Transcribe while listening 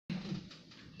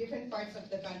Different parts of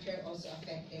the country are also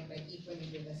affected by equally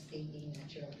devastating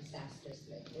natural disasters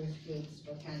like earthquakes,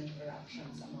 volcanic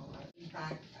eruptions, among others. In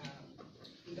fact,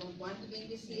 we don't want to be in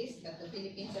this list, but the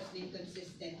Philippines has been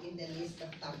consistent in the list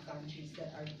of top countries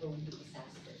that are prone to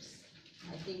disasters.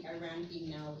 I think our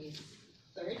ranking now is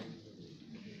third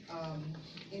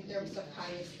in terms of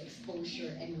highest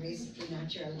exposure and risk to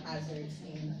natural hazards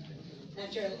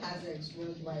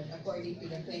worldwide, according to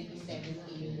the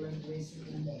 2017 World Risk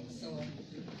Index. So,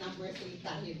 number 3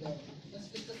 tayo doon. Mas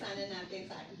gusto sana natin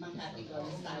sa ibang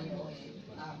categories tayo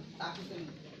top 3.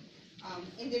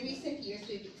 In the recent years,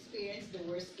 we've experienced the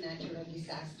worst natural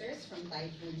disasters from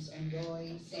typhoons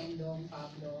Ondoy, Sendong,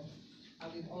 Pablo.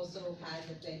 We've also had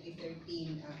the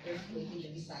 2013 earthquake in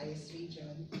the Visayas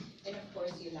region, and of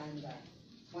course Yolanda,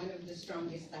 one of the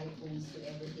strongest typhoons to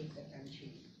ever hit the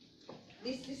country.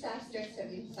 These disasters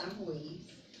have in some ways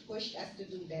pushed us to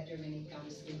do better when it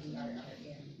comes to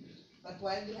DRRM. But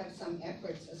while we have some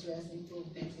efforts as well as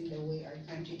improvements in the way our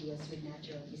country deals with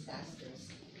natural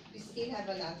disasters, we still have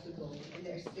a lot to go, and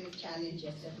there are still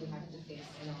challenges that we have to face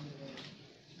along the way.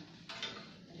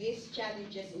 These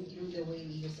challenges include the way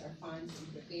we use our funds in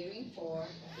preparing for,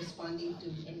 responding to,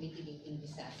 and mitigating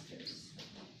disasters.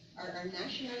 Are our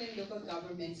national and local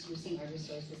governments using our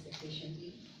resources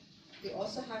efficiently? We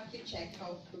also have to check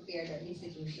how prepared our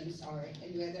institutions are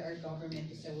and whether our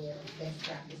government is aware of best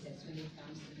practices when it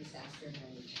comes to disaster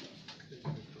management.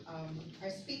 Our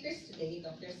speakers today,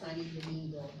 Dr. Sonny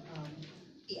Domingo,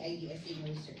 PIDS Senior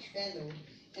Research Fellow,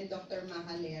 and Dr.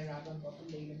 Majah-Leah Ravago from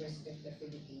the University of the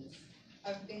Philippines,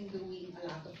 have been doing a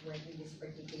lot of work in this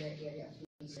particular area of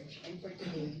research. And for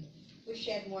today, to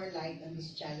shed more light on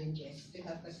these challenges to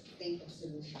help us think of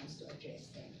solutions to address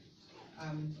them.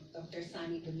 Dr.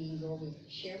 Sonny Domingo will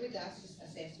share with us his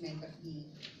assessment of the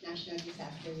National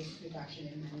Disaster Risk Reduction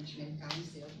and Management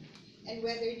Council and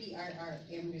whether the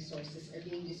DRRM resources are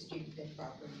being distributed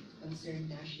properly to concerned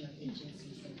national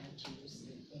agencies and NGOs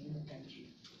in the country.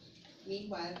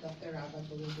 Meanwhile, Dr.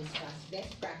 Ravago will discuss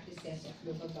best practices of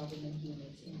local government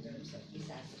units in terms of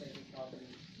disaster recovery.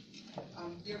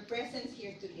 Your presence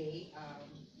here today,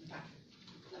 in fact,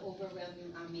 na-overwhelm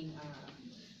yung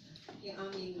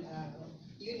aming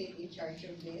unit in charge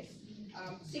of this,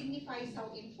 signifies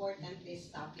how important this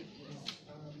topic is.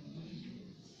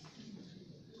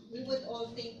 We would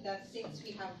all think that since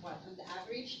we have on the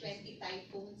average 20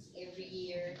 typhoons every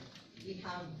year, we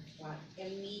have El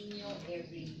Nino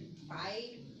every 5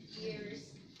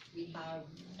 years, we have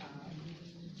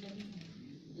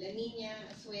La Nina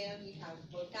as well, we have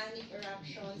volcanic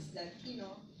eruptions that,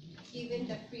 given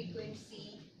the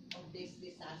frequency of these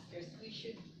disasters, we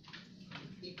should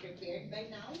be prepared by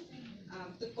now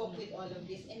to cope with all of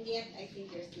this. And yet, I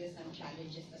think there's still some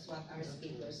challenges as what our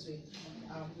speakers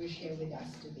will share with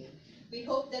us today. We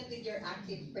hope that with your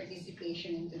active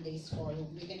participation in today's forum,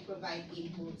 we can provide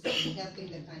inputs in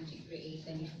helping the country create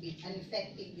an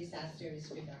effective disaster risk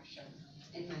reduction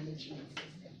and management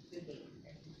system. Good day.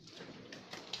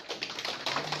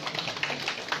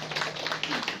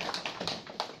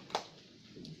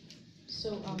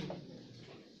 So,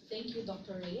 thank you,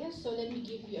 Dr. Reyes. So let me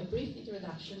give you a brief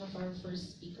introduction of our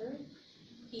first speaker.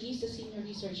 He is a Senior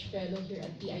Research Fellow here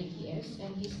at PIDS,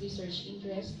 and his research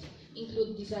interests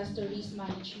include disaster risk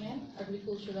management,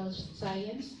 agricultural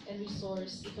science, and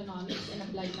resource economics and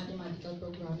applied mathematical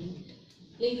programming.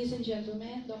 Ladies and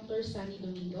gentlemen, Dr. Sonny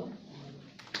Domingo.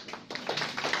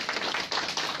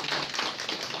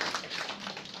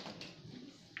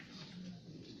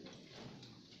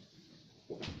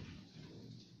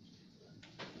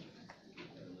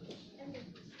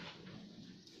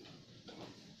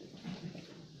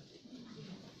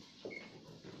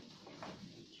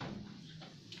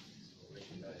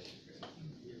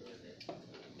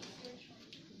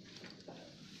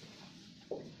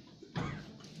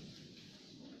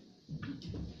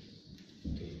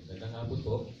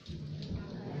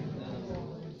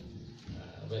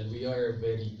 Well, we are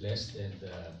very blessed and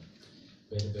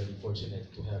very fortunate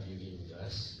to have you here with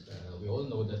us. We all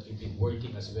know that you've been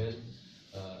working as well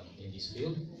in this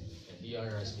field, and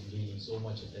DRR has been gaining so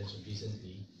much attention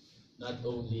recently, not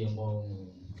only among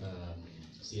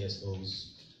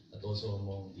CSOs, but also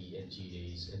among the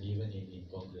NGAs, and even in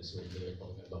Congress where they are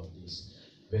talking about this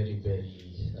very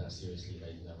seriously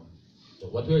right now. So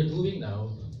what we're doing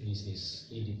now is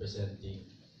really presenting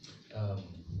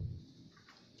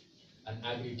an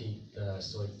aggregate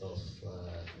sort of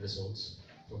results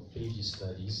from previous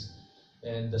studies.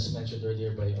 And as mentioned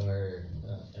earlier by our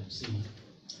MC,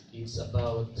 it's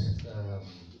about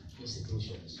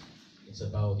institutions. It's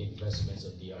about investments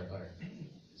of DRR.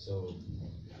 So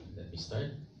let me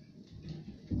start.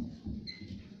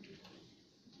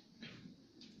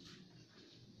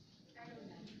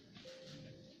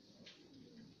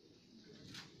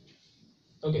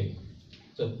 Okay,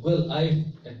 so well, I've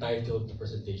entitled the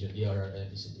presentation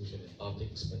DRRM Institution and Public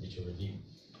Expenditure Review.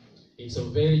 It's a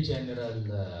very general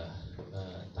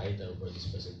title for this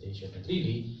presentation, and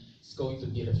really, it's going to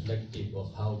be reflective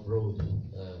of how broad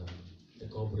the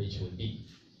coverage will be.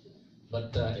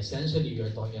 But essentially, we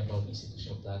are talking about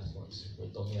institutional platforms.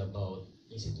 We're talking about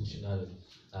institutional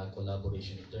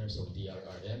collaboration in terms of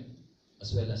DRRM,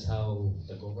 as well as how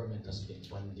the government has been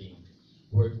funding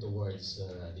work towards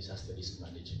disaster risk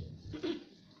management.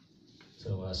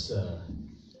 So as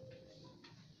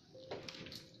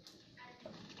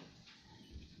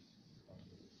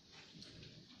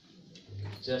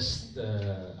just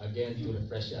again to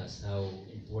refresh us how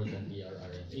important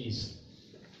DRRM is,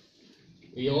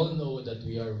 we all know that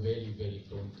we are very, very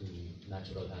prone to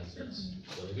natural hazards.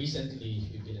 So recently,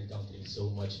 we've been encountering so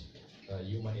much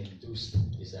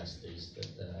human-induced disasters that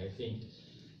I think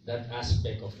that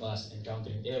aspect of us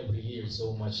encountering every year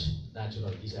so much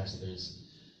natural disasters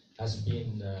has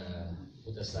been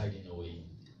put aside in a way.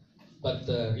 But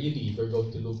really, if we're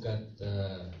going to look at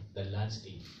the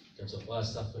landscape in terms of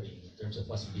us suffering, in terms of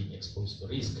us being exposed to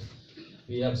risk,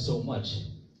 we have so much,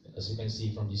 as you can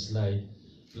see from this slide: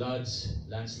 floods,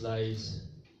 landslides,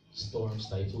 storms,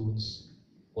 typhoons,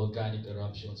 volcanic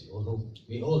eruptions.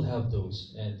 We all have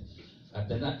those, and at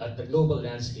the global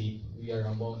landscape, we are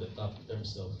among the top in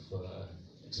terms of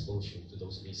exposure to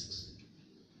those risks.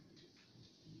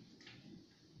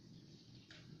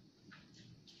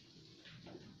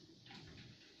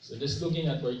 So just looking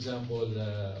at, for example,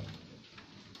 a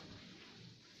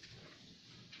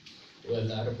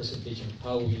representation of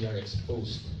how we are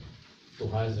exposed to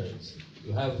hazards.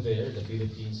 You have there the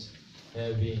Philippines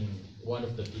having one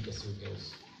of the biggest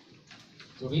circles.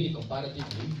 So really,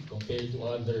 comparatively, compared to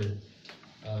other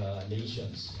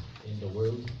nations in the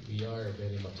world, we are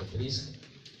very much at risk.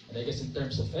 And I guess in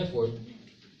terms of effort,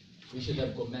 we should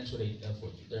have commensurate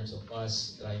effort in terms of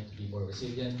us trying to be more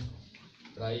resilient,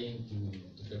 trying to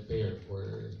prepare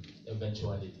for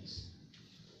eventualities.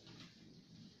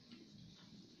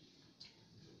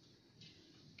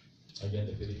 Again,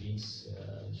 the Philippines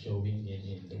showing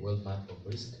in the world map of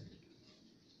risk,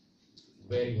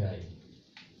 very high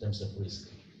in terms of risk.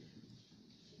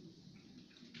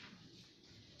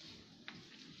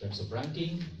 In terms of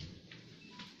ranking,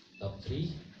 top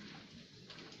 3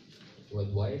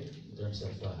 worldwide in terms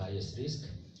of highest risk,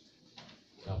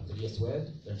 top 3 as well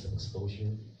in terms of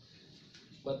exposure.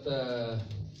 But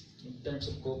in terms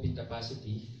of coping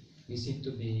capacity, we seem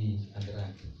to be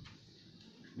underranked,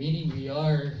 meaning we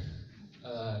are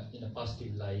in a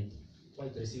positive light,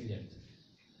 quite resilient.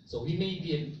 So we may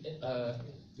be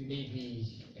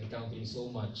encountering so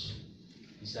much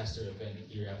disaster event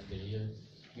year after year.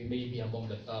 We may be among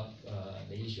the top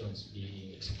nations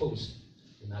being exposed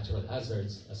to natural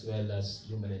hazards as well as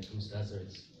human-induced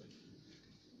hazards.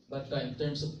 But in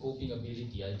terms of coping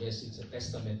ability, I guess it's a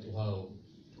testament to how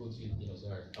good Filipinos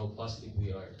are, how positive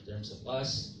we are in terms of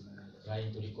us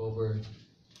trying to recover, in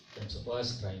terms of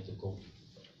us trying to cope.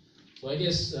 So I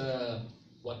guess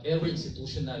whatever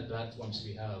institutional platforms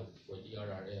we have for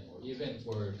DRRM or even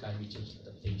for climate change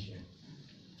adaptation,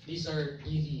 these are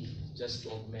really just to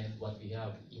augment what we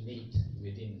have innate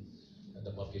within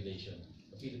the population.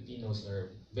 The Filipinos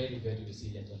are very, very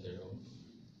resilient on their own.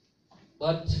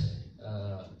 But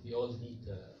we all need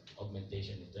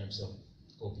augmentation in terms of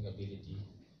coping ability,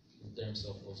 in terms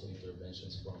of also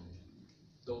interventions from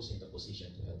those in the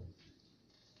position to help.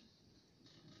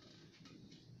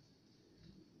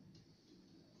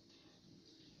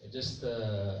 Just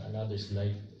another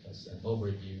slide as an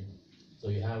overview. So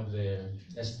you have the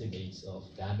estimates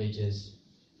of damages,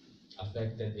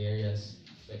 affected areas,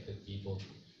 affected people.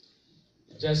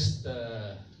 Just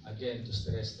again to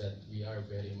stress that we are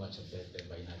very much affected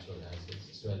by natural hazards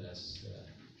as well as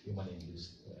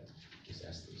human-induced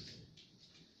disasters.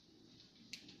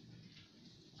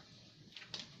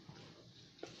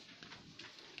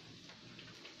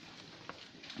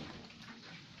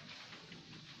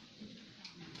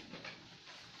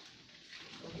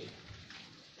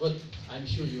 Well, I'm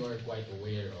sure you are quite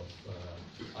aware of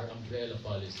our umbrella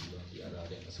policy on the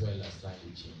DRRM as well as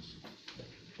climate change.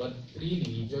 But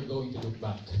really, if you're going to look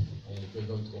back and if you're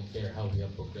going to compare how we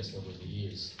have progressed over the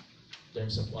years in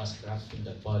terms of us crafting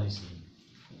that policy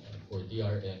for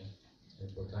DRM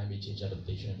and for climate change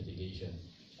adaptation and mitigation,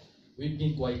 we've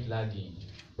been quite lagging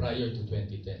prior to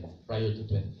 2010, prior to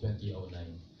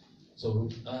 2009. So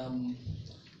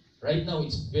right now,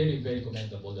 it's very, very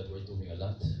commendable that we're doing a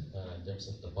lot in terms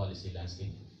of the policy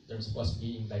landscape, in terms of us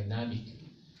being dynamic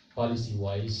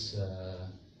policy-wise,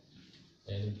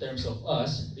 and in terms of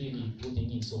us really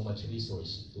putting in so much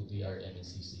resource to DRM and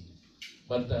CC.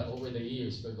 But over the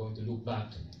years, we're going to look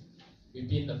back. We've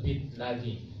been a bit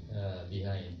lagging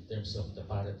behind in terms of the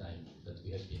paradigm that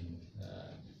we have been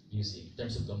using, in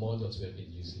terms of the models we have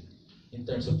been using, in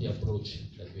terms of the approach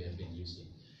that we have been using.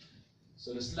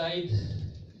 So the slide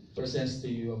presents to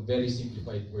you a very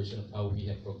simplified version of how we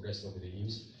have progressed over the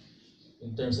years,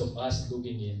 in terms of us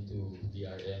looking into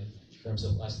DRM, in terms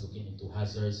of us looking into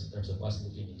hazards, in terms of us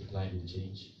looking into climate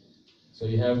change. So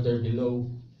you have there below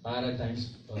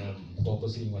paradigms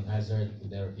focusing on hazard,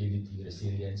 vulnerability,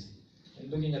 resilience.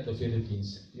 And looking at the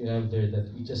Philippines, you have there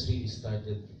that we just really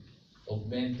started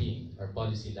augmenting our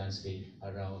policy landscape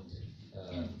around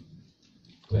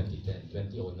 2010,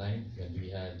 2009, when we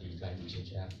had the Climate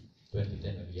Change Act,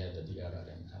 2010 when we had the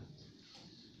DRRM Act.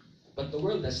 But the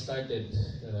world has started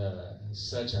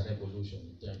such a revolution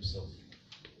in terms of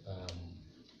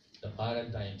the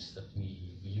paradigms that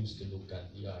we used to look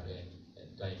at DRM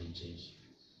and climate change,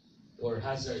 or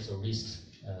hazards or risks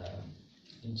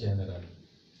in general.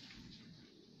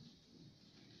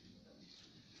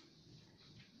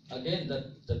 Again,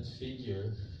 that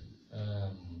figure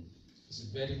is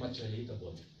very much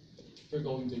relatable. If we're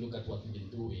going to look at what we've been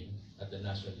doing at the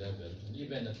national level, and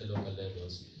even at the local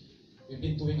levels, we've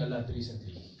been doing a lot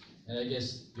recently. And I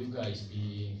guess you guys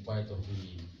being part of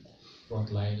the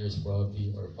frontliners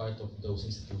probably, or part of those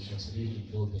institutions really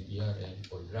involved in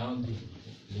DRM or grounding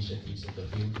initiatives in the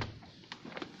field,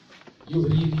 you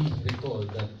really recall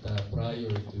that prior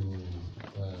to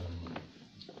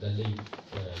the late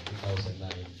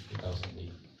 2009,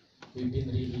 2008, we've been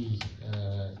really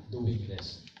doing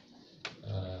less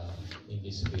in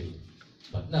this field.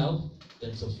 But now, in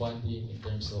terms of funding, in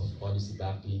terms of policy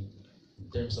backing,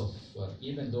 in terms of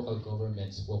even local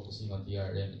governments focusing on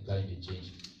DRM and climate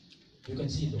change, you can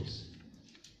see those.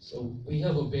 So we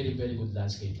have a very, very good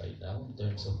landscape right now in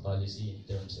terms of policy,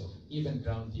 in terms of even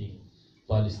grounding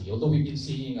policy. Although we've been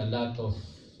seeing a lot of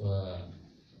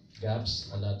gaps,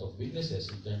 a lot of weaknesses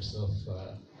in terms of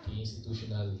the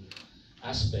institutional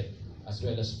aspect, as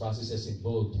well as processes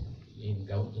involved in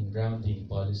grounding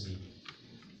policy.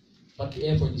 But the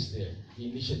effort is there, the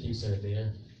initiatives are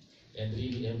there, and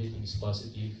really everything is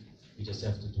positive. We just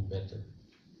have to do better.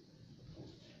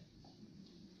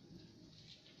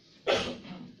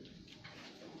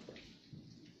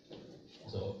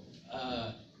 So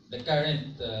the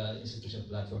current institutional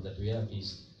platform that we have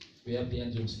is, we have the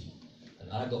NDMC, an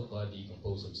ad hoc body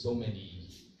composed of so many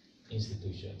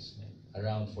institutions,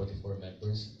 around 44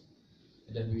 members.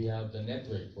 And then we have the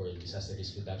Network for Disaster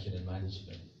Risk Reduction and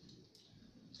Management,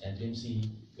 NDMC,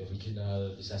 the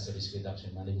Regional Disaster Risk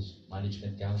Reduction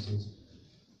Management Councils,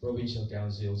 Provincial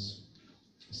Councils,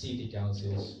 City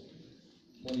Councils,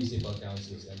 Municipal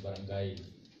Councils, and Barangay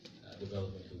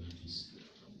Development Committees.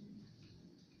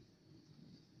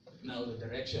 Now the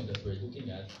direction that we're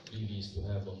looking at really is to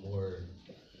have a more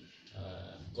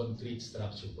concrete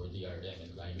structure for DRM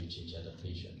and climate change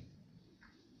adaptation.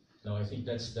 Now I think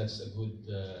that's a good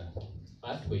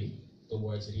pathway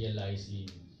towards realizing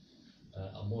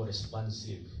a more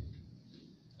responsive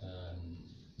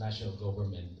national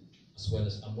government, as well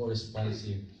as a more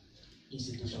responsive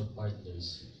institutional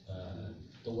partners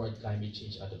toward climate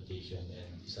change adaptation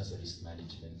and disaster risk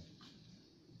management.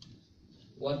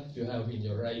 What you have in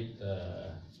your right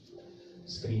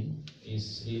screen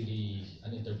is really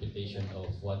an interpretation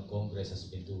of what Congress has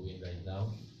been doing right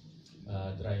now,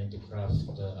 trying to craft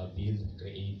a bill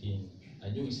creating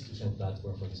a new institutional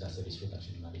platform for disaster risk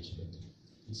reduction management.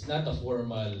 It's not a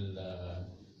formal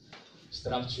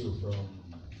structure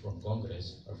from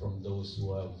Congress or from those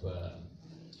who have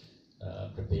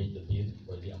prepared the bill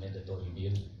or the amendatory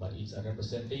bill, but it's a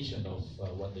representation of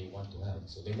what they want to have.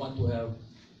 So they want to have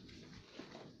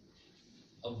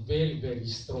a very, very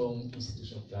strong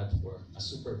institutional platform, a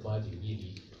super body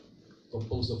really,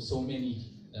 composed of so many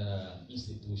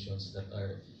institutions that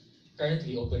are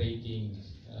currently operating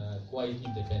quite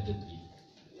independently.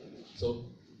 So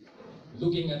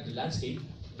looking at the landscape,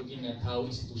 looking at how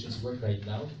institutions work right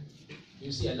now,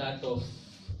 you see a lot of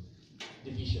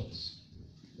divisions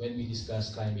when we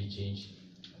discuss climate change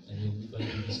and when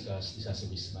we discuss disaster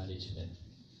risk management.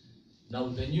 Now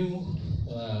the new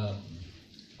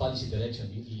policy direction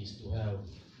really is to have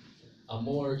a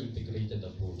more integrated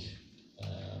approach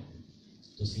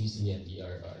to CC and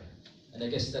DRR. And I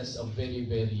guess that's a very,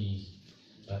 very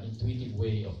intuitive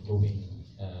way of going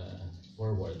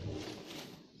forward.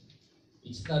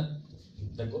 It's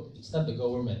not the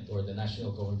government or the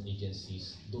national government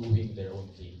agencies doing their own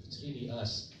thing. It's really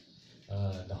us,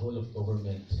 the whole of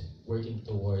government, working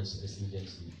towards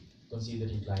resiliency,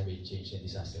 considering climate change and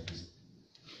disaster risk.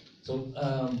 So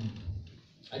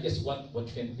I guess what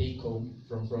you can take home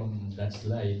from that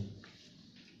slide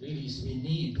really is we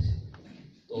need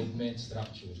to augment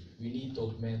structure, we need to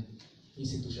augment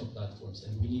institutional platforms,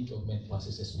 and we need to augment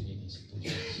processes within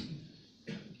institutions.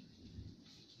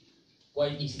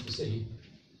 Quite easy to say,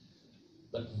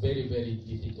 but very, very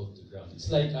difficult to ground. It's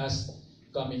like us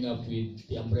coming up with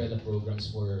the umbrella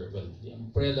programs for, well, the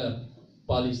umbrella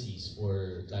policies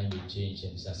for climate change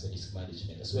and disaster risk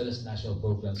management, as well as national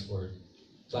programs for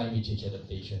climate change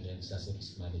adaptation and disaster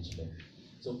risk management.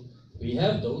 So we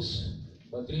have those,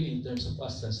 but really in terms of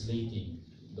us translating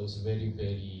those very,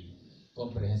 very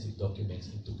comprehensive documents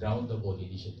into groundable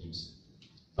initiatives,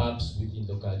 PAPs within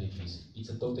localities, it's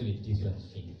a totally different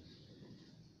thing.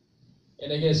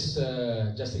 And I guess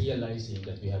just realizing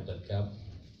that we have that gap,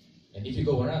 and if you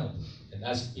go around and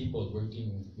ask people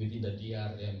working within the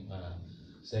DRRM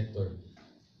sector,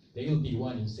 they will be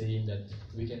one in saying that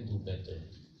we can do better.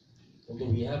 Although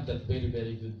we have that very,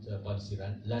 very good policy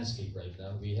landscape right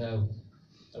now, we have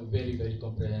a very, very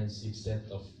comprehensive set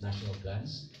of national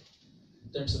plans.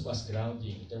 In terms of us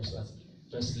grounding, in terms of us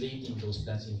translating those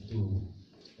plans into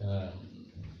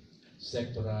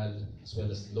sectoral as well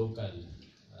as local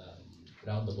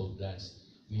groundable plans,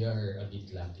 we are a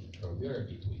bit lacking, or we are a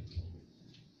bit weak.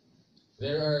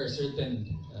 There are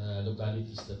certain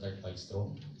localities that are quite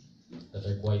strong, that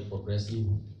are quite progressive,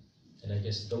 and I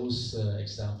guess those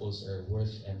examples are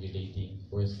worth emulating,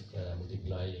 worth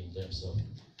multiplying in terms of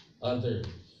other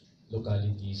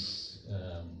localities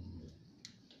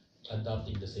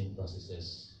adopting the same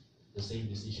processes, the same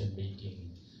decision-making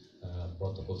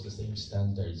protocols, the same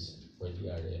standards for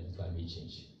DRRM and climate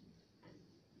change.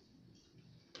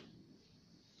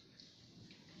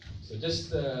 So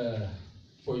just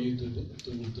for you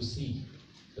to see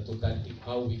the totality of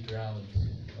how we ground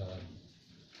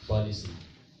policy.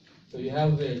 So you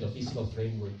have there the fiscal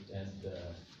framework and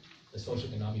the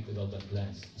socio-economic development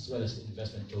plans, as well as the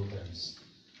investment programs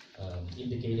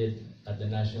indicated at the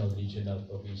national, regional,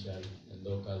 provincial, and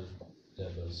local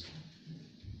levels.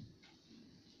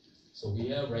 So we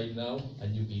have right now a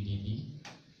new PDB,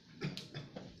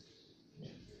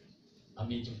 a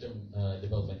medium-term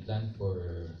development plan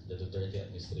for the Duterte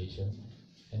administration,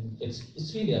 and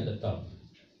it's really at the top.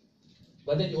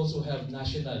 But then you also have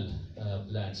national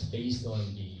plans based on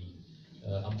the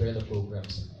umbrella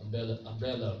programs,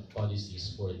 umbrella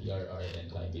policies for DRRM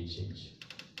and climate change.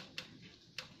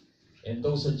 And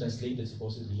those are translated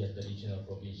supposedly at the regional,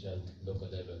 provincial, local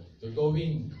level. We're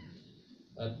going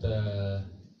at the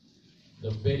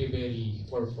very, very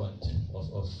forefront of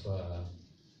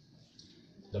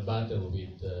the battle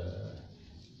with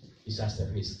disaster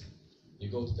risk. You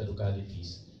go to the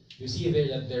localities, you see there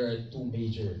that there are two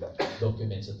major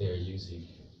documents that they are using.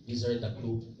 These are the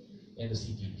CLUP and the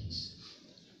CTPs.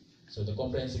 So the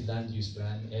Comprehensive Land Use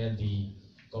Plan and the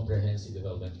Comprehensive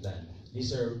Development Plan.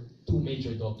 These are two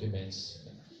major documents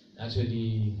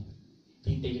actually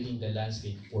detailing the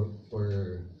landscape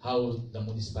for how the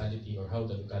municipality or how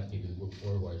the locality will move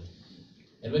forward.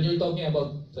 And when you're talking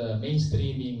about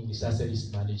mainstreaming disaster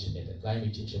risk management and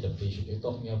climate change adaptation, you're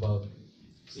talking about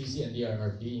CC and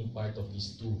DRR being part of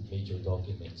these two major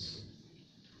documents.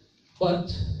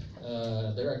 But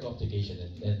there are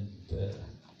complications, and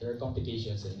there are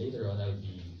complications, and later on I'll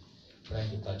be trying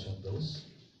to touch on those.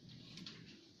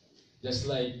 Just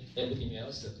like everything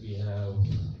else that we have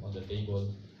on the table,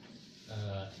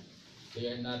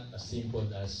 they are not as simple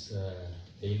as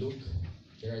they look.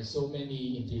 There are so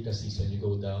many intricacies when you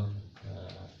go down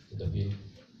to the field.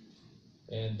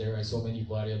 And there are so many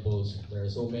variables, there are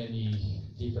so many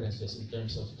differences in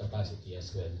terms of capacity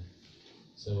as well.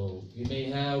 So we may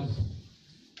have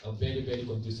a very, very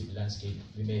conducive landscape,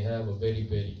 we may have a very,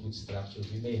 very good structure,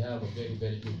 we may have a very,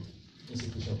 very good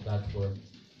institutional platform,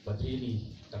 but really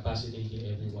capacitating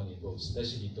everyone involved,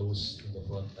 especially those in the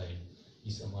front line,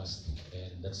 is a must,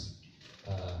 and that's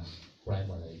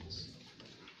primary.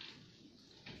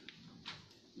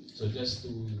 So just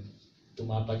to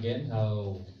map again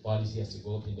how policy has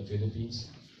evolved in the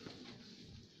Philippines.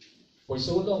 For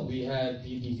so long, we had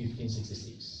PB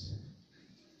 1566,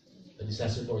 the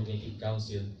Disaster Coordinating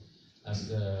Council,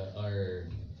 as our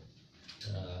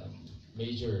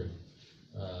major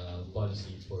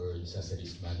policy for disaster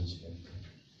risk management.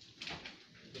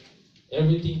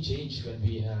 Everything changed when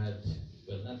we had,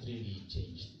 well, not really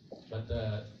changed, but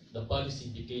the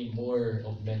policy became more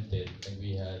augmented when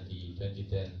we had the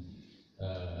 2010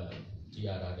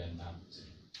 DRRM Act.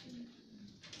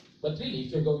 But really,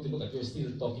 if you're going to look at, you're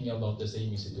still talking about the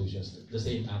same institutions, the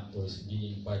same actors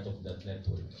being part of that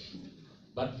network.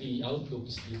 But the outlook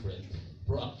is different.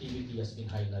 Proactivity has been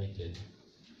highlighted,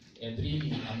 and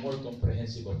really a more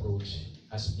comprehensive approach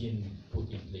has been put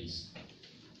in place.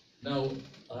 Now,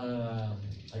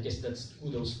 I guess that's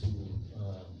kudos to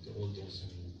all those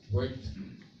who worked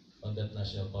on that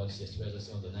national policy as well as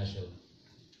on the national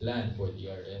plan for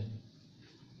DRM.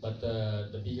 But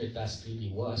the bigger task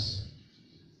really was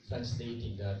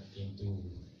translating that into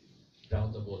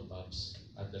countable maps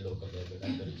at the local level,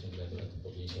 at the regional level, at the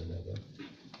provincial level.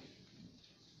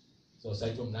 So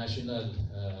aside from national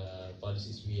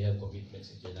policies, we have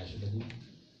commitments internationally.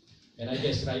 And I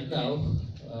guess right now,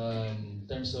 in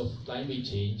terms of climate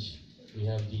change, we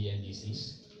have the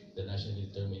NDCs, the Nationally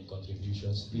Determined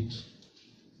Contributions, which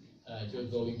if you're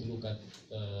going to look at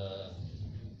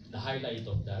the highlight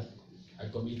of that, our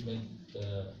commitment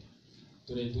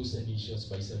to reduce emissions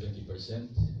by 70%.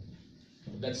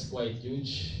 That's quite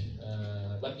huge,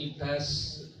 but it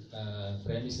has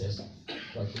premises.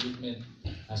 Our commitment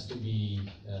has to be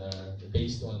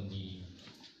based on the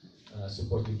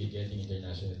support we'll be getting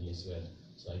internationally as well.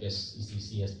 So I guess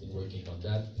ECC has been working on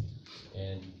that,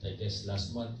 and I guess just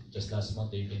last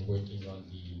month, they've been working on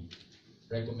the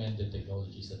recommended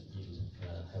technologies that will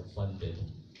have funded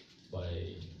by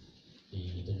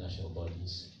the international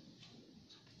bodies.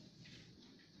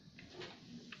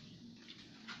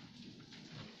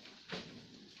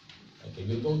 Okay,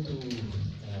 we'll go to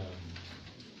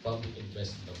public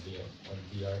investment on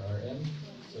DRRM.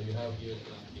 So you have here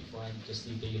the fund just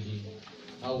detailing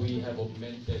how we have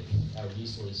augmented our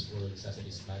resource for disaster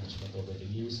risk management over the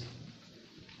years.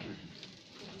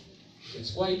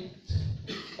 It's quite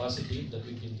positive that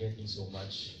we've been getting so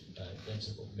much in terms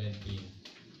of augmenting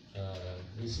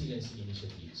resiliency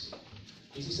initiatives.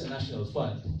 This is a national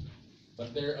fund,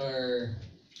 but there are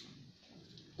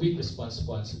quick response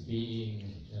funds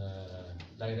being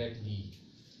directly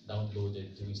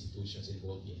downloaded to institutions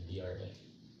involved in DRM.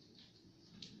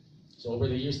 So over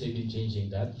the years, they've been changing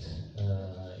that.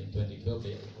 In 2012,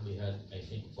 they only had, I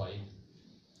think, 5.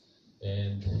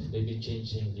 And they've been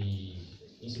changing the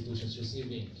institutions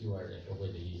receiving QRF over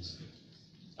the years.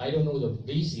 I don't know the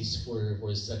basis for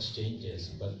such changes,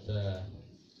 but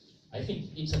I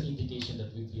think it's an indication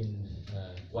that we've been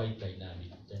quite dynamic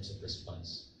in terms of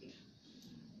response.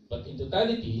 But in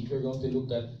totality, if you're going to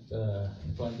look at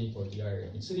funding for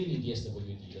DRM, it's really the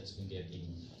SWT that's been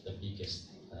getting the biggest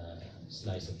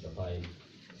slice of the pie.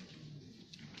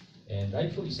 And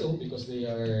rightfully so, because they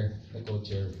are the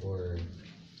co-chair for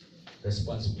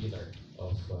response pillar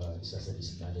of disaster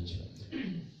risk management.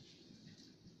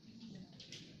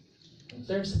 In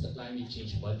terms of the climate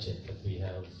change budget that we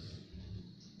have,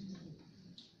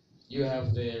 you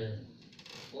have there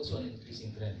also an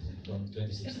increasing trend from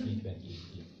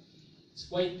 2016-2018. It's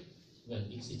quite, well,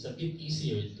 it's a bit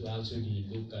easier to actually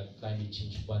look at climate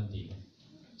change funding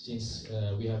since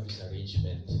we have this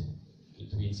arrangement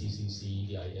between CCC,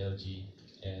 the ILG,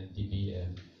 and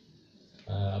DBM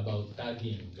about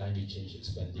tagging climate change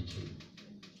expenditure.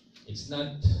 It's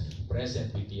not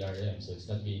present with DRM, so it's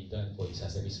not being done for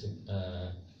disaster risk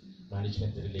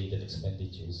management related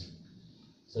expenditures.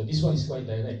 So this one is quite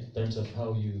direct in terms of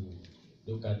how you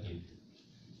look at it.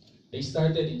 They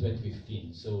started in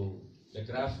 2015, so the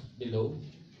graph below,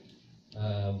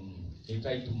 they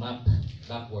tried to map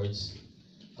backwards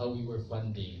how we were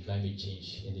funding climate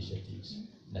change initiatives.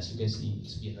 And as you can see,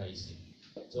 it's been rising.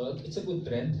 So it's a good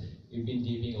trend. We've been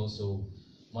giving also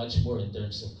much more in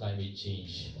terms of climate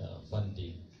change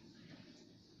funding.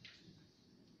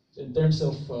 So in terms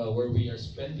of where we are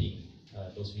spending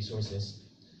those resources,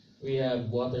 we have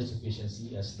water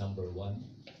sufficiency as number 1.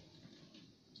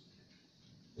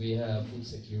 We have food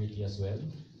security as well,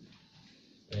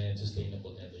 and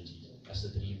sustainable energy as the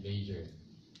 3 major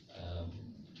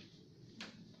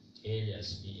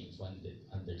areas being funded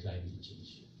under climate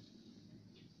change.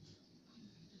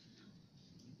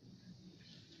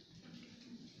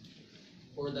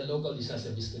 For the local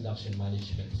disaster risk reduction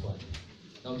management fund,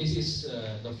 now this is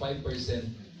the 5%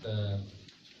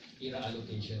 ERA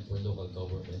allocation for local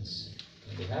governments,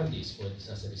 and they have this for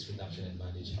disaster risk reduction and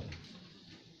management.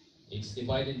 It's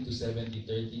divided into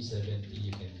 70-30. 70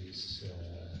 you can use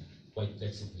quite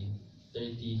flexibly.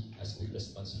 30 as quick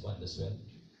response fund as well.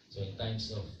 So in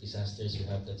times of disasters, you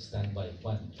have that standby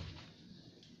fund.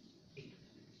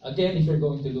 Again, if you're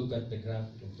going to look at the graph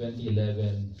from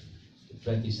 2011 to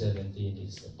 2017,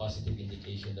 it's a positive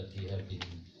indication that we have been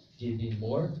giving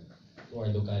more to our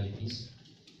localities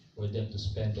for them to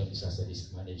spend on disaster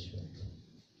risk management.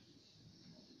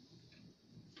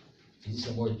 This is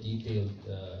a more detailed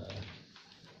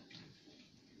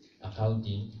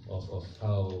accounting of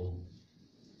how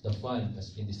the fund has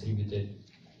been distributed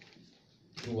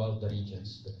throughout the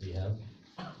regions that we have.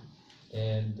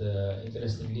 And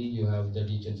interestingly, you have the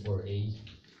region 4A,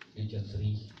 region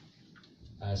 3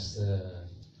 as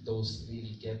those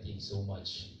really getting so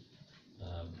much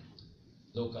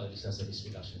local disaster risk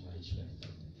reduction management.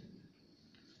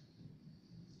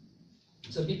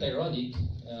 It's a bit ironic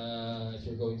if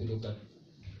you're going to look at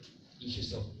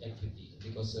issues of equity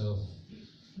because of,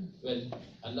 well,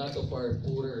 a lot of our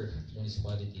poorer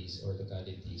municipalities or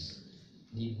localities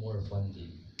need more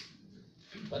funding.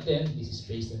 But then, this is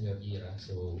based on your era,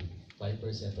 so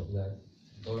 5% of that,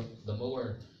 or the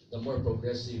more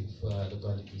progressive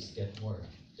localities get more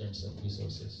in terms of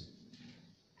resources.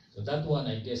 So that one,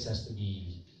 I guess, has to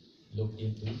be looked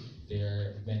into,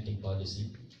 their augmenting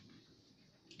policy.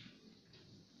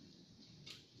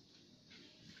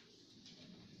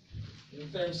 In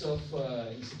terms of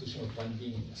institutional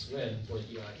funding as well for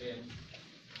DRRM,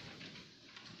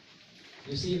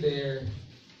 you see there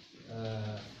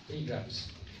 3 graphs.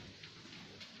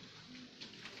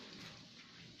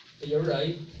 To your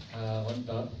right, on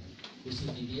top, you see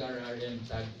the DRRM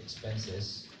tag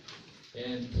expenses.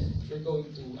 And if you're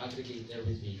going to aggregate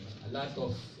everything, a lot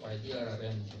of our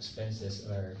DRRM expenses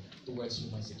are towards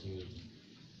human security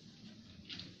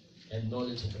and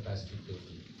knowledge and capacity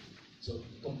building. So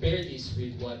compare this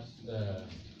with what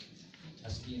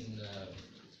has been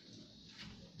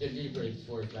delivered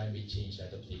for climate change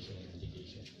adaptation and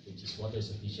mitigation, which is water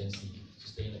sufficiency,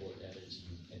 sustainable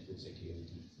energy, and food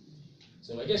security.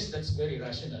 So I guess that's very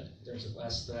rational in terms of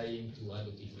us trying to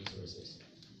allocate resources.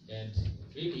 And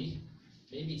really,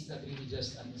 maybe it's not really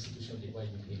just an institutional divide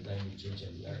between climate change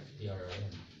and the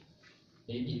DRRM.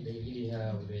 Maybe they really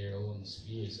have their own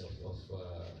spheres of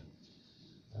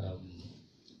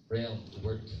realm to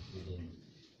work within.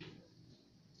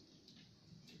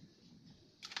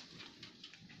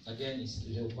 Again,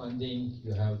 institutional funding,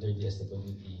 you have their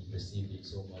DSWD receiving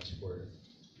so much for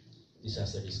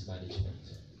disaster risk management.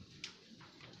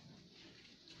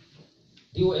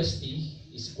 The OST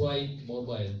is quite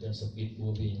mobile in terms of it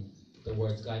moving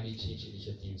towards climate change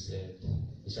initiatives and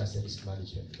disaster risk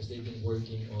management because they've been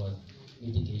working on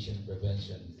mitigation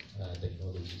prevention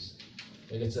technologies.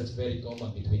 I guess that's very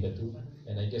common between the two,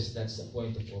 and I guess that's a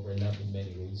point of overlap in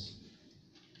many ways,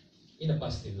 in a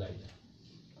positive light.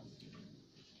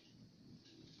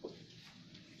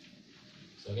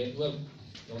 So again, well,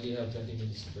 we only have 20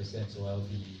 minutes to present, so I'll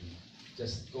be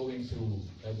just going through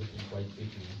everything quite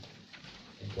quickly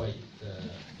and quite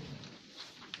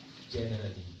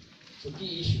generally. So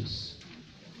key issues.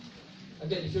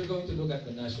 Again, if you're going to look at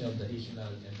the national, the regional,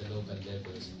 and the local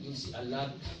levels, you'll see a lot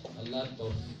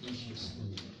of issues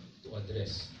to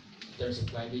address in terms of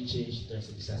climate change, in terms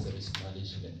of disaster risk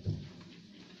management.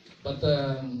 But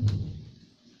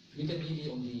we can really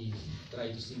only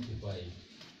try to simplify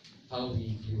how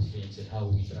we view things and how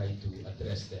we try to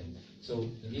address them. So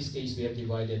in this case, we have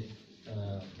divided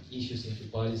issues into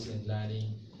policy and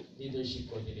planning, leadership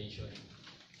coordination,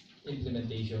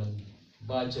 implementation,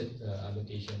 budget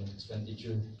allocation and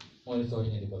expenditure,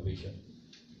 monitoring and evaluation.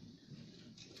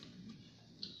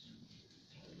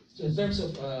 So in terms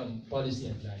of policy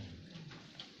and planning,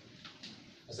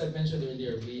 as I mentioned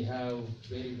earlier, we have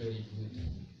very, very good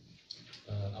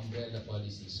umbrella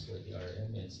policies for the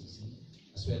DRRM and CC,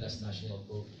 as well as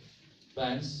national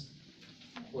plans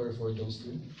for those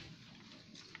two.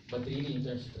 But really, in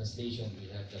terms of translation, we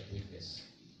have that weakness.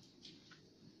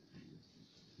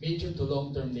 Major to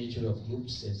long-term nature of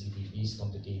groups and CDPs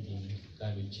complicating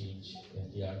climate change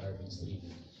and DRR mainstream.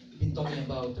 We've been talking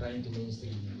about trying to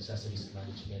mainstream disaster risk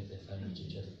management and climate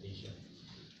change adaptation.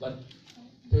 But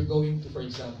we're going to, for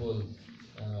example,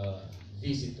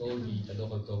 visit all the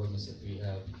local governments that we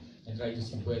have and try to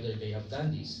see whether they have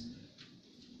done this.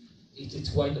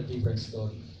 It's quite a different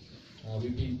story.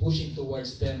 We've been pushing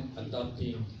towards them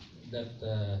adopting that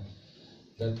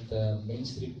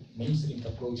mainstream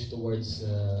approach towards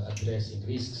addressing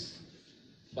risks.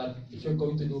 But if you're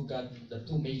going to look at the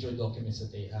 2 major documents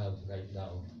that they have right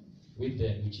now with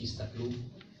them, which is the CLU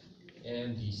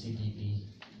and the CDP,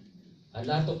 a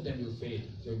lot of them will fail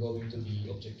if you're going to be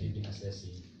objective in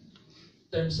assessing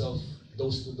in terms of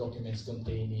those 2 documents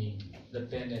containing the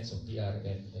tenets of DRRM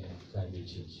and climate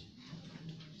change.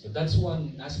 So that's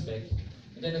one aspect.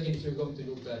 And then again, if you're going to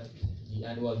look at the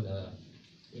annual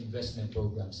investment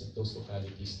programs of those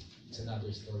localities, it's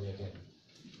another story again.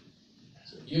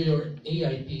 So your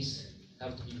AIPs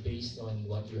have to be based on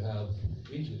what you have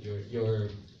with you, your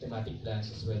thematic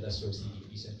plans as well as your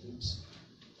CDPs and groups.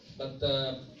 But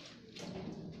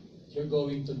if you're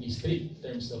going to be strict in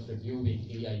terms of reviewing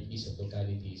AIPs of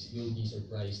localities, you'll be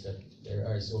surprised that there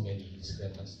are so many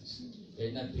discrepancies.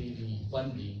 They're not really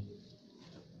funding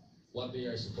what they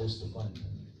are supposed to fund.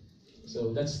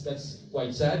 So that's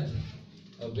quite sad.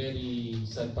 A very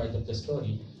sad part of the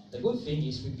story. The good thing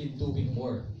is we've been doing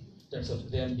more in terms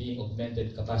of them being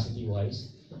augmented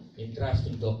capacity-wise in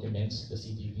crafting documents, the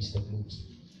CDPs, the groups,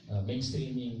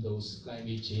 mainstreaming those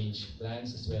climate change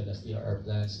plans as well as DRR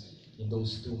plans in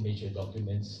those two major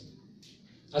documents,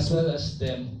 as well as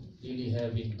them really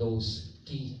having those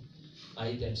key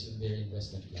items in their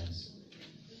investment plans.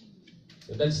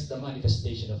 So that's the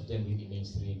manifestation of them really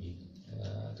mainstreaming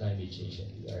climate change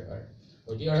and DRR.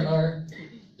 For DRR,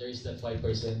 there is that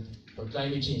 5%. For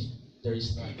climate change, there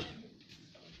is none.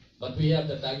 But we have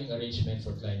the tagging arrangement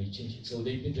for climate change. So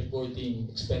they've been reporting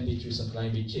expenditures on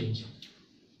climate change,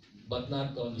 but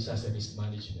not on disaster risk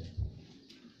management.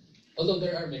 Although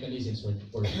there are mechanisms for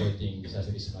reporting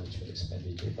disaster risk management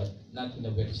expenditure, but not in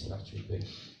a very structured way.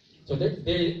 So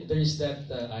there is that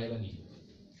irony.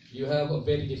 You have a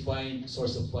very defined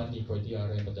source of funding for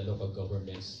DRM at the local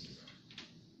governments,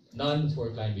 none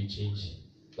for climate change,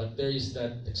 but there is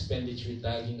that expenditure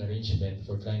tagging arrangement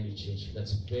for climate change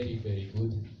that's very, very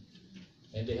good.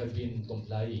 And they have been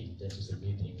complying in terms of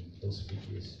submitting those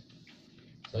figures.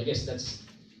 So I guess that's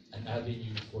an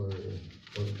avenue for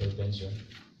intervention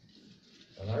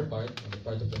on our part, on the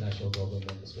part of the national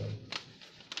government as well.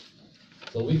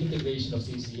 So with integration of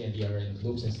CC and DRM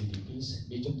groups and CDPs,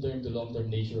 medium-term to long-term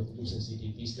nature of groups and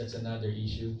CDPs, that's another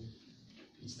issue.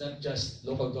 It's not just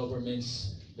local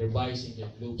governments revising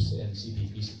their groups and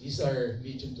CDPs. These are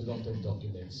medium to long-term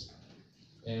documents,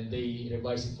 and they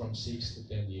revise it from 6 to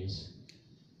 10 years.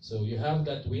 So you have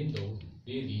that window,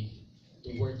 really,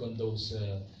 to work on those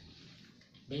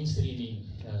mainstreaming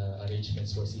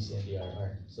arrangements for CC and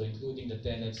DRR. So including the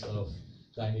tenets of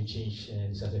climate change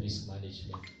and disaster risk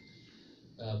management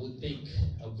would take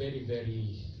a very,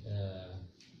 very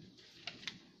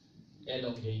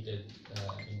elongated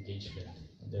engagement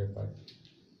on their part.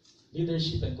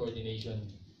 Leadership and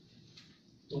coordination,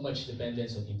 too much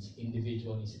dependence on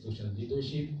individual institutional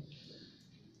leadership.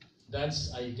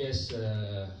 That's, I guess,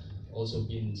 also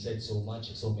been said so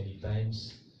much, so many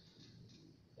times.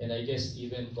 And I guess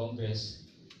even Congress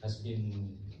has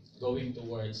been going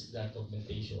towards that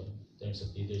augmentation in terms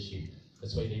of leadership.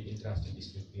 That's why they've been drafting this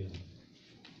big bill.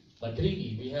 But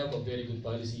really, we have a very good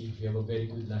policy, we have a very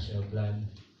good national plan.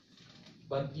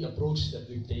 But the approach that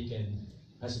we've taken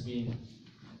has been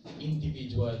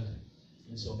individual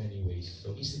in so many ways.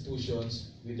 So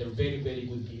institutions with their very, very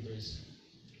good leaders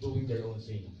doing their own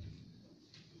thing.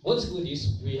 What's good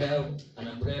is we have an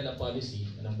umbrella policy,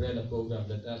 an umbrella program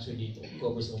that actually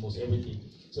covers almost everything.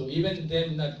 So even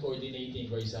them not coordinating,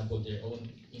 for example, their own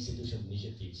institutional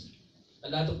initiatives, a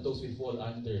lot of those will fall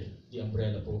under the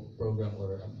umbrella program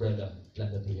or umbrella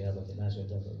plan that we have at the national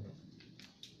level.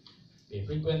 Okay,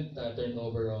 frequent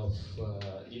turnover of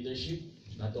leadership,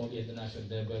 not only at the national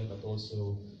level, but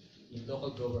also in local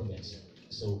governments.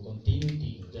 So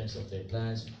continuity in terms of their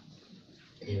plans,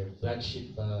 their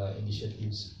flagship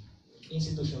initiatives,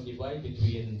 institutional divide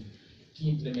between key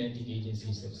implementing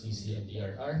agencies of CC and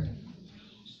DRR.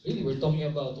 Really, we're talking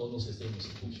about almost the same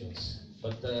institutions,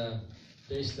 but there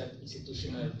is that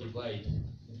institutional divide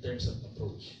in terms of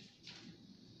approach.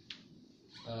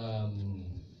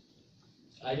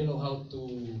 I don't know how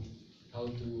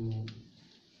to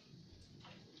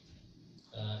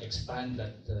expand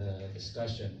that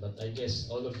discussion, but I guess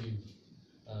all of you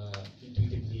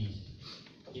intuitively,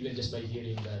 even just by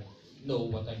hearing that, know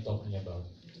what I'm talking about.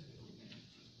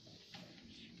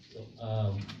 So,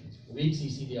 weak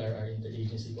CCDRR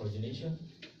interagency coordination,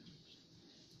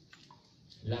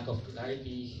 lack of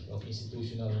clarity of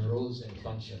institutional roles and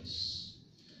functions.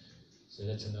 So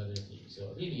that's another thing.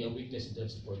 So really a weakness in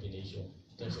terms of coordination,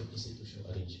 in terms of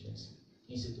institutional arrangements,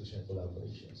 institutional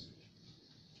collaborations.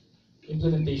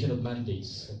 Implementation of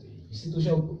mandates. Okay.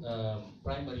 Institutional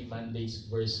primary mandates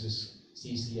versus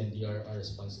CC and DRR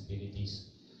responsibilities.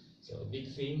 So a big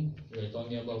thing, we're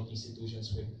talking about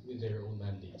institutions with their own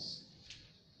mandates.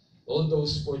 All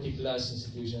those 40 plus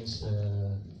institutions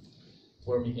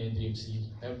forming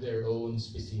NDMC have their own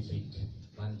specific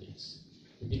mandates.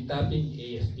 We've been tapping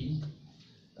AFP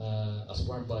as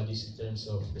warm bodies in terms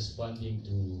of responding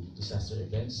to disaster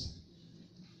events,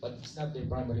 but it's not their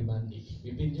primary mandate.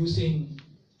 We've been using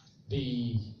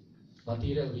the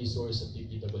material resource of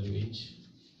DPWH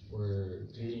for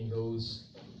clearing roads,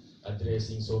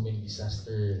 addressing so many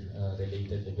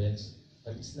disaster-related events,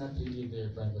 but it's not really their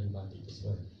primary mandate as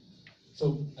well.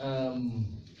 So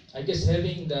I guess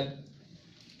having that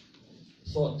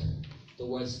thought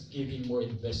towards giving more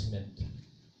investment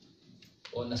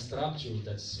on a structure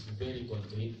that's very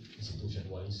concrete,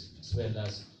 institution-wise, as well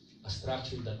as a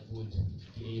structure that would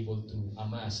be able to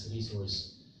amass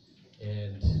resource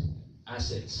and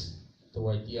assets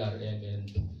toward DRM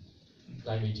and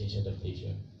climate change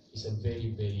adaptation is a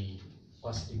very, very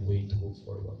positive way to move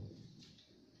forward.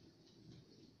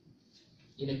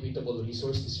 inequitable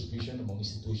resource distribution among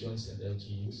institutions and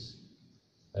LGUs.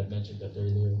 I mentioned that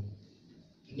earlier.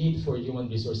 Need for human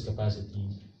resource capacity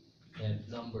and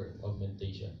number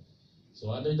augmentation.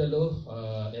 So under the law,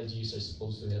 LGUs are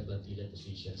supposed to have plantilla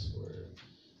positions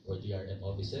for DRM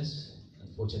offices.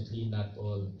 Unfortunately, not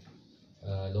all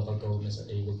local governments are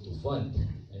able to fund,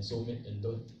 and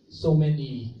so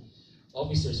many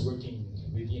officers working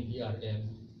within DRM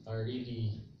are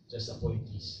really just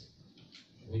appointees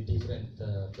with different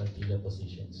plantilla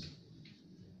positions.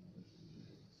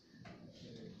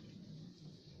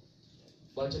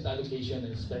 Budget allocation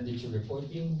and expenditure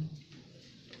reporting,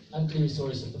 unclear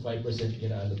source of the 5%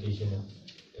 ERA allocation of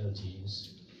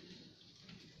LGUs.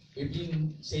 We've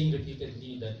been saying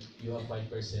repeatedly that you have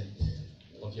 5%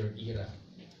 of your ERA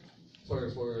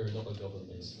for local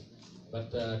governments.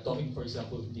 But talking, for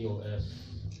example, DOF,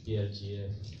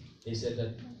 DLGF, they said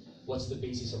that what's the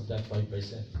basis of that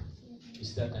 5%?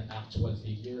 Is that an actual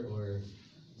figure or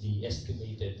the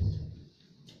estimated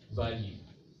value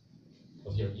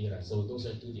of your ERA? So those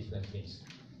are two different things.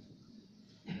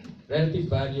 Relative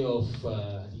value of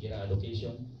the ERA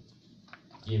allocation,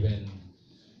 given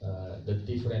the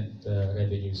different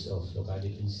revenues of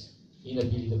localities,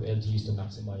 inability of LGUs to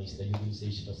maximize the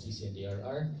utilization of CC and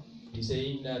DRR. We're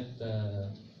saying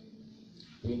that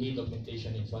we need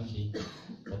augmentation in funding,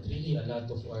 but really a lot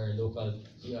of our local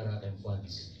DRRM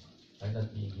funds are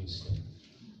not being used.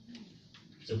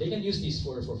 So they can use this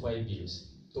for 5 years,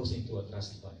 goes into a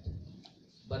trust fund.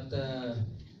 But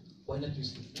why not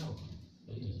use it now?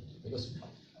 Really? Because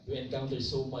we encounter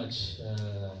so much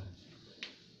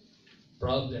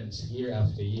problems year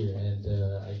after year, and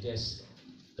I guess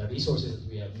the resources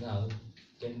that we have now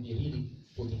can be really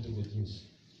put into good use.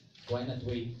 Why not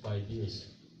wait 5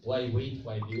 years? Why wait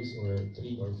 5 years or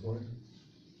 3 or 4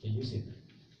 to use it?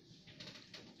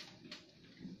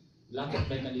 Lack of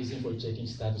mechanism for checking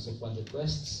status of fund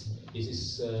requests. This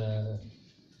is a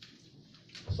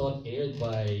thought aired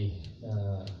by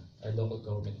our local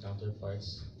government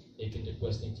counterparts. They've been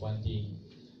requesting funding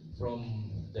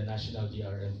from the National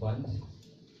DRM Fund,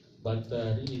 but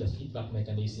really the feedback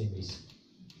mechanism is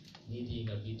needing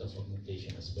a bit of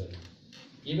augmentation as well.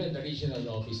 Even the regional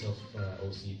office of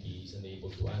OCP is unable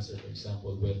to answer, for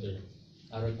example, whether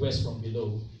a request from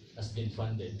below has been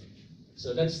funded.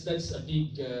 So that's a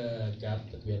big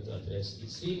gap that we have to address.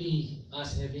 It's really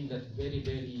us having that very,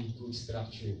 very good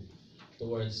structure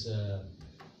towards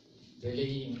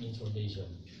relaying information,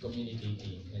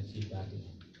 communicating, and feedbacking.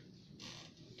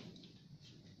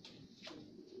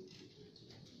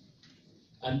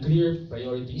 Unclear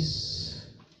priorities,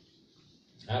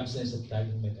 absence of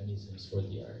tagging mechanisms for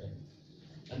DRM.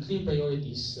 Unclear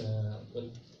priorities,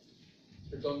 well,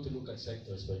 we're going to look at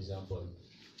sectors, for example.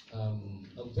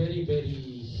 A very,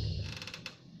 very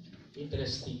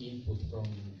interesting input from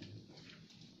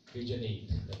Region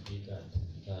 8 that we got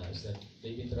is that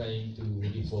they've been trying to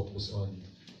really focus on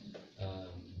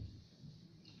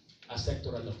a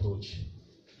sectoral approach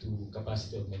to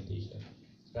capacity augmentation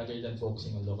rather than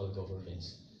focusing on local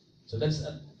governments. So that's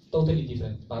a totally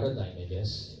different paradigm, I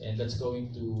guess, and that's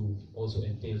going to also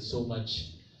entail so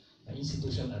much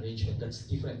institutional arrangement that's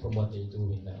different from what they're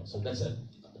doing now. So that's a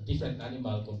different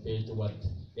animal compared to what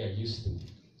they are used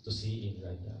to seeing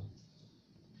right now.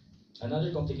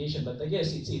 Another complication, but I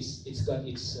guess it's got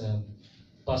its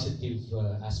positive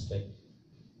aspect.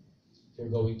 If you're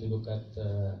going to look at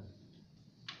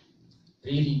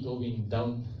really going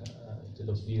down to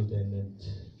the field and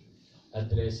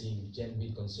addressing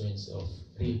genuine concerns of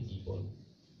real people.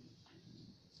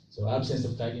 So absence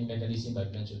of tagging mechanism, I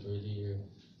mentioned earlier,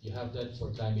 you have that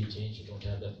for climate change, you don't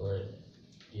have that for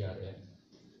DRM.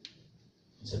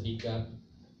 It's a big gap,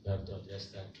 you have to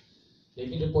address that. They've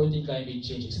been reporting climate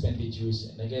change expenditures,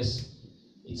 and I guess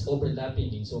it's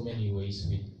overlapping in so many ways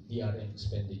with DRM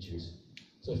expenditures.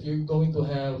 So if you're going to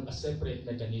have a separate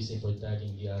mechanism for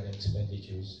tagging DRM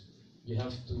expenditures, you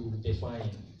have to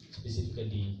define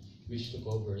specifically which to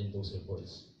cover in those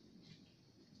reports.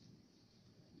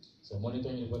 So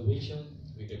monitoring and evaluation,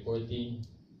 with reporting,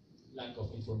 lack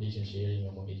of information sharing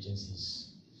among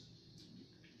agencies,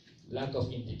 lack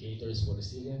of indicators for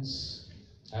resilience,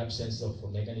 absence of a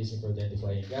mechanism for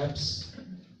identifying gaps,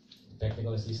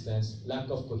 technical assistance, lack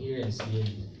of coherence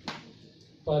in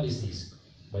policies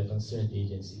by concerned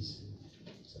agencies.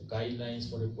 So guidelines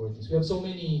for reporting. We have so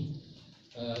many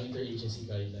interagency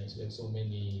guidelines. We have so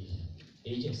many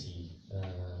agency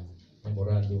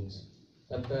memorandums.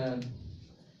 But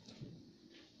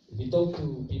if you talk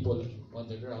to people on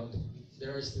the ground,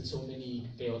 there are still so many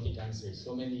chaotic answers,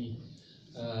 so many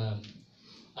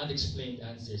unexplained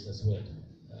answers as well.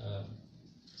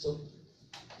 So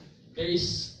there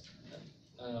is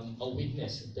a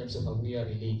weakness in terms of how we are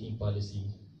relating policy,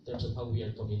 in terms of how we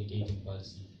are communicating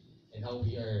policy, and how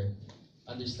we are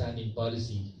understanding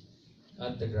policy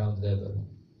at the ground level.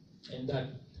 And that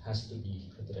has to be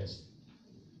addressed.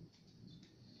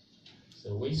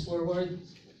 So ways forward,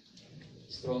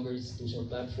 stronger institutional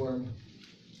platform.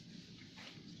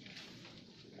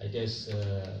 I guess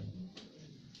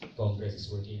Congress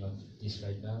is working on this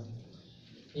right now.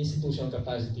 Institutional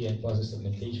capacity and process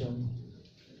augmentation.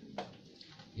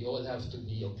 We all have to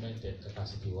be augmented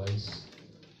capacity-wise,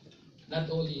 not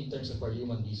only in terms of our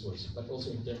human resource, but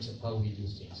also in terms of how we do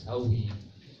things, how we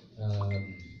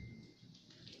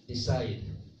decide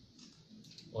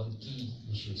on key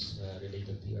issues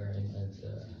related to DRRM and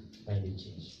climate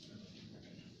change.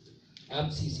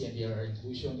 UPSE and DRRM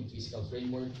inclusion in physical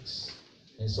frameworks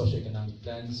and socioeconomic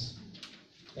plans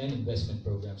and investment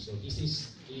programs. So this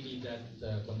is really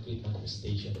that concrete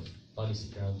manifestation of policy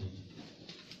grounding.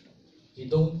 We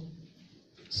don't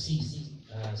see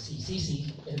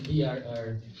CC and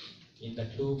DRR in the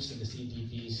groups, in the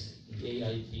CDPs, in the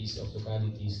AIPs of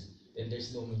localities, then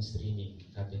there's no mainstreaming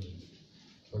happening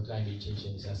for climate change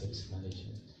and disaster risk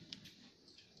management.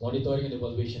 Monitoring and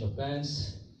evaluation of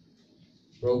plans,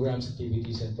 programs,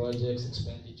 activities and projects,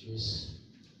 expenditures,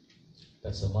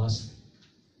 that's a must.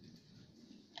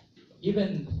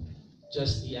 Even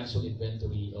just the actual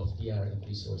inventory of DRRM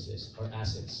resources or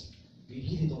assets, we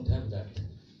really don't have that.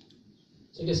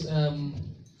 So I guess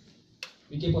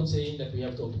we keep on saying that we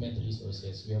have to augment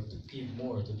resources, we have to give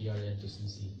more to DRRM to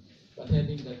CC, but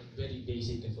having that very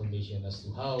basic information as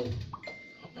to how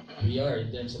we are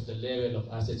in terms of the level of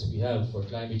assets we have for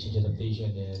climate change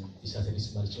adaptation and disaster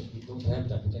risk management, we don't have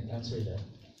that, we can't answer that.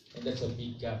 And that's a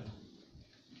big gap.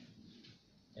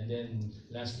 And then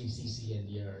lastly, CC and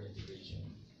DRR integration.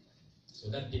 So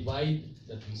that divide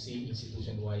that we see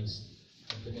institution-wise,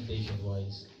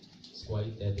 implementation-wise, is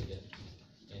quite evident,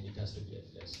 and it has to be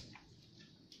addressed.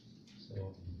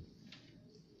 So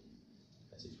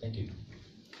that's it. Thank you.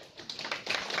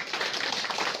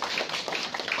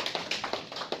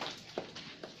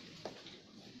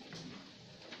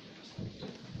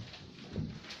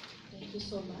 Thank you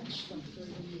so much, Dr.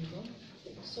 Domingo.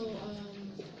 So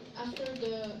after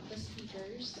the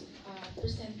speakers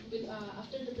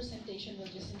after the presentation, we'll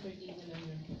just entertain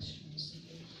your questions.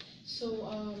 Okay.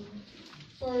 So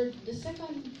for the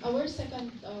our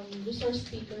second resource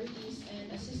speaker is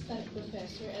an assistant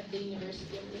professor at the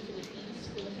University of the Philippines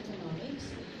School of Economics.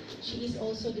 She is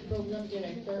also the program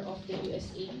director of the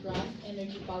USA Grant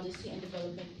Energy Policy and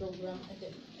Development Program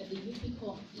at the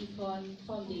Econ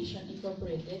Foundation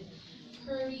Incorporated.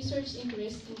 Her research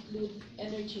interests include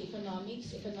energy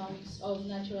economics, economics of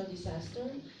natural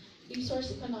disaster,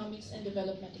 resource economics, and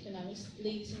development economics.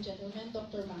 Ladies and gentlemen,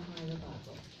 Dr.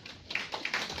 Ravago.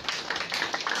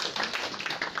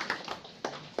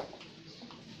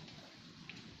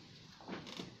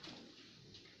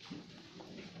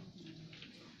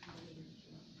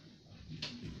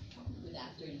 Good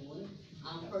afternoon.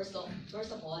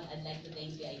 First of all, I'd like to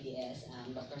thank PIDS,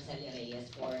 Dr. Celia Reyes,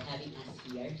 for having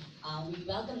us here. We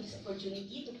welcome this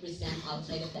opportunity to present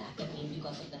outside of the academy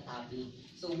because of the topic.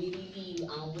 So we really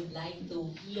would like to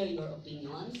hear your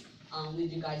opinions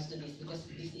with regards to this, because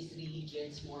this is really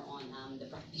geared more on the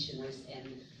practitioners and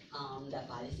the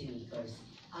policymakers.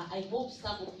 I hope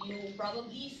some of you,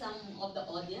 probably some of the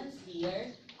audience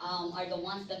here, are the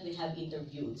ones that we have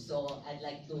interviewed. So I'd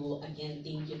like to again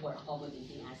thank you for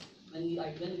accommodating us when we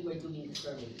were doing the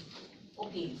survey.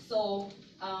 Okay, so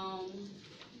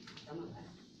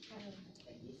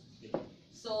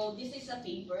so this is a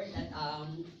paper that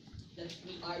that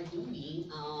we are doing.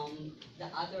 The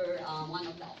other one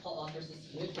of the co-authors is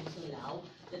here, Jason Lau,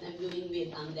 that I'm doing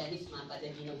with Dennis Mapa, the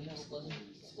Dean of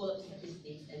School of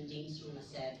Statistics, and James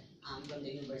Rumaset from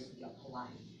the University of Hawaii.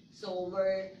 So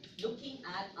we're looking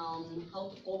at how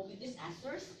to cope with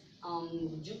disasters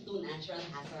due to natural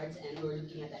hazards, and we're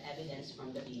looking at the evidence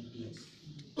from the Philippines.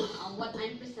 What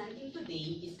I'm presenting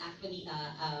today is actually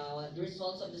the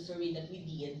results of the survey that we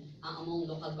did among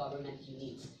local government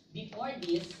units. Before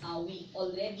this, we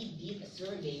already did a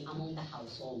survey among the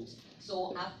households.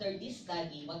 So after this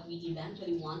study, what we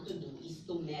eventually want to do is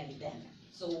to marry them.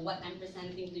 So what I'm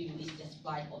presenting to you is just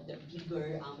part of the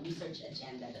bigger research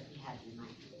agenda that we have in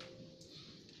mind.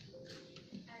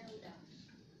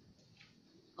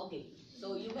 Okay,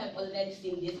 so you have already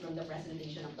seen this from the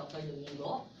presentation of Dr.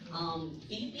 Domingo.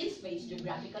 Philippines, by its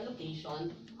geographical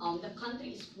location, the country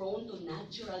is prone to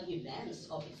natural events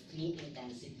of extreme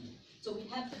intensity. So we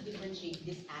have to differentiate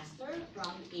disaster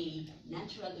from a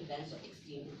natural events of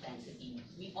extreme intensity.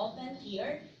 We often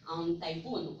hear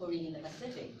typhoon occurring in the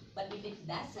Pacific, but if it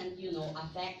doesn't,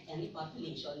 affect any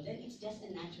population, then it's just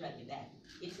a natural event.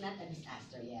 It's not a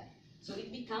disaster yet. So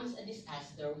it becomes a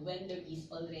disaster when there is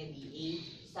already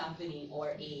a suffering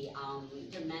or a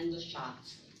tremendous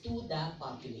shocks to the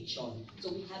population.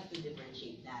 So we have to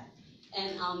differentiate that.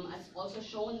 And as also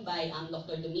shown by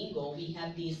Dr. Domingo, we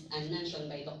have this, and mentioned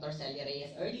by Dr. Celia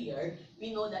Reyes earlier,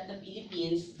 we know that the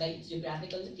Philippines, by its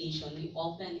geographical location, we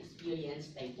often experience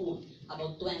typhoon,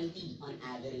 about 20 on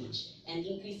average. And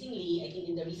increasingly, I think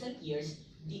in the recent years,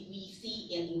 we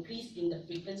see an increase in the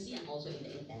frequency and also in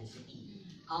the intensity.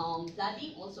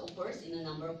 Flooding also occurs in a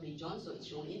number of regions, so it's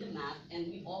shown in the map, and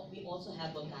we also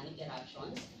have volcanic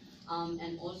eruptions.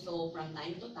 And also from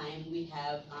time to time, we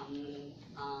have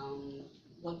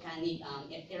volcanic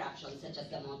eruptions such as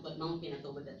the Mount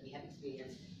Pinatubo that we have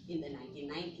experienced in the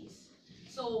 1990s.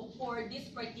 So for this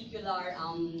particular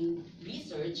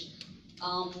research,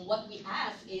 what we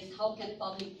ask is how can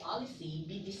public policy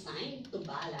be designed to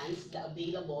balance the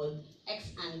available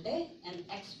ex-ante and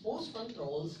ex-post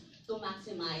controls to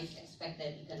maximize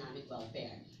expected economic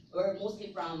welfare, or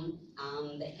mostly from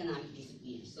the economic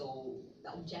discipline. So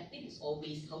the objective is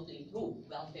always how to improve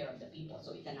welfare of the people,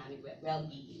 so economic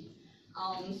well-being.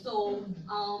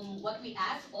 What we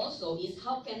ask also is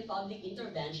how can public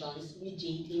interventions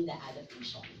mediate in the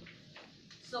adaptation.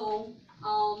 So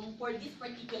for this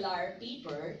particular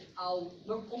paper,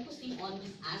 we're focusing on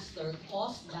disaster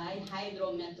caused by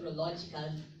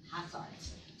hydrometeorological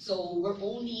hazards. So we're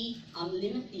only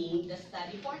limiting the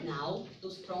study for now to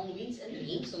strong winds and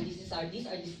rains. So these are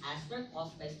disasters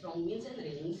caused by strong winds and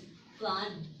rains,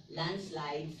 flood,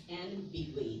 landslides, and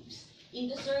big waves. In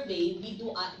the survey,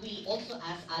 we also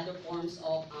ask other forms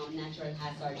of natural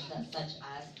hazards such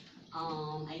as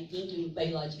I think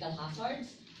biological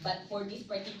hazards. But for this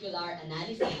particular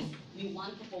analysis, we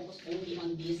want to focus only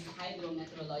on these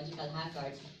hydrometeorological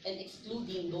hazards and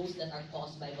excluding those that are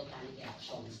caused by volcanic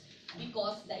eruptions.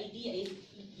 Because the idea is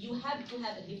you have to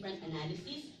have a different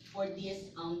analysis for these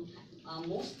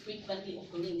most frequently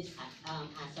occurring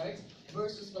hazards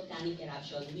versus volcanic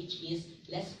eruption, which is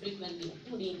less frequently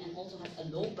occurring and also has a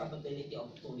low probability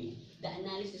of occurring. The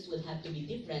analysis will have to be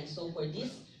different. So for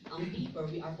this paper,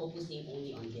 we are focusing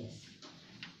only on this.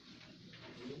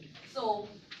 So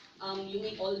you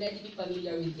may already be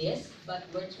familiar with this, but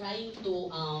we're trying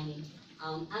to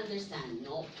understand,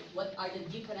 what are the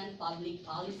different public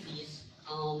policies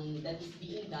that is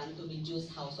being done to reduce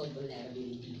household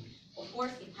vulnerability. Of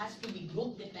course, it has to be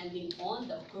grouped depending on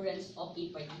the occurrence of a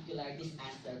particular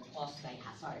disaster caused by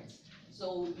hazards.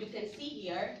 So you can see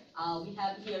here, we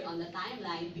have here on the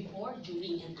timeline before,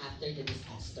 during, and after the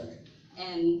disaster.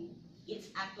 And it's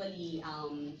actually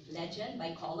legend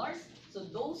by colors. So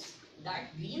those dark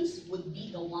greens would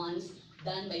be the ones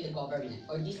done by the government,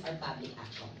 or these are public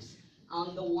actions.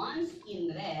 The ones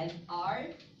in red are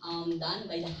done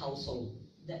by the household.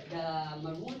 The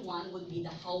maroon one would be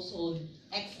the household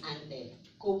ex-ante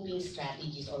coping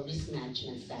strategies or risk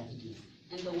management strategies.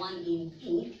 And the one in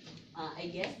pink, I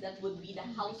guess that would be the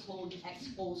household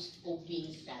ex-post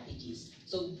coping strategies.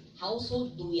 So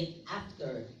household do it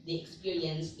after they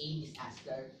experience a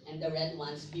disaster, and the red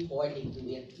ones before they do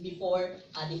it, before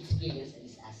they experience a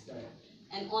disaster.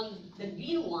 And on the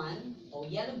green one, or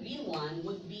yellow-green one,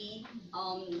 would be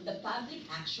the public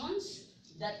actions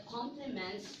that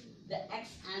complements the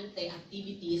ex-ante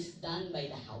activities done by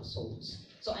the households.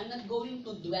 So I'm not going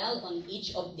to dwell on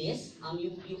each of this.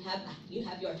 You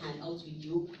have your handouts with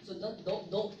you. So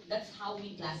that's how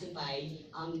we classify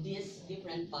these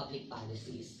different public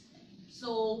policies.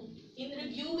 So in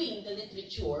reviewing the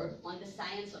literature on the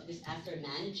science of disaster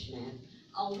management,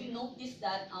 we noticed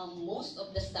that most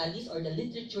of the studies or the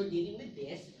literature dealing with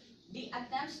this, the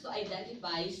attempts to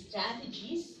identify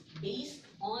strategies based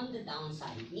on the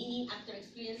downside, meaning after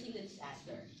experiencing the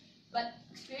disaster. But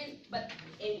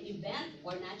an event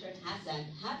or natural hazard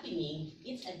happening,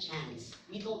 it's a chance.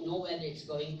 We don't know whether it's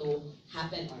going to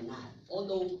happen or not.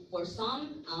 Although for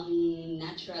some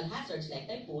natural hazards like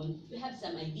typhoon, we have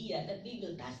some idea that they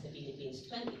will pass the Philippines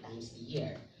 20 times a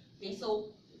year. Okay,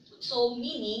 so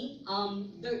meaning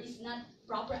there is not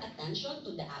proper attention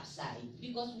to the upside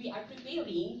because we are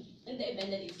preparing in the event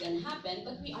that it's going to happen,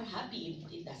 but we are happy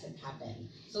if it doesn't happen.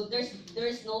 So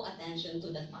there's no attention to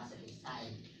the positive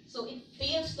side. So it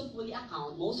fails to fully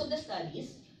account, most of the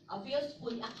studies fails to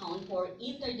fully account for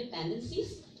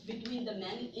interdependencies between the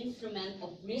many instruments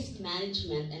of risk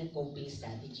management and coping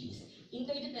strategies.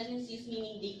 Interdependencies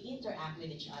meaning they interact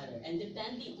with each other, and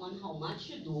depending on how much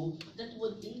you do, that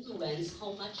would influence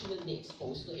how much you will be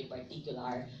exposed to a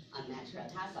particular natural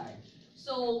hazard.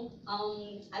 So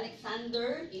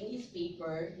Alexander, in his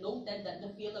paper, noted that the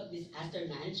field of disaster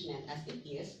management, as it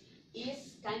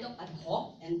is kind of ad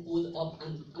hoc and full of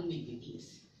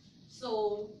ambiguities.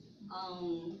 So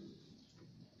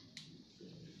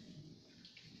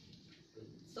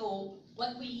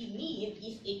what we need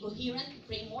is a coherent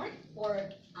framework for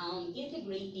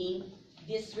integrating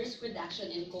this risk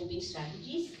reduction and coping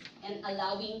strategies and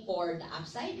allowing for the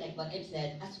upside, like what I've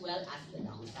said, as well as the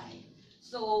downside.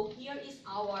 So here is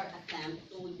our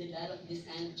attempt to develop this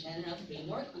kind of general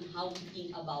framework on how we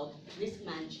think about risk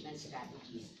management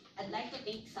strategies. I'd like to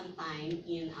take some time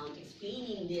in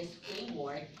explaining this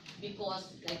framework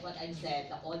because, like what I've said,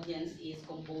 the audience is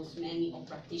composed mainly of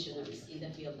practitioners in the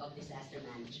field of disaster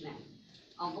management.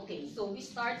 Okay, so we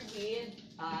start with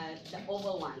the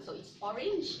oval one. So it's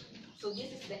orange. So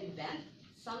this is the event,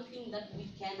 something that we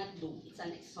cannot do. It's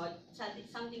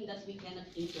something that we cannot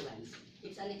influence.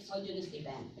 It's an exogenous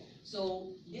event. So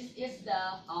this is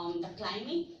the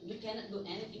climate. We cannot do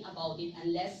anything about it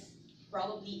unless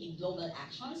probably a global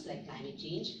actions like climate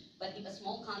change. But if a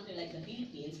small country like the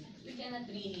Philippines, we cannot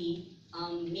really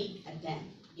make a dent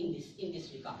in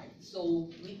this regard. So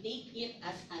we take it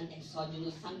as an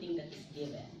exogenous, something that is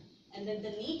given. And then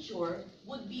the nature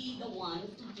would be the one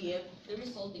to give the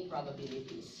resulting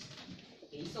probabilities.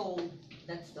 Okay, so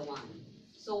that's the one.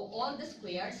 So all the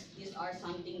squares, these are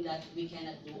something that we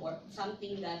cannot do or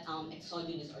something that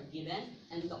exogenous are given,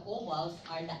 and the ovals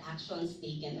are the actions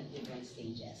taken at different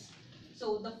stages.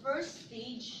 So the first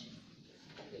stage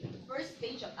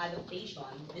of adaptation,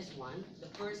 this one, the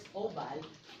first oval,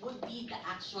 would be the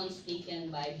actions taken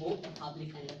by both the public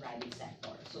and the private sector.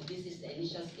 So this is the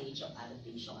initial stage of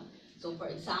adaptation. So for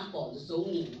example,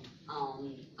 zoning,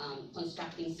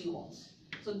 constructing seawalls.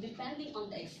 So depending on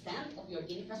the extent of your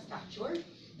infrastructure,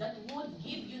 that would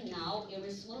give you now a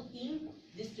resulting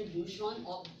distribution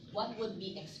of what would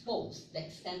be exposed, the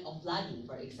extent of flooding,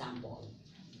 for example.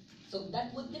 So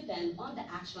that would depend on the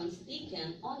actions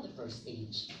taken on the first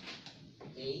stage.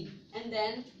 Okay? And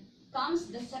then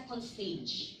comes the second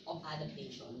stage of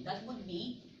adaptation. That would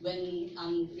be when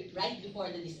right before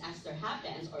the disaster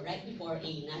happens or right before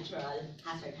a natural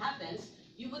hazard happens,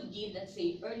 you would give, let's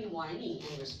say, early warning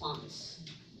and response.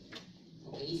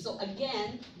 Okay, so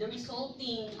again, the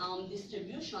resulting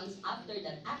distributions after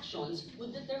that actions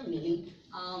would determine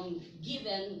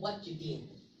given what you did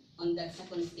on that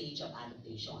second stage of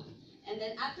adaptation. And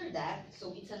then after that,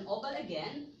 so it's an oval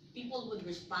again, people would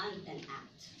respond and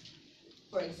act.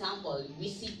 For example, we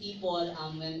see people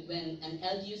when an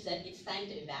LGU said it's time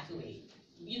to evacuate.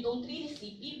 You don't really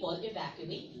see people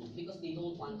evacuating because they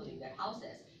don't want to leave their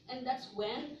houses. And that's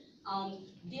when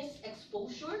this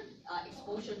exposure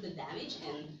to damage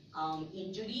and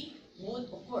injury would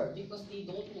occur because they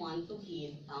don't want to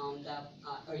heed the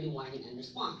early warning and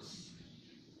response.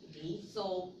 Okay,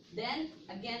 so then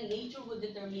again, nature would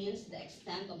determine the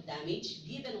extent of damage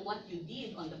given what you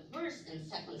did on the first and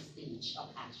second stage of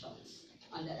actions,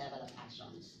 on the level of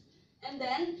actions. And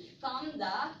then come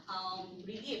the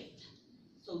relief.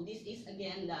 So this is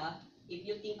again if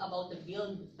you think about the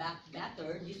build back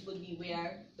better, this would be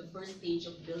where the first stage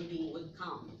of building would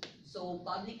come. So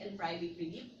public and private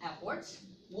relief efforts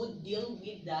would deal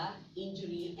with the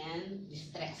injury and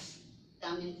distress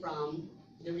coming from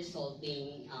the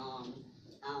resulting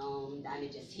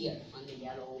damages here on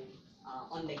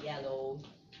the yellow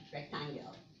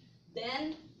rectangle.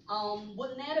 Then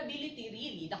vulnerability,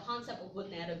 really, the concept of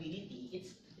vulnerability,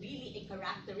 it's really a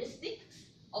characteristics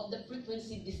of the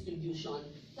frequency distribution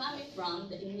coming from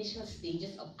the initial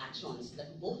stages of actions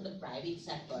that both the private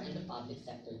sector and the public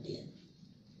sector did.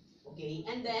 Okay,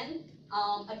 and then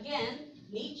again,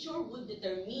 nature would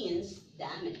determine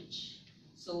damage.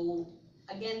 So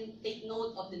again, take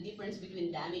note of the difference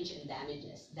between damage and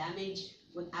damages. Damage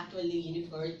would actually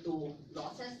refer to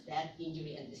losses, death,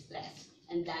 injury, and distress.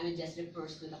 And damages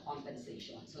refers to the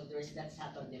compensation. So there's that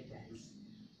subtle difference.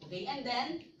 Okay, and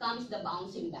then comes the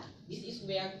bouncing back. This is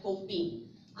where coping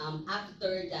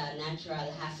after the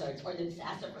natural hazard or the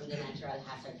disaster from the natural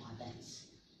hazard happens.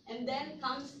 And then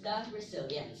comes the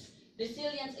resilience.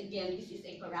 Resilience, again, this is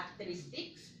a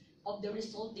characteristics of the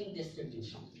resulting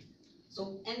distribution.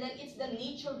 So, and then it's the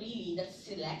nature really that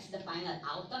selects the final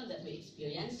outcome that we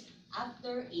experience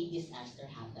after a disaster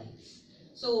happens.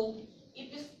 So,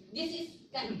 this is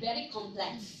kind of very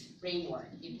complex framework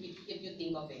if you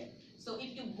think of it. So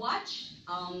if you watch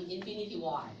Infinity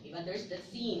War, there's the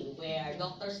scene where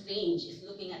Doctor Strange is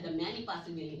looking at the many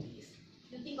possibilities.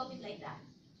 You think of it like that.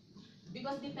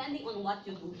 Because depending on what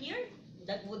you do here,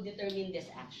 that would determine these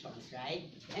actions, right?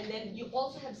 And then you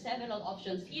also have several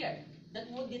options here that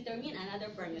would determine another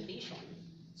permutation.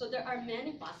 So there are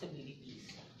many possibilities.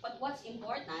 But what's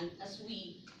important as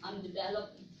we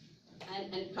develop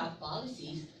and craft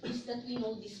policies is that we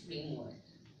know this framework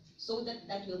so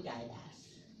that will guide us.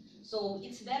 So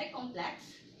it's very complex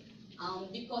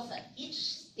because at each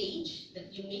stage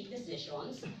that you make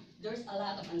decisions, there's a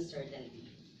lot of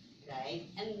uncertainty, right?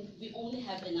 And we only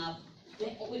have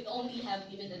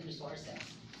limited resources.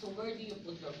 So where do you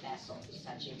put your peso to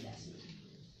such investment?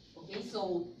 Okay,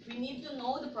 so we need to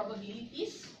know the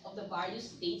probabilities of the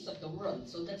various states of the world.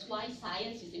 So that's why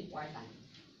science is important,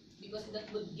 because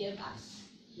that would give us,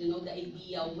 the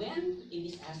idea when a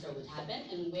disaster would happen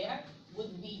and where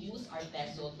would we use our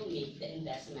peso to make the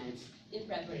investments in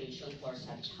preparation for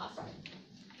such hazard.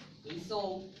 Okay,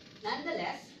 so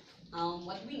nonetheless,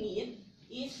 what we need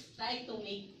is try to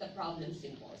make the problem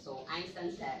simple. So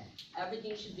Einstein said,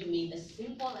 everything should be made as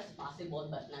simple as possible,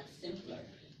 but not simpler.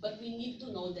 But we need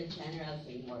to know the general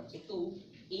framework to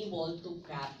be able to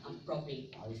craft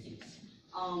appropriate policies.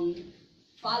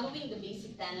 Following the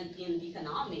basic tenet in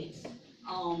economics,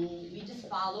 we just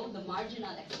follow the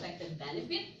marginal expected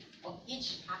benefit of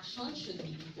each action should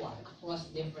be equal across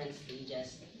different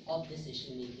stages of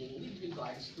decision making with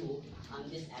regards to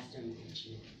disaster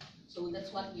management. So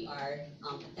that's what we are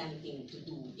attempting to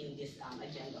do in this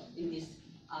agenda, in this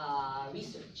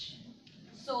research.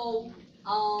 So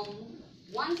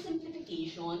one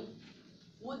simplification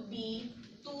would be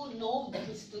to know the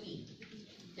history.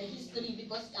 The history,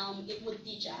 because it would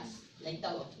teach us like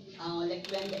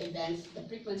when the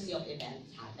frequency of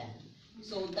events happen.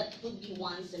 So that would be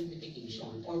one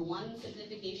simplification. Or one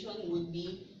simplification would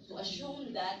be to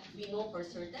assume that we know for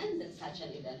certain that such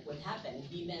an event would happen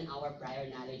given our prior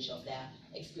knowledge of the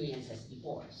experiences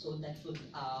before. So that would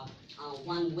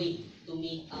one way to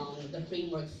make the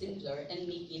framework simpler and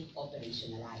make it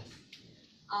operationalized.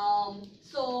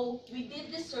 So we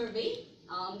did this survey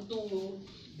to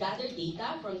gather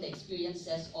data from the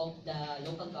experiences of the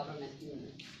local government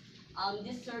units.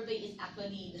 This survey is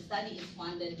actually, the study is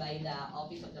funded by the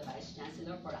Office of the Vice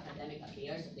Chancellor for Academic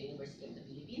Affairs of the University of the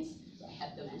Philippines, so I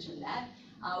have to mention that.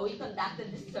 We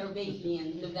conducted this survey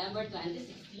in November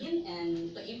 2016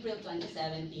 and to April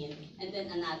 2017, and then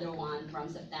another one from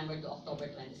September to October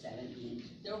 2017.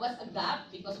 There was a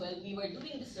gap because while we were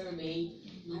doing the survey,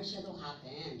 martial law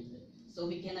happened. So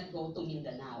we cannot go to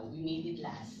Mindanao. We made it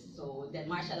last. So then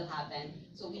martial law happened.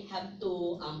 So we have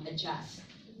to adjust.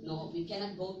 No, we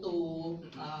cannot go to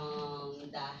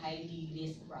the highly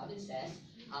risk provinces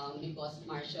because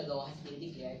martial law has been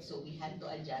declared. So we had to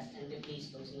adjust and replace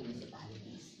those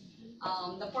municipalities.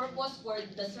 The purpose for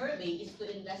the survey is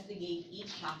to investigate each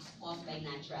shocks caused by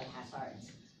natural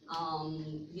hazards.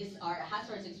 These are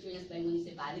hazards experienced by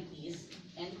municipalities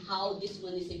and how these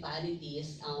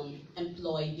municipalities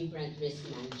employ different risk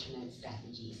management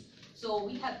strategies. So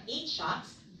we have 8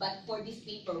 shocks, but for this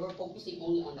paper, we're focusing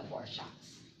only on the 4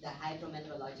 shocks, the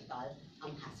hydrometeorological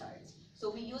hazards.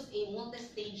 So we use a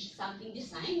multi-stage sampling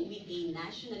design with a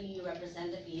nationally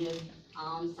representative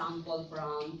sample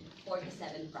from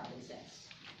 47 provinces.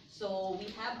 So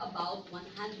we have about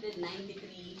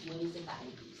 193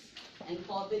 municipalities and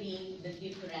covering the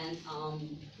different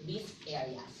risk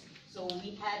areas. So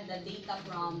we had the data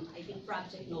from, I think,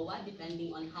 Project NOAA,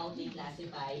 depending on how they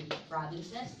classify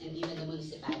provinces and even the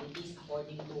municipalities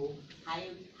according to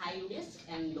high risk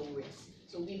and low risk.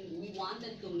 So we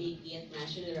wanted to make it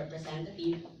nationally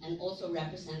representative and also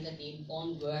representative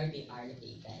on where they are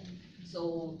located.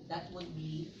 So that would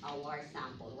be our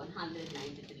sample,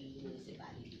 193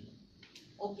 municipalities.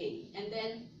 Okay, and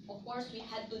then of course we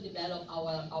had to develop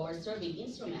our survey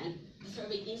instrument. The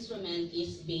survey instrument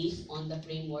is based on the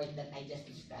framework that I just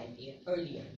described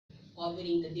earlier,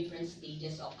 covering the different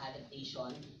stages of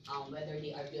adaptation, whether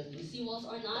they are building seawalls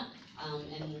or not,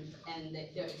 and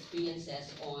their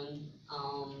experiences on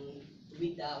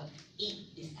with the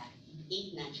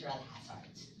 8 natural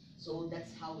hazards. So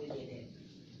that's how we did it.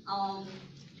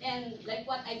 And like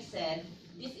what I've said,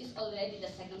 this is already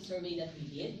the second survey that we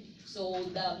did. So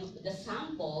the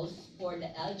samples for the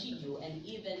LGU and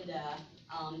even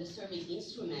the survey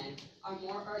instrument are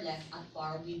more or less at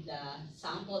par with the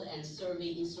sample and survey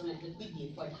instrument that we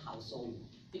did for the household.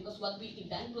 Because what we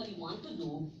eventually want to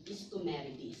do is to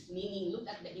marry this, meaning look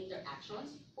at the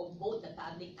interactions of both the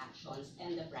public actions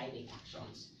and the private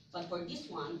actions. But for this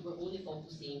one, we're only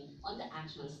focusing on the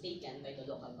actions taken by the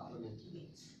local government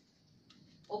units.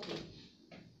 Okay.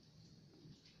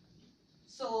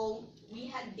 So we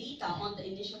had data on the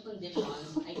initial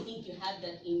conditions. I think you have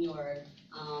that in your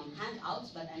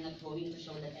handouts, but I'm not going to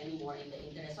show that anymore in the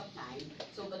interest of time.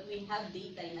 So, but we have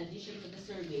data in addition to the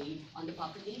survey on the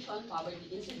population, poverty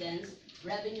incidence,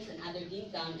 revenues and other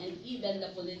income, and even the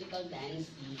political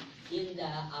dynasty in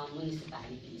the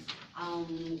municipalities.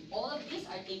 All of these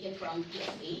are taken from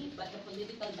PSA, but the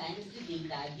political dynasty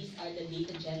data, these are the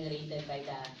data generated by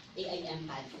the AIM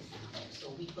PIDS Center.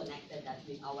 So we connected that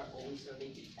with our own survey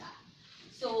data.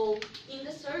 So in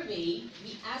the survey,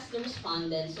 we asked the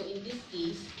respondents, so in this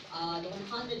case, the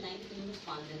 193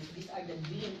 respondents, these are the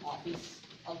green office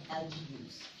of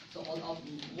LGUs. So all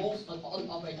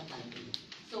over the country.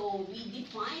 So we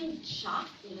defined shock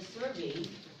in the survey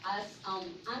as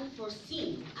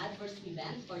unforeseen adverse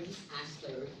event or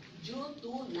disaster due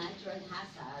to natural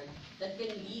hazard that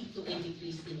can lead to a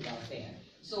decrease in welfare.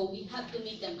 So we have to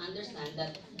make them understand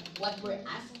that what we're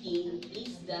asking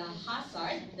is the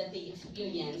hazard that they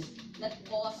experience that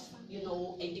cause,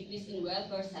 a decrease in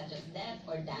welfare such as death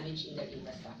or damage in their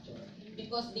infrastructure.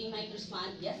 Because they might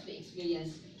respond, yes, we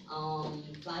experience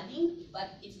flooding,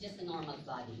 but it's just a normal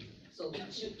flooding. So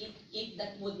if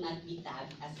that would not be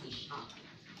tagged as a shock.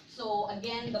 So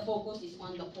again, the focus is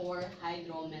on the 4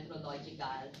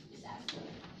 hydrometeorological disaster.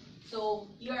 So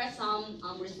here are some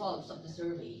results of the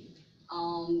survey.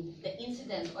 The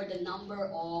incidence or the number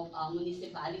of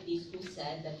municipalities who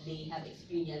said that they have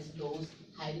experienced those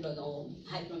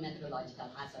hydrometeorological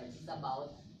hazards is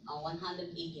about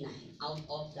 189 out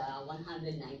of the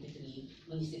 193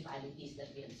 municipalities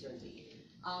that we have surveyed.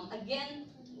 Again,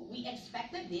 we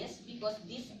expected this because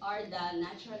these are the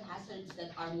natural hazards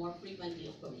that are more frequently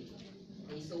occurring.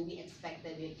 Okay, so we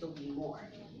expected it to be more.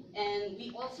 And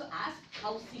we also asked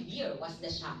how severe was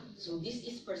the shock. So this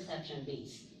is perception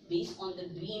based. Based on the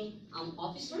DRRM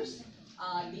officers,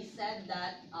 they said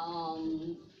that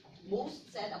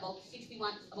most said about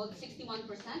 61%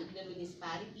 of the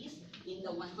municipalities in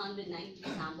the 190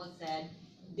 samples said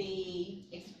they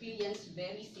experienced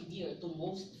very severe to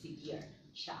most severe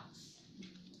shocks.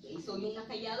 Okay, so yung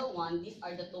naka-yellow one, these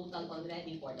are the total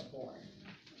already for the 4.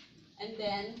 And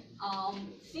then,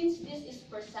 since this is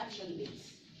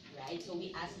perception-based, right? So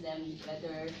we asked them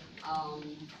whether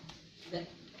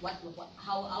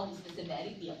how is the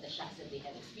severity of the shocks that they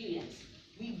have experienced.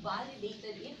 We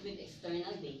validated it with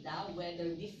external data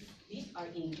whether these are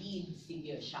indeed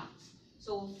severe shocks.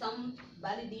 So some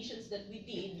validations that we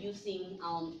did using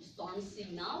storm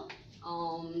signal,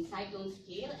 cyclone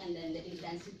scale, and then the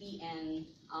intensity and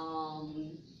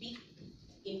peak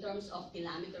in terms of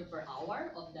kilometer per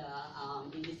hour of the,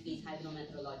 in this case,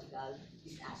 hydrometeorological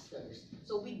disasters.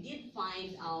 So we did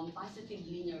find positive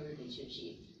linear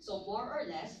relationship. So more or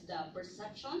less, the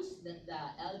perceptions that the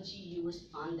LGU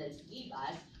respondents gave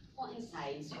us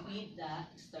coincides with the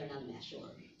external measure.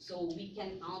 So we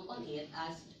can count on it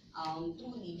as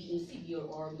truly being severe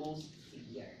or most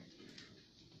severe.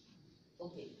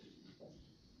 Okay.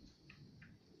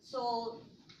 So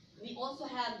we also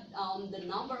have the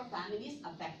number of families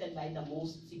affected by the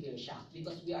most severe shock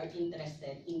because we are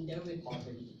interested in their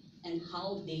recovery and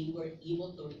how they were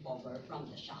able to recover from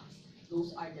the shocks.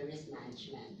 Those are the risk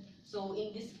management. So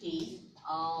in this case,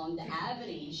 the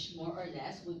average, more or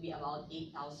less, would be about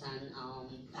 8,000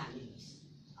 families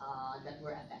that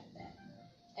were affected.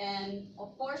 And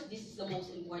of course, this is the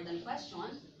most important question.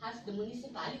 Has the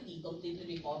municipality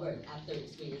completely recovered after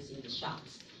experiencing the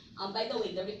shocks? By the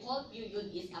way, the recall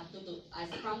period is up to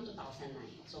from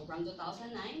 2009. So from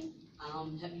 2009,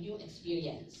 have you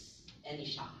experienced any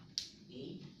shock?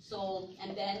 Okay. So,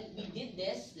 and then we did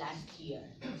this last year.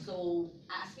 So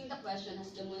asking the question,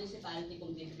 has the municipality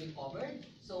completely recovered?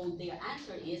 So their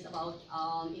answer is about,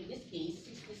 in this case,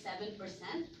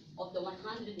 67% of the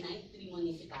 193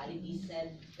 municipalities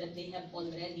said that they have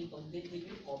already completely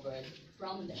recovered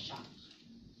from the shock.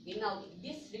 Okay, now,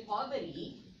 this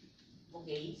recovery,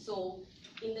 okay, so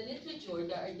in the literature,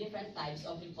 there are different types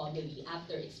of recovery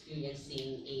after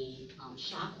experiencing a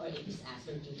shock or a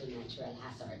disaster due to natural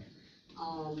hazard.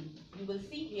 You will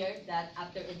see here that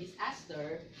after a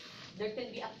disaster, there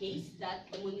can be a case that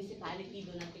the municipality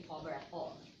do not recover at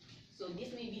all. So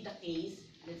this may be the case,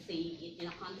 let's say, in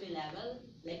a country level,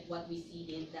 like what we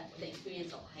see in the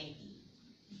experience of Haiti.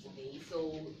 Okay,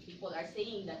 so people are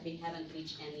saying that they haven't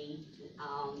reached any,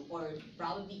 or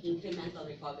probably incremental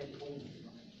recovery only.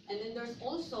 And then there's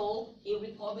also a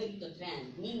recovery to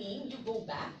trend, meaning you go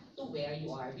back to where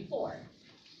you are before.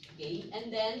 Okay,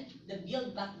 and then the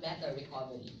build back better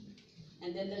recovery.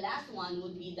 And then the last one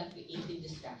would be the creative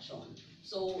destruction.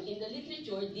 So in the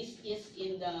literature, this is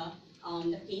in the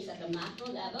the case at the macro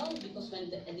level, because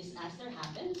when a disaster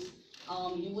happens,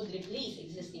 you would replace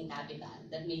existing capital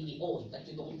that may be old but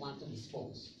you don't want to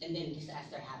dispose, and then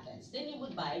disaster happens. Then you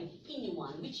would buy a new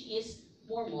one which is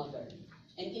more modern.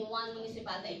 And in one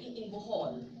municipality, I think in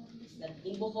Bohol,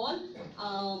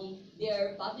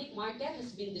 their public market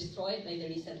has been destroyed by the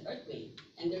recent earthquake,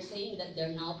 and they're saying that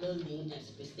they're now building a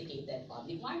sophisticated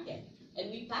public market.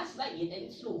 And we pass by it, and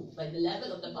it's true. By the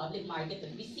level of the public market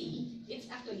that we see, it's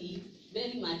actually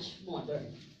very much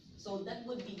modern. So that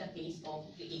would be the case of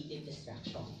creative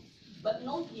destruction. But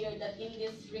note here that in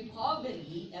this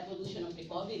recovery, evolution of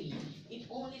recovery, it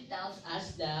only tells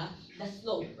us the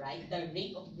slope, right? The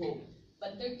rate of growth.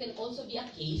 But there can also be a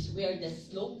case where the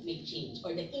slope may change,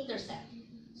 or the intercept.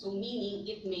 So meaning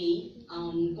it may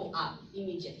go up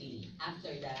immediately after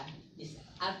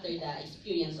the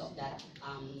experience of that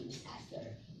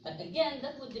disaster. But again,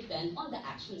 that would depend on the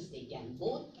actions taken,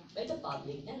 both by the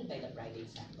public and by the private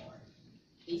sector.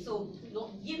 Okay, so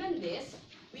given this,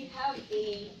 we have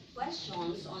a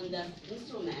questions on the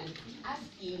instrument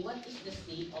asking what is the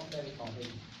state of the recovery.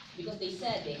 Because they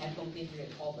said they had completely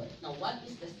recovered. Now, what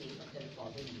is the state of the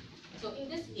recovery? So in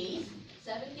this case,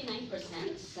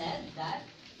 79% said that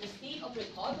the state of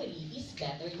recovery is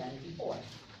better than before.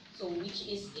 So which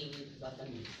is a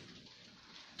bottom.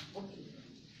 Okay.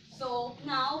 So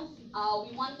now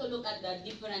we want to look at the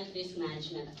different risk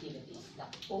management activities: the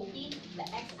coping, the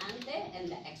ex ante, and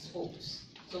the ex post.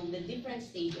 So the different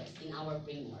stages in our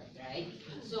framework, right?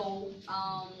 So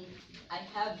I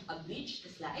have abridged the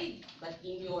slide, but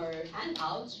in your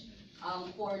handouts,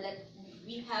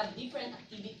 we have different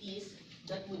activities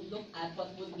that would look at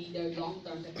what would be their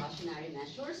long-term precautionary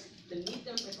measures, the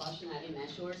mid-term precautionary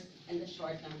measures, and the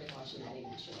short-term precautionary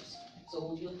measures.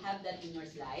 So you have that in your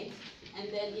slides. And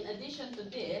then in addition to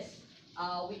this,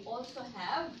 we also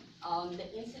have the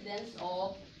incidence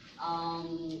of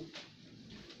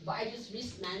various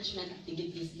risk management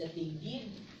activities that they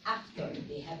did after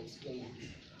they have experienced.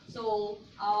 So,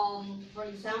 for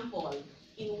example,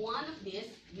 in one of these,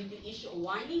 did you issue a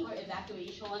warning or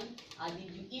evacuation?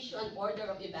 Did you issue an order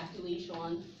of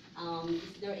evacuation?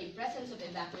 Is there a presence of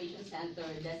evacuation center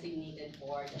designated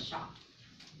for the shock?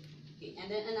 Okay. And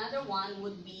then another one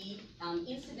would be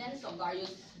incidents of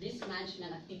various risk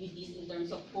management activities in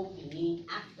terms of coping, meaning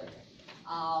after.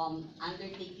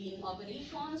 Undertaking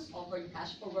operations, offered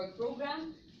cash for work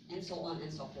program, and so on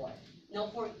and so forth. Now,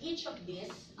 for each of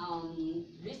these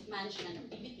risk management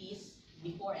activities,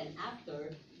 before and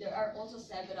after, there are also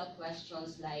several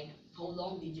questions like how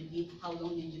long did you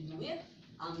do it,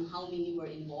 how many were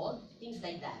involved, things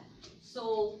like that.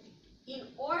 So, in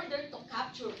order to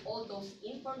capture all those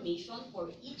information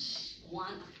for each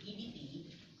one activity,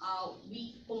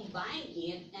 we combine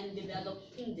it and develop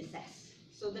indices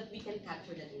so that we can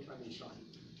capture that information.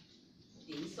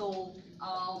 Okay, so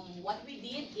what we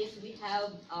did is we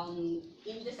have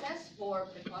indices for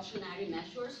precautionary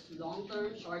measures,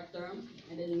 long-term, short-term,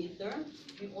 and then mid-term.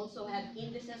 We also have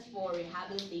indices for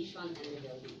rehabilitation and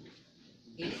rebuilding.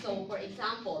 Okay, so for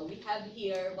example, we have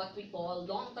here what we call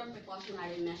long-term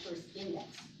precautionary measures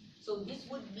index. So this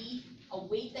would be a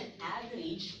weighted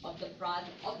average of the product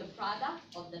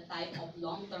of the type of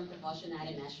long-term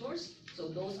precautionary measures. So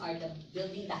those are the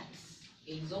building types,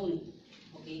 okay, zoning,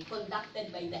 okay,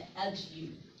 conducted by the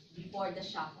LGU before the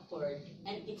shock occurred,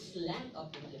 and its length of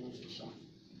implementation.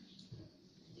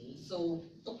 Okay, so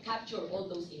to capture all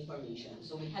those information,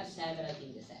 so we have several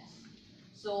indices.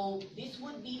 So this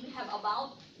would be, we have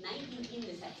about 19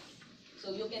 indices.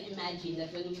 So you can imagine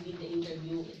that when we did the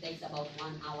interview, it takes about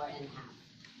 1 hour and a half,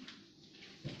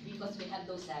 because we have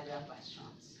those several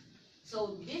questions.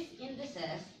 So these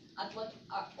indices,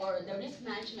 or the risk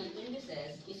management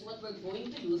indices, is what we're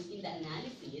going to use in the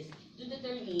analysis to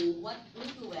determine what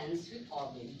influenced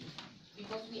recovery,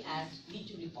 because we asked, did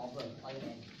you recover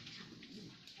already?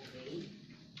 Okay,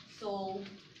 so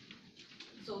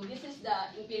this is the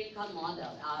empirical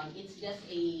model. It's just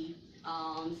a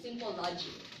simple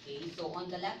logic. Okay, so on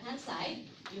the left-hand side,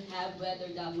 you have whether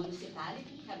the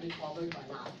municipality have recovered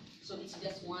or not. So it's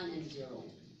just 1 and 0.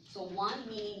 So 1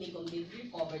 meaning they completely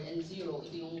recovered, and 0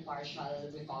 ito yung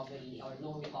partial recovery or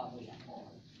no recovery at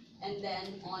all. And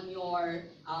then on your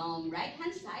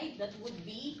right-hand side, that would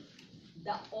be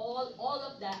the all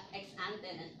of the ex-ante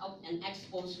and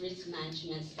ex-post risk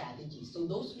management strategies. So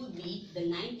those would be the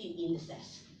 19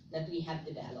 indices that we have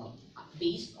developed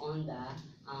based on the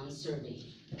survey.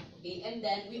 Okay, and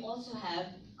then we also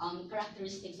have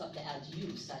characteristics of the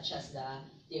LGUs, such as their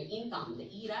income, the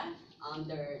IRA,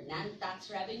 their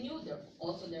non-tax revenue,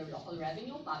 also their local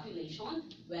revenue, population,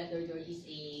 whether there is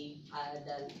the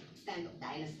extent of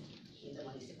dynasty in the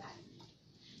municipality.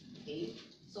 Okay, Okay,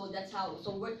 so that's how.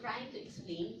 So we're trying to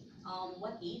explain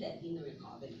what aided in the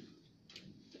recovery,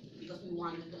 because we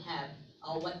wanted to have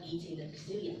what aids in the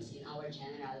resilience in our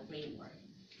general framework.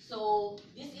 So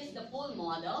this is the full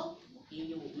model. Okay,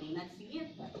 you may not see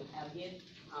it, but we have it.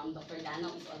 Dr. Dano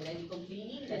is already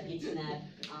complaining that it's not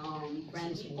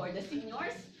friendly for the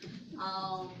seniors.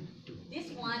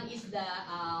 This one is the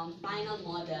final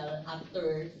model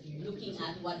after looking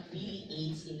at what really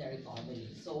aids in the recovery.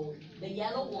 So the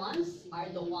yellow ones are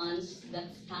the ones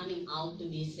that's coming out to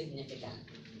be significant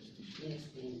in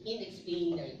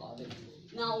explaining the recovery.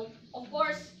 Now, of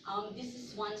course, this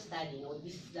is one study,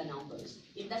 this is the numbers.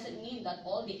 It doesn't mean that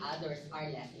all the others are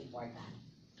less important.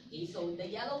 Okay, so the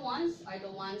yellow ones are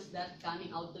the ones that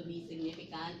coming out to be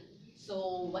significant.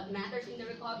 So what matters in the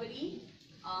recovery?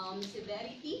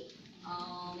 Severity,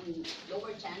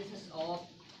 lower chances of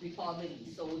recovery.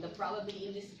 So the probability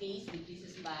in this case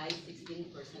decreases by 16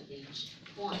 percentage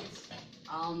points.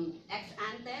 Ex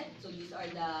ante, so these are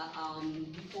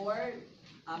the before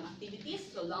activities,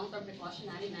 so long-term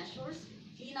precautionary measures,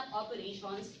 cleanup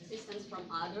operations, assistance from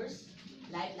others,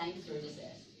 lifeline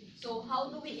services. So how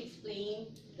do we explain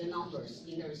the numbers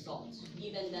in the results,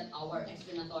 given that our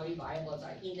explanatory variables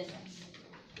are indices,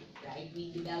 right?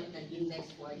 We developed an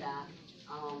index for the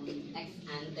ex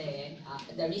ante,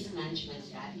 the risk management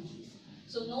strategies.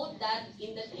 So note that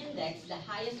in the index, the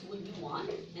highest would be 1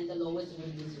 and the lowest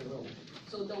would be 0.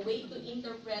 So the way to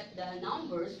interpret the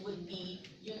numbers would be,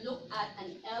 you look at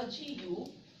an LGU,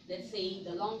 let's say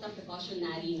the long-term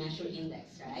precautionary measure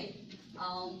index, right?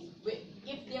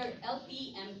 If their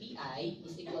LPMPI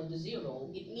is equal to 0,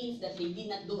 it means that they did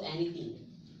not do anything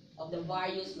of the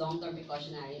various long-term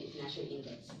precautionary measure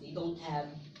index. They don't have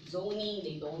zoning,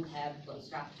 they don't have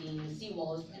constructing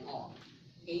seawalls and all.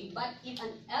 Okay, but if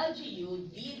an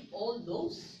LGU did all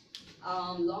those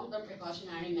long-term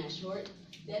precautionary measures,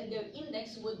 then their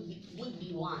index would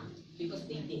be 1 because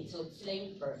they did. So it's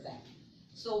like perfect.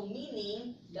 So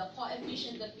meaning the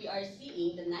coefficient that we are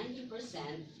seeing, the 19%,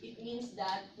 it means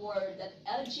that for that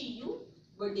LGU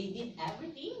where they did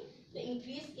everything, the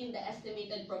increase in the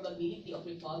estimated probability of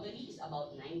recovery is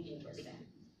about 19%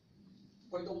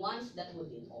 for the ones that would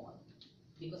did all,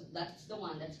 because that's the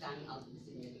one that's coming out to be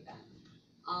significant.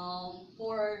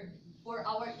 For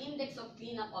our index of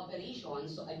cleanup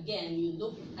operations, so again, you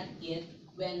look at it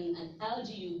when an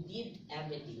LGU did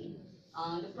everything.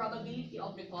 The probability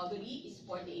of recovery is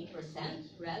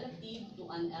 48% relative to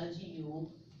an LGU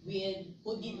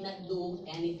who did not do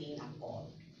anything at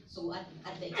all. So at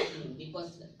the extreme,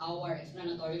 because our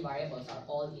explanatory variables are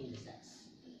all indices.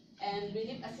 And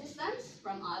relief assistance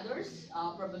from others,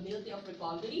 probability of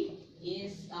recovery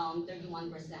is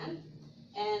 31%.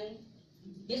 And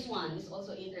this one is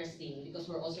also interesting because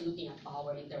we're also looking at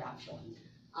power interruption.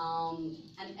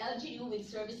 An LGU with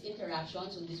service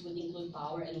interruption, so this would include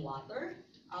power and water,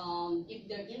 if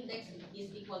their index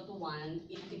is equal to 1,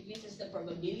 it decreases the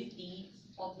probability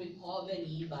of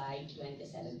recovery by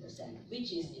 27%,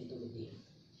 which is intuitive.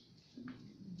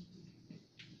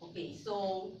 Okay,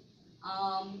 so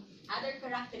other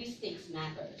characteristics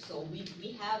matter. So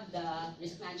we have the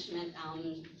risk management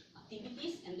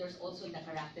activities, and there's also the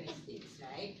characteristics,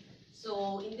 right?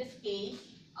 So in this case,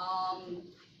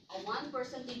 a 1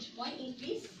 percentage point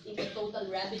increase in the total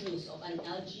revenues of an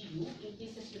LGU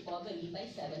increases recovery by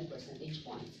 7 percentage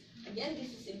points. Again,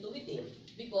 this is intuitive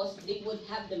because they would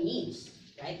have the means,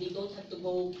 right? They don't have to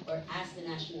go or ask the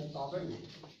national government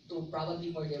to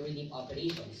probably for their relief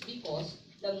operations because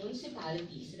the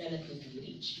municipality is relatively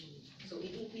rich. So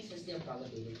it increases their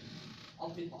probability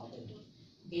of recovery.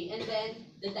 Okay, and then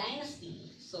the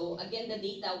dynasty. So again, the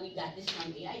data we got this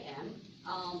from AIM.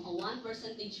 A 1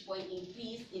 percentage point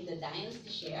increase in the dynasty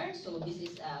share. So this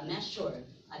is a measure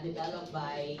developed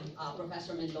by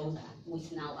Professor Mendoza, who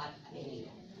is now at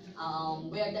Ateneo.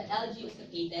 Where the LG is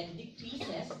located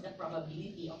decreases the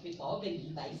probability of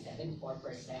recovery by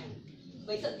 74%.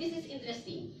 Okay, so this is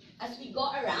interesting. As we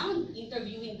go around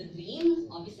interviewing the DRRM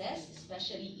offices,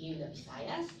 especially in the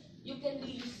Visayas, you can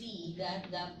really see that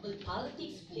the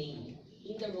politics play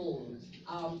in the role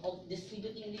of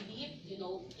distributing relief.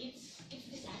 It's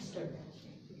disaster.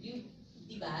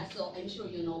 Diba? So I'm sure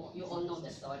you all know the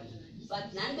story.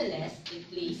 But nonetheless, it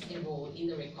plays a role in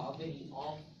the recovery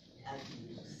of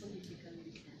LGUs.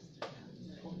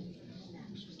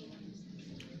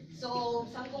 So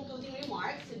some concluding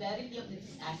remarks: severity of the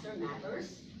disaster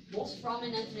matters. Most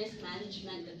prominent risk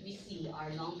management that we see are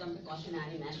long-term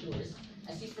precautionary measures,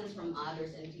 assistance from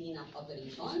others, and cleanup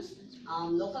operations.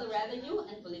 Local revenue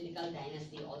and political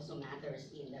dynasty also matters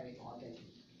in the recovery.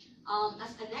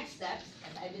 As a next step,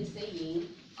 as I've been saying,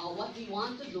 what we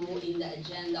want to do in the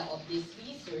agenda of this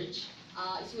research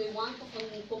is we want to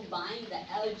combine the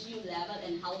LGU level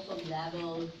and household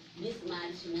level risk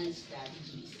management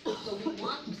strategies. So we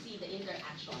want to see the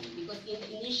interaction because in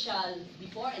the initial,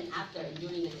 before and after, and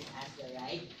during the disaster,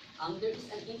 right, there is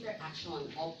an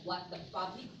interaction of what the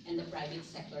public and the private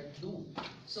sector do.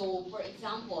 So, for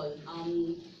example,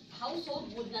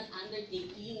 household would not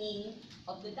undertake cleaning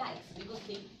of the dikes because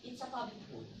it's a public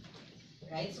good,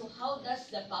 right? So how does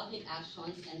the public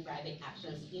actions and private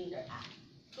actions interact?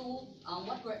 To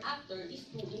what we're after is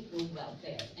to improve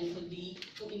welfare and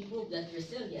to improve that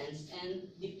resilience and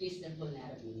decrease the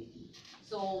vulnerability.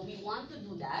 So we want to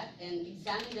do that and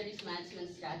examine the risk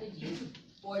management strategies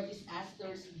for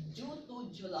disasters due to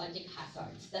geologic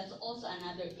hazards. That's also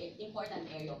another important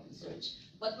area of research.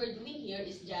 What we're doing here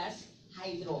is just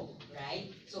hydro,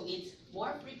 right? So it's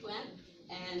more frequent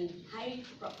and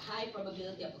high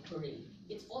probability of occurring.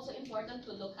 It's also important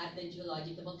to look at the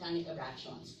geologic, the volcanic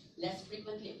eruptions. Less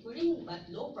frequently occurring, but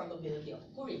low probability of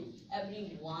occurring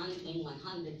every 1 in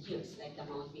 100 years, like the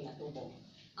Mount Pinatubo.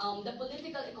 The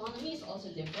political economy is also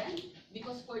different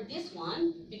because for this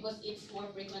one, because it's more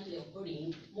frequently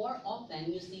occurring, more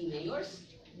often you see mayors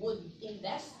would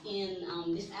invest in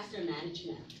disaster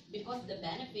management because the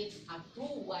benefits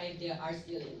accrue while they are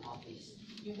still in office.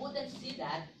 You wouldn't see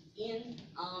that in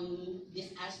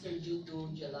disaster due to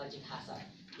geologic hazard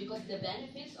because the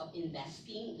benefits of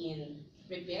investing in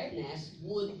preparedness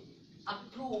would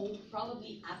accrue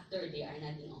probably after they are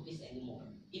not in office anymore.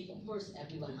 It occurs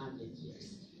every 100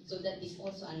 years. So that is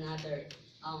also another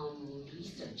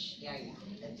research area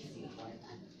that is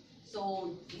important.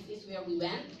 So this is where we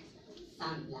went.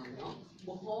 Some lang, no?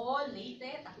 Bohol,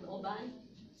 Leyte, Tacloban.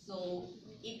 So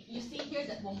if you see here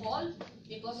that Bohol,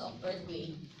 because of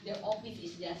earthquake, their office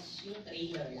is just yung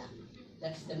trailer lang.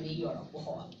 That's the mayor of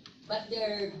Bohol. But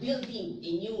they're building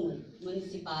a new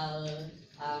municipal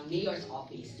mayor's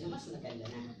office na mas maganda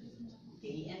na.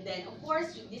 Okay, and then of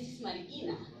course, this is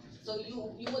Marikina. So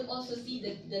you would also see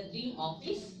the dream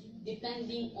office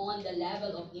depending on the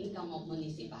level of income of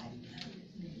municipality.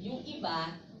 Yung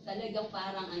iba, talagang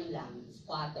parang ano lang,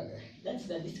 squatter. That's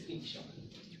the description.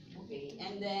 Okay,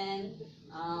 and then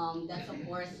that's of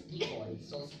course Bicol.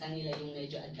 So sa kanila yung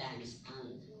medyo advanced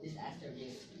ang disaster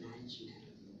risk management.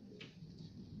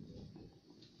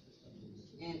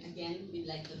 And again, we'd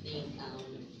like to thank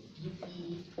UP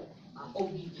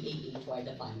OBPAA for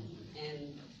the funding.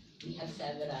 And we have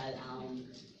several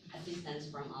assistants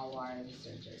from our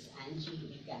researchers, Angie,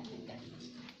 Rika, and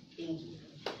Kathleen. Thank you.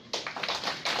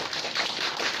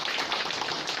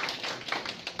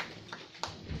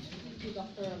 Thank you,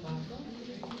 Dr. Ravago.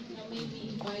 Now may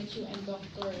we invite you and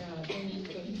Dr.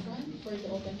 Domingo in front for the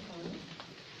open forum.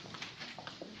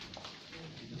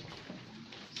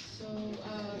 So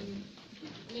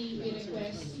may we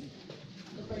request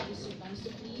the participants to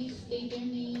please state their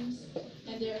names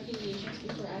and their affiliations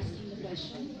before asking the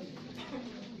question.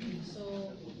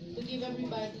 So to give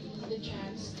everybody the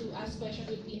chance to ask questions,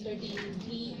 we'll be entertaining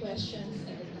 3 questions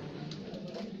at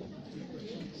a time.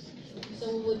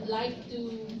 So we would like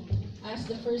to ask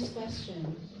the first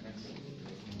question.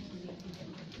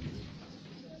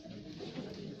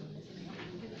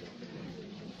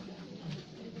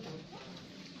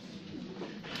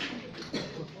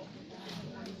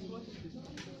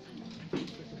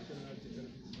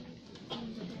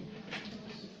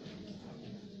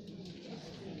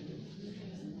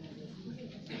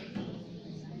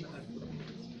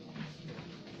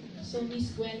 So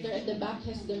Ms. Gwender at the back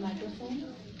has the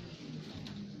microphone.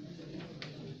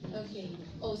 Okay.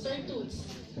 Oh, Sir Toots.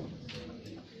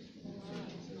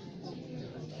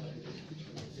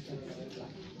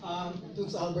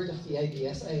 Toots Albert of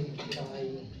PIDS.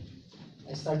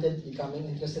 I started becoming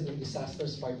interested in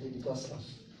disasters partly because of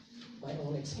my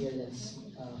own experience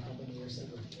how many years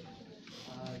ago.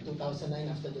 2009,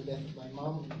 after the death of my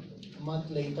mom, a month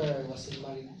later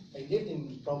I lived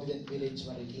in Provident Village,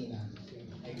 Marikina.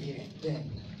 I lived then.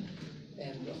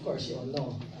 And of course, you all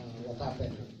know what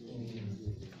happened in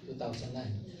 2009.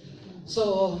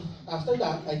 So after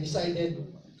that, I decided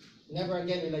never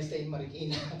again will I stay in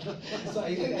Marikina. So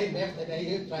I left and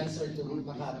I transferred to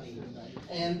Makati.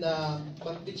 And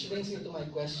but which brings me to my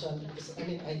question. Because, I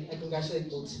mean, I congratulate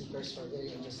both speakers for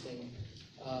very interesting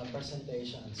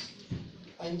presentations.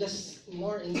 I'm just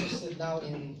more interested now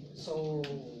in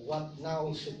what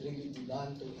now should really be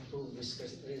done to improve risk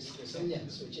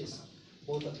resilience, which is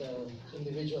both at the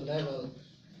individual level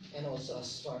and also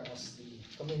as far as the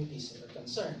communities are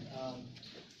concerned.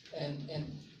 And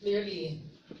clearly,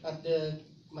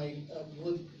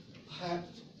 would have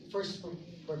first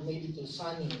or maybe to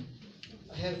Sonny,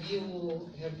 have you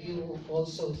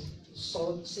also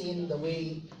seen the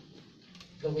way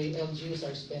LGUs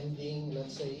are spending,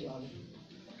 let's say, on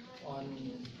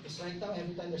because right now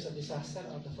every time there's a disaster,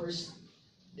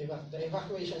 the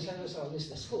evacuation centers are always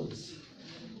the schools,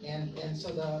 and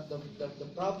so the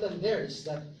problem there is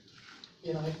that,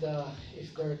 you know, if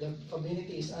the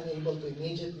community is unable to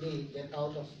immediately get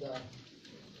out of the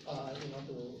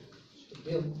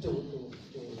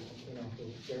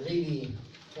they're really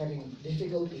having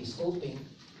difficulties coping,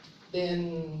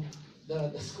 then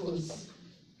the schools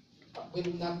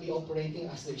will not be operating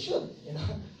as they should, you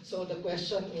know. So the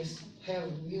question is,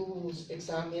 have you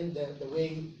examined the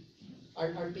way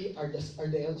are the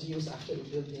LGUs actually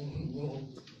building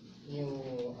new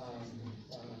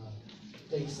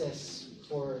places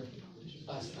for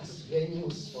as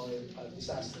venues for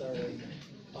disaster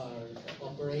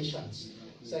operations?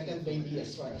 Second, maybe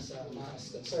as far as MA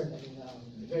is concerned, I mean,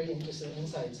 very interesting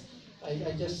insights.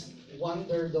 I just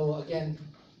wonder, though, again,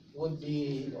 would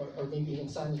be, or maybe even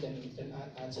Sonny can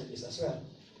answer this as well,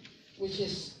 which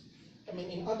is, I mean,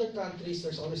 in other countries,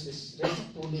 there's always this risk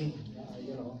pooling,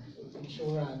 you know,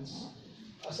 insurance,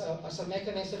 as a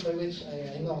mechanism by which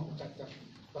I know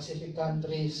Pacific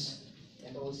countries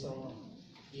and also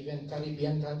even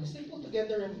Caribbean countries, they put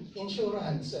together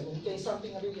insurance, and in case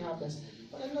something really happens.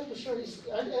 But I'm not too sure,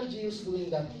 are LGUs doing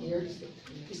that here?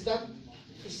 Is that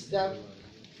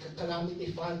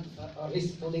calamity fund a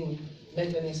risk pooling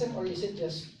mechanism, or is it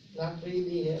just not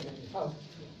really? I mean, how?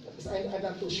 Because I'm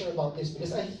not too sure about this,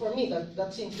 because for me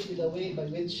that seems to be the way by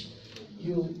which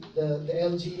the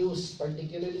LGUs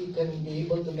particularly can be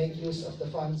able to make use of the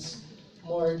funds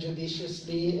more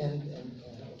judiciously and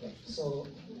okay. So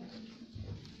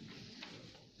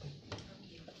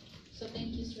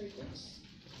thank you, Sir Brooks.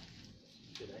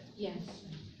 Yes.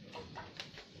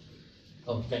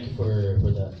 Oh, thank you for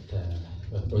that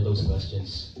for those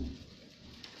questions.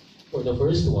 For the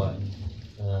first one,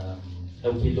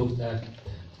 have we looked at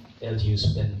LGU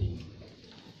spending?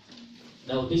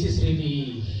 Now, this is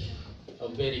really a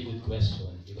very good question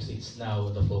because it's now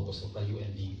the focus of a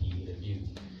UNDP review.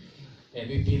 And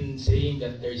we've been saying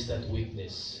that there is that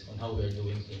weakness on how we are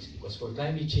doing things, because for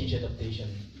climate change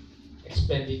adaptation,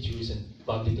 expenditures and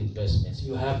public investments,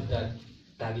 you have that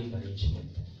tagging arrangement.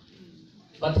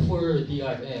 But for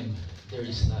DRM, there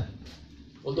is none.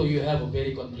 Although you have a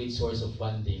very complete source of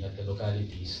funding at the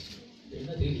localities, they're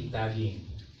not really tagging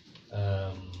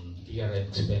DRM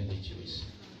expenditures.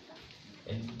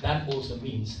 And that also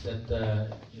means that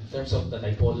in terms of the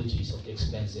typologies of the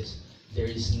expenses, there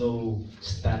is no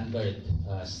standard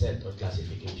set or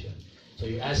classification. So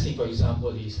you're asking, for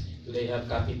example, do they have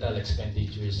capital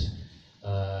expenditures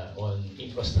on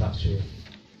infrastructure,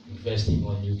 investing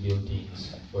on new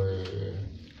buildings, or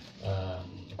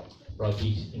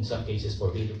probably in some cases for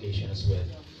relocation as well?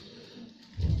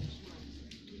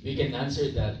 We can answer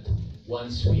that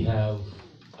once we have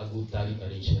a good tagging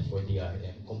arrangement for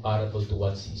DRM, comparable to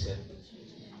what CSET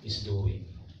is doing.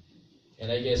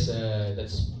 And I guess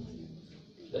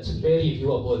that's very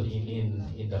viewable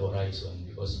in the horizon,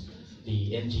 because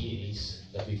the NGAs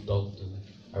that we've talked to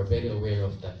are very aware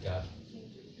of that gap.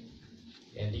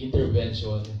 And the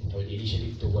intervention or the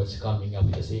initiative towards coming up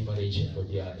with the same arrangement for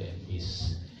DRM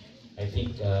is, I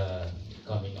think,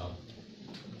 coming up.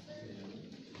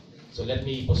 So let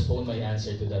me postpone my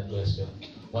answer to that question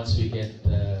once we get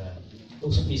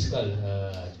those fiscal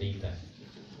data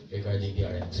regarding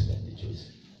DRM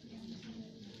expenditures.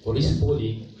 For risk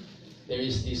pooling, there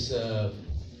is this,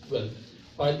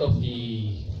 part of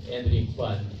the NRIM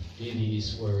fund really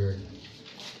is for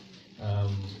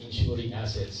insuring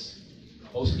assets,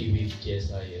 mostly with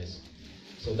GSIS.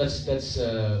 So that's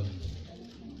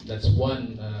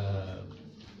one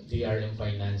DRM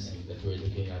financing that we're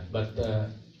looking at. But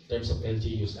in terms of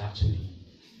LGUs actually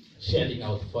shelling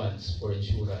out funds for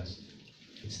insurance,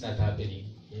 it's not happening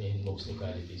in most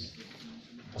localities,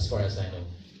 as far as I know.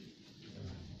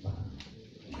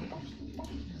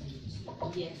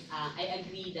 Yes, I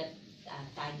agree that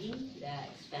tagging the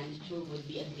expenditure would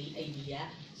be a great idea.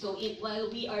 So while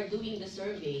we are doing the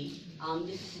survey,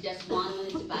 this is just one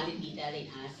municipality telling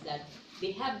us that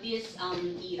they have this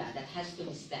era that has to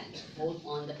be spent, both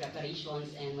on the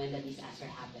preparations and when the disaster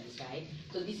happens, right?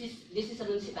 So this is a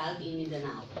municipality in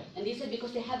Mindanao. And they said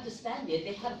because they have to spend it,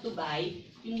 they have to buy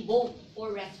yung boat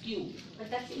for rescue.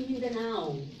 But that's in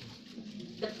Mindanao.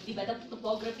 The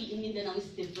topography in Mindanao is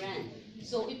different.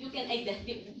 So if you can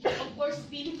identify, of course,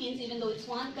 Philippines, even though it's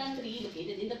one country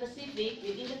located in the Pacific,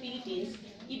 within the Philippines,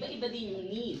 iba-iba din yung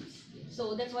needs.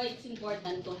 So that's why it's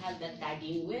important to have that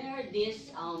tagging where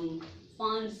these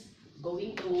funds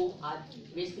going through at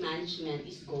risk management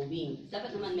is going.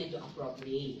 Dapat naman medyo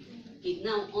appropriate. Okay,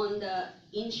 now, on the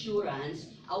insurance,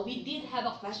 we did have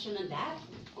a question on that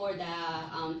for the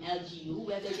LGU,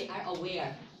 whether they are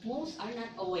aware. Most are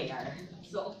not aware.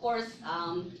 So, of course,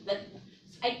 that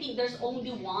I think there's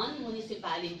only one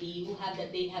municipality who have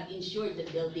that they have insured the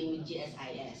building with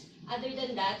GSIS. Other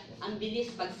than that, ang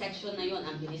bilis pag section na yon,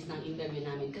 ang bilis ng interview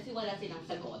namin kasi wala silang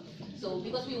sagot. So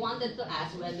because we wanted to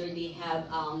ask whether they have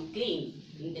claim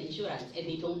in the insurance and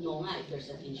they don't know nga if there's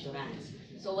an insurance.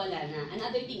 So wala na.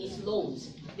 Another thing is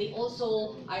loans. They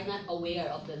also are not aware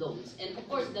of the loans. And of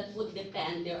course, that would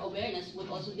depend, their awareness would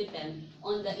also depend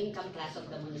on the income class of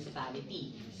the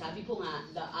municipality. Sabi ko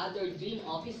nga, the other dream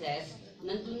offices,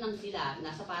 nandun lang sila,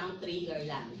 nasa parang trailer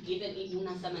lang, given yung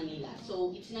nasa Manila. So,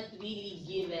 it's not really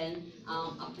given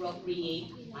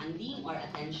appropriate funding or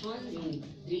attention yung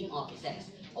dream offices.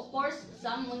 Of course,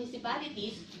 some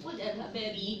municipalities would have a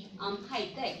very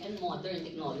high-tech and modern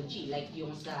technology, like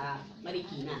yung sa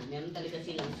Marikina. Meron talaga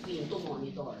silang screen to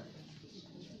monitor.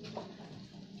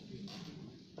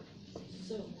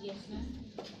 So, yes, ma'am.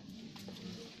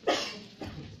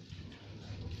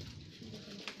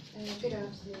 Good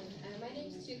afternoon. My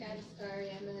name is Tugan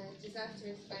Askari. I'm a disaster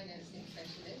risk financing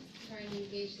specialist, currently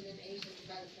engaged in an Asian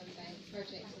Development Bank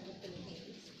project in the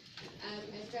Philippines. I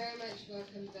very much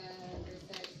welcome the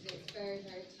research. It's very,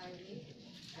 very timely.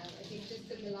 I think just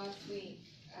in the last week,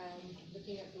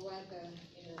 looking at the weather,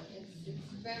 it's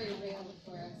very real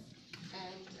for us.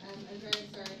 And I'm very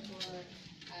sorry for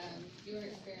your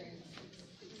experience.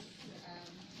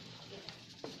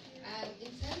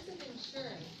 In terms of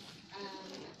insurance,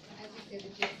 as you said,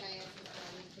 the GSIS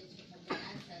is based on public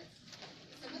assets.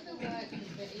 Some of the work that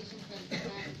the Asian Fund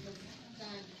Bank has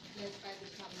done, led by the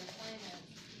Department of Finance,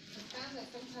 has found that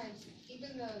sometimes,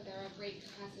 even though there are great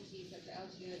capacities at the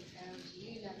LGU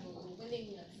level or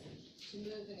willingness to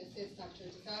move and assist after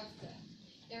a disaster,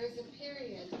 there is a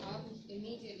period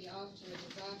immediately after a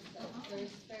disaster where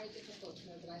it's very difficult to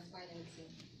mobilize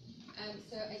financing.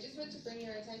 So I just want to bring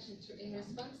your attention to, in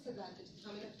response to that, the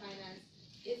Department of Finance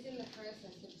is in the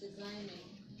process of designing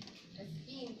a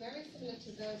scheme very similar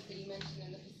to those that you mentioned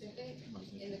in the Pacific,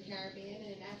 in the Caribbean,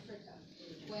 and in Africa,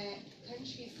 where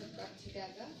countries have got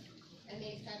together and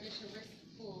they establish a risk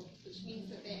pool, which means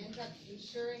that they end up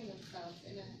insuring themselves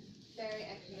in a very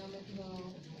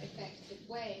economical, effective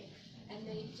way. And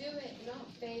they do it not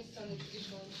based on the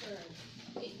traditional insurance.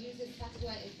 It uses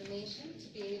satellite information to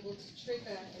be able to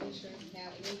trigger an insurance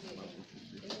payout immediately.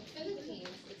 In the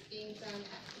Philippines, it's being done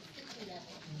at the city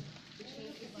level, which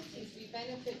means the cities, we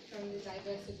benefit from the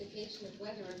diversification of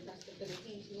weather across the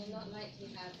Philippines. We will not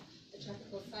likely have a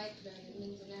tropical cyclone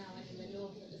in Mindanao and in the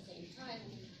north at the same time.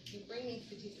 You bring these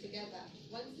cities together.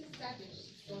 Once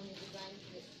established, strongly designed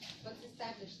for this, once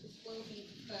established, this will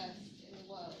be first in the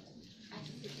world at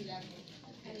a city level.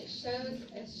 And it shows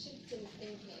a shift in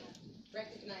thinking,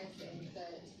 recognizing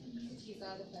that cities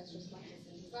are the first responders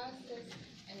in disasters,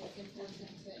 and it's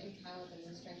important to empower them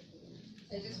and strengthen them.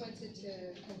 So I just wanted to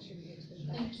contribute with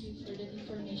that. Thank you for the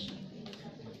information.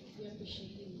 We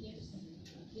appreciate it. Yes.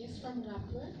 Yes, from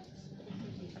Rappler.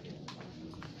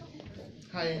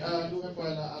 Hi, Luca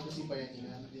Puela, Agusi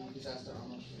Bayanina, the disaster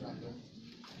arm of Rappler.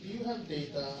 Do you have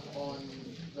data on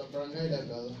the barangay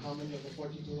level, how many of the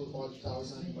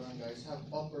 42,000 barangays have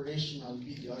operational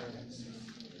DRRMs?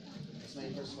 That's my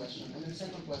first question. And then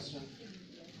second question,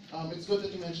 it's good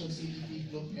that you mentioned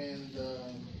CDP look and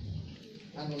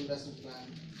annual investment plan.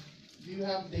 Do you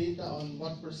have data on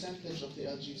what percentage of the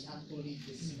LGUs actually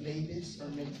display this or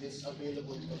make this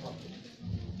available to the public?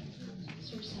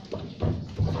 Sir Sam.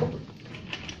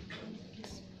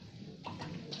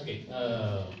 Okay,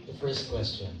 the first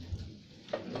question.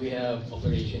 Do we have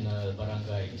operational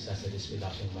barangay disaster risk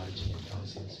reduction management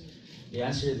councils? The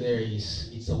answer there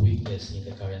is it's a weakness in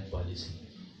the current policy.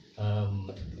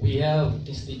 We have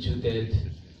instituted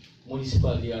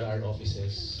municipal DRR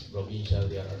offices, provincial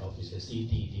DRR offices,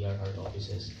 city DRR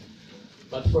offices.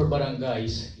 But for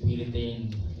barangays, we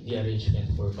retain the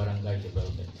arrangement for barangay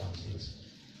development councils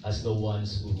as the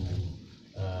ones who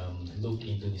look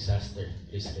into disaster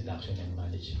risk reduction and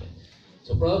management.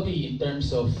 So probably in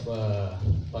terms of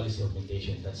policy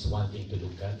augmentation, that's one thing to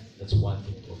look at, that's one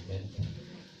thing to augment.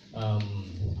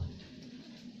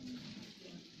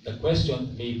 The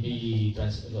question may be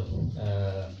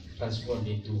transformed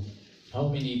into how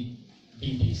many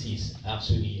BPCs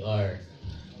actually are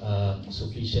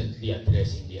sufficiently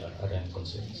addressing the DRRM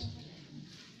concerns.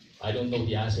 I don't know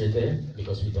the answer there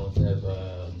because we don't have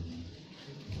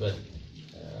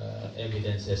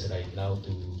evidences right now to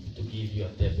give you a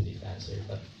definite answer,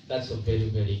 but that's a very,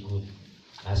 very good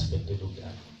aspect to look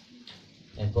at.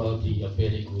 and probably a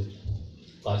very good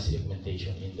policy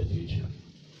implementation in the future.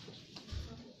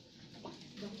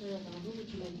 Dr. Ravago, would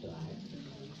you like to add?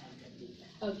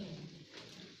 Okay.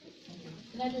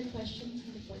 Another question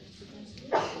from the participants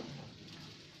here?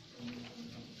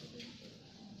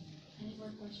 Any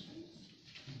more questions?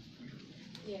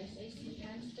 Yes, I see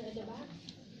hands there at the back.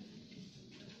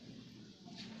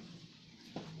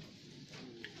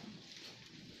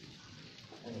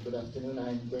 Good afternoon.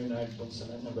 I'm Bernard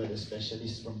Ponsalan, a weather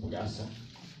specialist from Pugasa.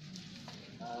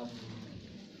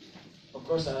 Of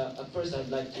course, at first I'd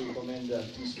like to commend the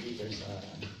two speakers,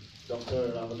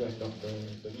 Dr. Ravago and Dr.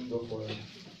 Domingo, for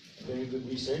very good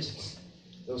research.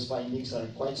 Those findings are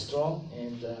quite strong,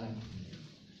 and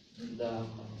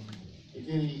it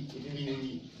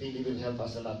really will help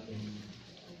us a lot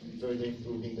in further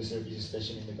improving the service,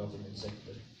 especially in the government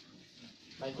sector.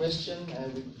 My question, I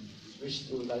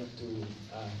would like to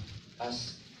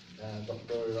ask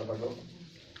Dr. Ravago.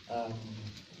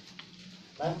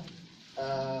 Ma'am,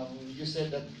 you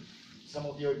said that some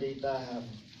of your data have,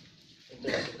 in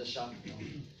terms of the shock,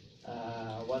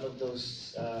 one of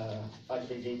those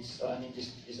aggregates,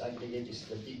 this aggregate is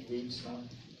the big waves now.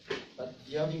 But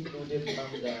you have included,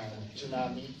 ma'am, the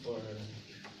tsunami for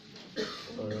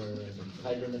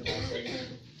hydromet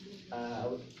hazard.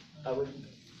 I would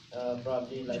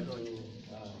probably like to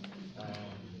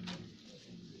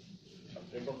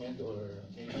recommend or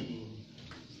maybe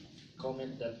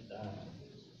comment that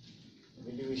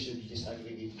maybe we should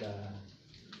disaggregate the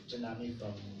tsunami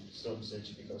from storm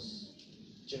surge, because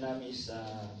tsunami is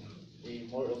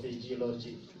more of a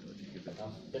geologic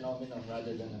phenomenon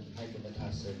rather than a hydromet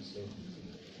hazard. So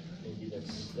maybe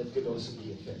that could also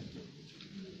be a fact.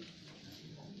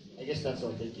 I guess that's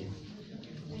all. Thank you.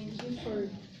 Thank you for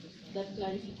that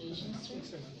clarification,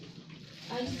 sir.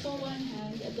 I saw one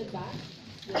hand at the back.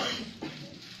 Yes.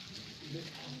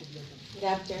 Good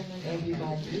afternoon,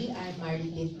 everybody. I'm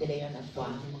Marilyn De Leon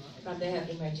Afua from the Health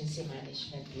Emergency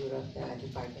Management Bureau of the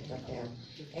Department of Health,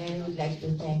 and would like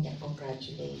to thank and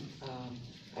congratulate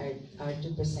our two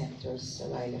presenters a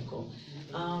while ago.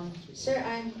 Sir,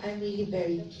 I'm really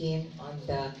very keen on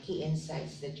the key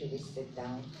insights that you listed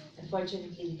down.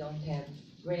 Unfortunately,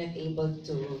 we're not able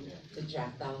to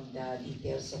track down the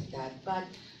details of that. But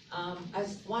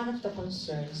as one of the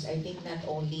concerns, I think not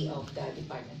only of the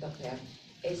Department of Health,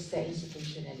 is the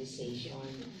institutionalization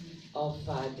of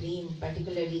DRRM,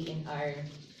 particularly in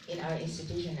our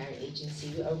institution, our agency.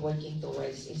 We are working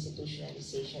towards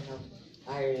institutionalization of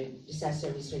our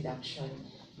disaster risk reduction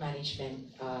management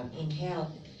in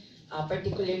health,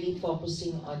 particularly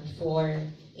focusing on 4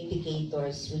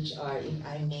 indicators, which are, if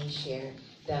I may share,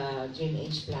 the Dream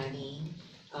Age Planning,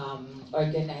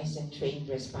 organized and trained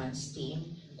response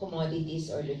team,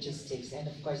 commodities or logistics, and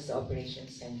of course the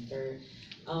operations center.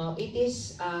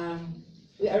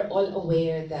 We are all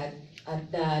aware that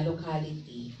at the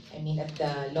locality, at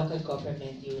the local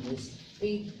government units,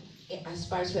 as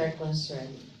far as we are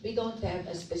concerned, we don't have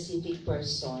a specific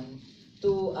person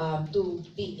to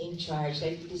be in charge.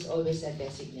 Like, it is always a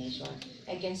designation.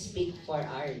 I can speak for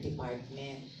our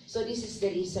department. So this is the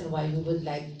reason why we would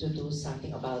like to do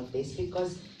something about this,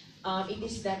 because it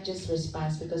is not just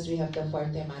response, because we have the 4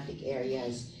 thematic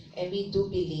areas, and we do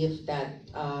believe that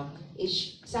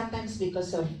sometimes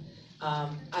because of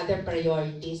other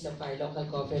priorities of our local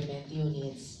government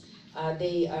units,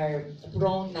 they are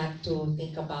prone not to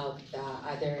think about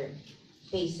other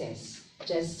phases,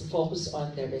 just focus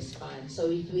on the response. So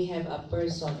if we have a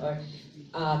person, or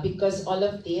because all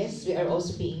of this, we are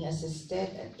also being assisted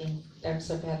in terms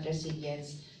of health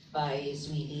resilience by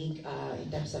SWILIG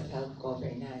in terms of health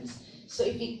governance. So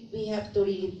if we have to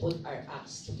really put our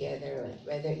acts together,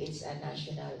 whether it's a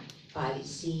national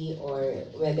policy or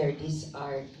whether this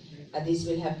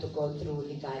will have to go through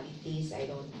legalities, I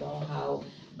don't know how,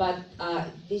 but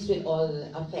this will all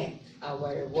affect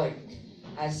our work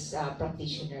as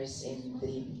practitioners in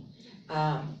DRRM.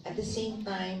 At the same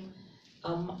time,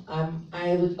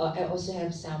 I also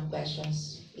have some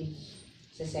questions if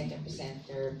the second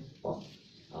presenter.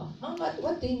 Ma'am,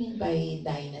 what do you mean by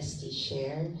dynasty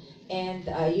share? And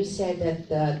you said that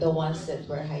the ones that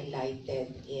were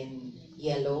highlighted in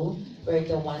yellow were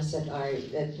the ones that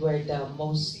were the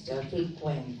most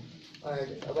frequent, or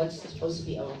what's supposed to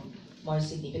be more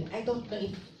significant. I don't know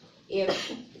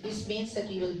if this means that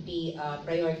we will be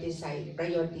prioritizing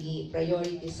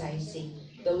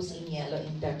those in yellow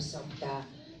in terms of the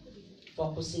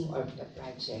focusing of the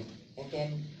project, and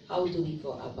then how do we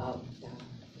go about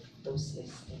those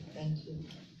listing? Thank you.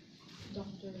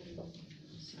 Dr.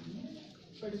 Sonny,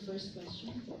 for the first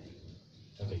question.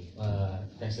 Okay,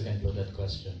 thanks again for that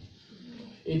question.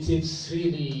 It's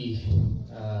really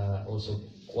also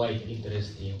quite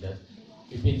interesting that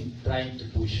we've been trying to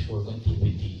push for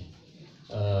continuity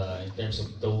in terms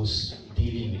of those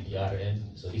dealing with DRM.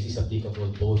 So this is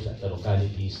applicable both at the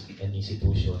localities and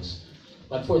institutions.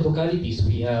 But for localities,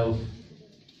 we have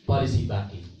policy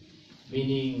backing,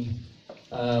 meaning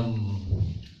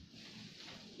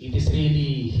it is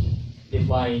really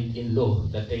defined in law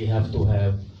that they have to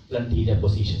have plantilla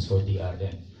positions for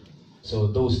DRM. So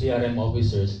those DRM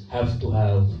officers have to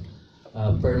have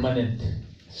permanent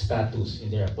status in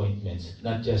their appointments,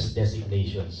 not just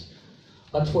designations.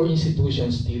 But for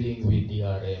institutions dealing with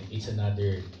DRM, it's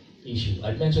another issue.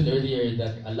 I mentioned earlier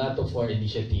that a lot of our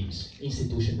initiatives,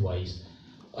 institution-wise,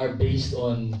 are based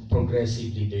on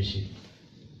progressive leadership.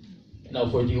 Now,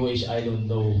 for DOH, I don't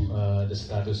know the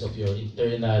status of your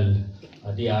internal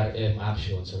DRM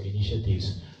actions or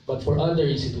initiatives. But for other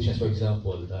institutions, for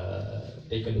example,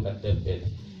 take a look at DepEd.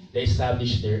 They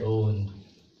established their own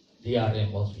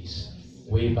DRM office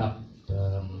way back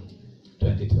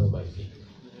 2012, I think.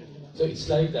 So it's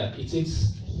like that. It's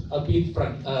a bit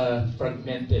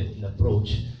fragmented in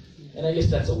approach. And I guess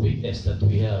that's a weakness that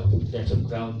we have in terms of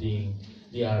grounding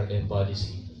DRM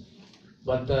policy.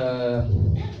 But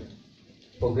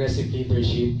progressive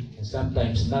leadership and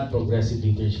sometimes not progressive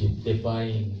leadership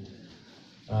define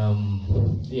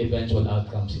the eventual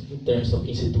outcomes in terms of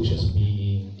institutions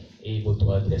being able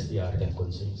to address the DRM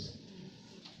concerns.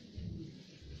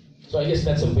 So I guess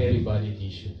that's a very valid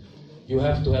issue. You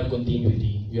have to have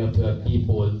continuity. You have to have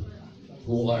people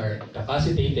who are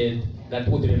capacitated that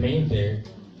would remain there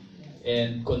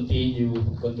and continue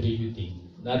contributing,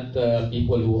 not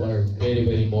people who are very,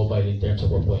 very mobile in terms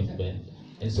of appointment.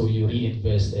 And so you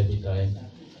reinvest every time.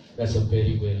 That's a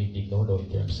very, very big no-no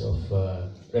in terms of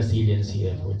resiliency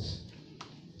efforts.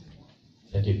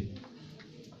 Thank you.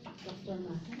 Dr.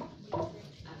 Maha?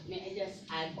 May I just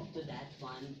add to that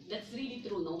one? That's really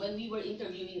true. No, when we were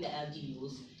interviewing the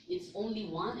LGUs, it's only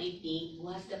one, I think,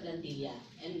 who has the plantilla.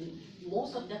 And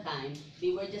most of the time,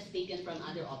 they were just taken from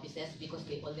other offices because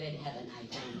they already have an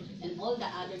icon. And all the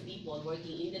other people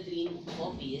working in the dream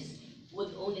office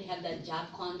would only have the job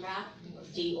contract,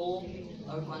 JO,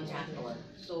 or contractor.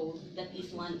 So that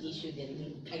is one issue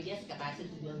then. I guess capacity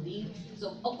building.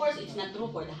 So of course, it's not true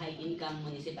for the high-income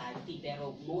municipality,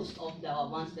 pero most of the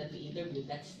ones that we interviewed,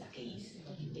 that's the case.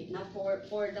 Okay, now for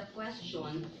the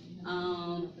question,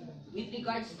 with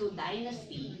regards to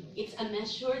dynasty, it's a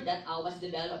measure that was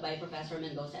developed by Professor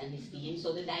Mendoza and his team.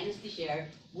 So the dynasty share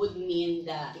would mean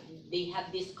that they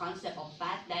have this concept of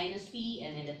fat dynasty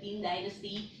and then the thin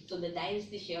dynasty. So the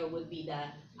dynasty share would be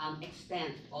the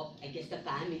extent of, I guess, the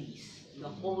families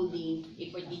holding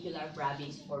a particular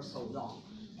province for so long.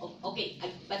 Okay,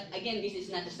 but again, this is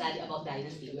not a study about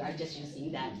dynasty. We are just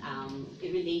using that,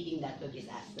 relating that to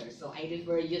disaster. So I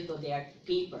refer you to their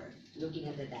paper looking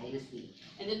at the dynasty.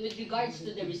 And then with regards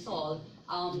to the result,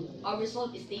 our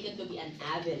result is taken to be an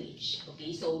average.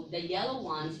 Okay, so the yellow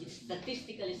ones is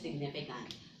statistically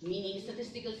significant, meaning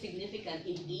statistically significant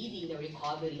in aiding the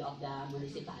recovery of the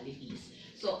municipalities.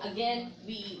 So again,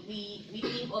 we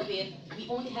think of it, we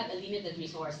only have a limited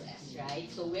resources, right?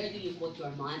 So where do you put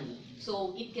your money?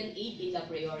 So it can aid in the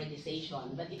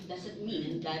prioritization, but it doesn't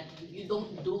mean that you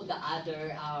don't do the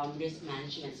other risk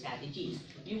management strategies.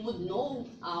 You would know,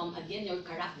 again, your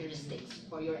characteristics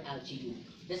for your LGU.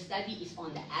 The study is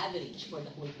on the average for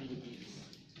the whole Philippines.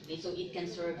 Okay, so it can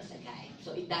serve as a guide.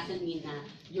 So it doesn't mean na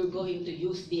you're going to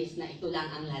use this na ito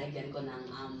lang ang lalagyan ko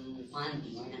ng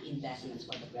funding or ng investments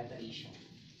for the preparation.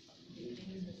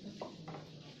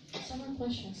 Some more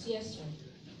questions? Yes, sir.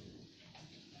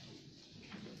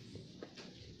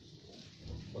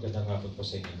 Magandang hapon po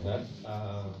sa inyo lahat.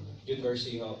 Jun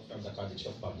Garcia from the College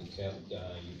of Public Health,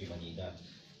 UP Manila.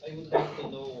 I would like to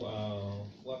know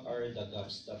what are the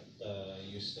gaps that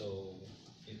you saw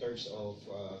in terms of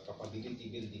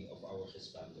capability building of our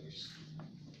responders.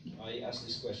 I ask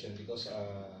this question because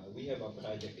we have a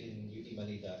project in UP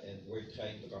Manila and we're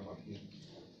trying to come up with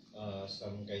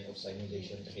some kind of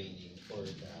simulation training for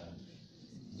the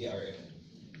DRRM.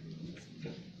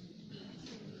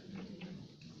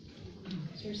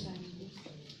 Sir Sonny, please.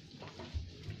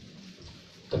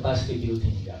 Capacity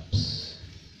building gaps.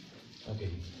 Okay.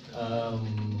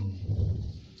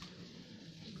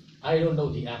 I don't know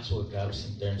the actual gaps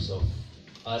in terms of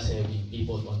us having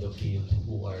people on the field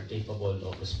who are capable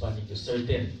of responding to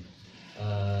certain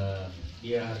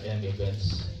DRRM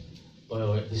events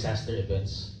or disaster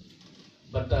events.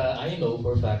 But I know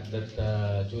for a fact that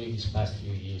during these past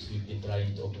few years, we've been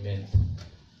trying to augment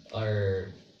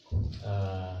our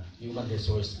human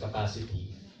resource capacity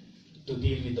to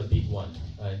deal with the big one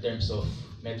in terms of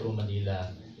Metro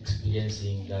Manila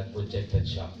experiencing that projected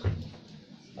shock.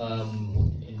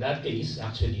 In that case,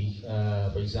 actually,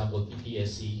 for example,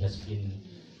 PPSC has been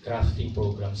crafting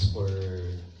programs for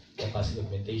capacity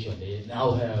augmentation. They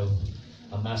now have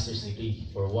a master's degree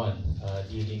for one,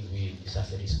 dealing with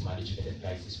disaster risk management and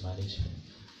crisis management.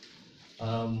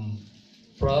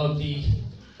 Probably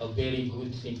a very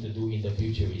good thing to do in the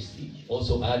future is to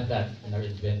also add that in our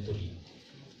inventory.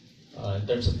 In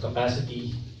terms of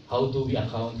capacity, how do we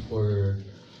account for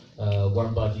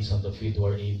warm bodies on the field who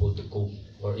are able to cope,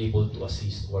 who are able to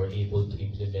assist, who are able to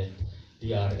implement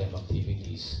DRRM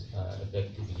activities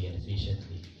effectively and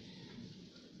efficiently?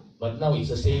 But now it's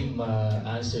the same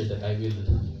answer that I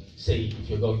will say if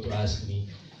you're going to ask me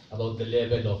about the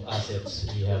level of assets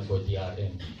we have for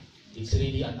DRM. It's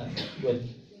really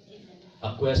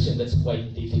a question that's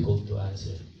quite difficult to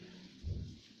answer.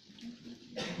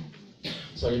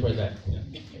 Sorry for that. Yeah.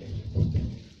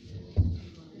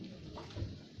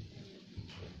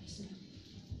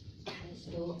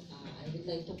 So I would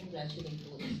like to congratulate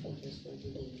both speakers for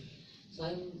today. So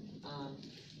I'm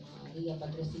Ria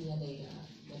Mateo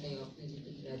of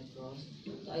Philippine Red Cross.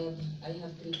 So I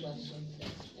have three questions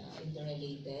that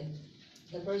interrelated.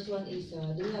 The first one is,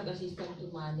 do you have a system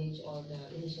to manage all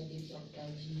the initiatives of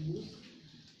LGUs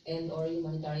and or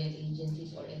humanitarian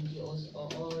agencies or NGOs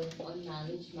or on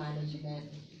knowledge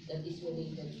management that is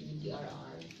related to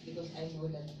DRR? Because I know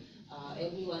that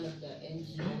every one of the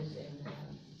NGOs and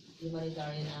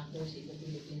humanitarian actors in the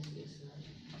Philippines is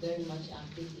very much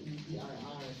active in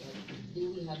DRR. But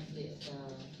do we have the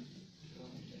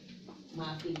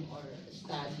mapping or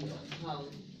study on how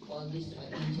all these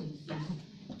agencies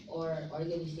or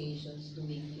organizations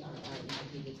doing DRR in the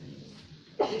Philippines?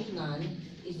 If none,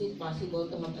 is it possible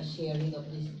to have a sharing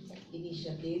of these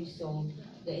initiatives? So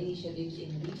the initiatives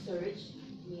in research,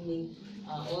 meaning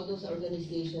all those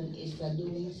organizations is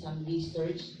doing some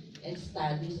research and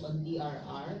studies on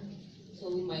DRR.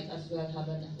 So we might as well have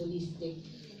a holistic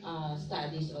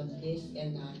studies on this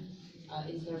and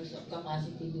in terms of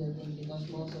capacity building, because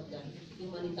most of the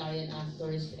humanitarian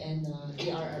actors and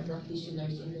DRR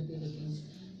practitioners in the Philippines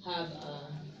have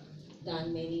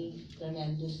done many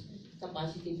tremendous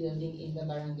capacity building in the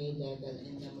barangay level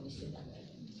and the municipal level.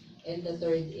 And the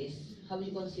third is, have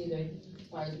you considered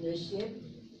partnership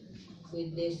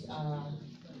with this on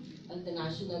the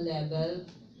national level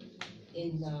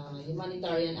in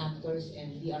humanitarian actors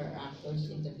and DRR actors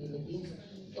in the Philippines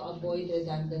to avoid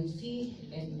redundancy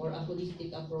and for a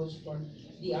holistic approach for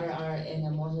DRR and a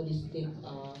more holistic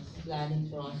planning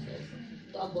process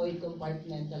to avoid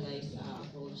compartmentalized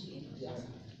approach in DRR?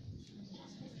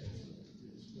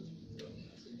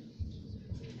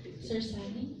 Sir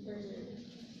Sonny,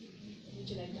 would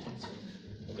you like to answer?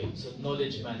 Okay, so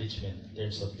knowledge management in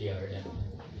terms of DRM.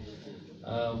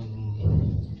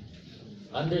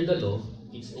 Under the law,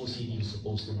 it's OCD who's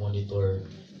supposed to monitor,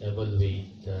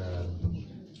 evaluate,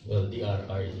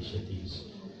 DRR initiatives.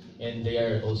 And they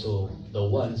are also the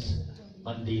ones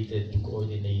mandated to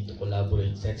coordinate, to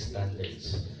collaborate, set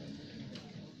standards.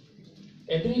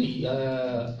 And really,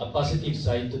 a positive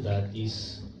side to that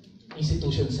is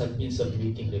institutions have been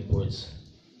submitting reports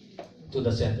to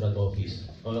the central office,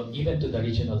 or even to the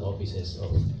regional offices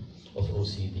of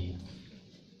OCD.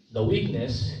 The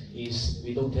weakness is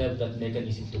we don't have that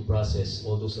mechanism to process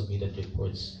all those submitted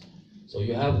reports. So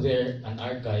you have there an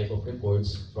archive of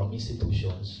reports from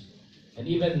institutions, and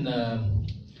even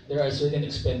there are certain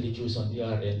expenditures on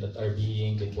DRM that are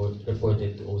being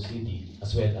reported to OCD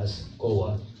as well as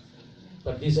COA,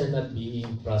 but these are not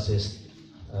being processed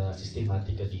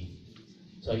systematically.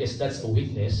 So I guess that's a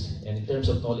weakness, and in terms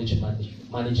of knowledge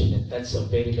management, that's a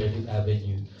very, very good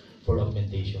avenue for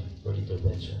augmentation, for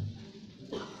intervention.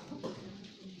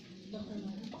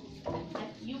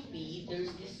 At UP,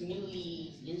 there's this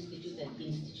newly instituted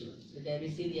institute, the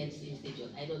Resilience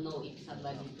Institute. I don't know if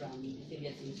somebody from the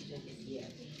Resilience Institute is here.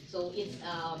 So it's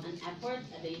an effort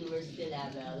at the university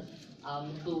level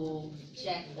to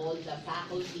check all the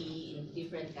faculty in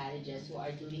different colleges who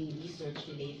are doing research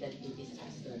related to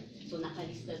disaster. So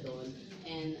nakalista doon,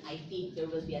 and I think there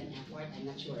will be an effort, I'm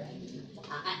not sure,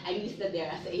 I'm listed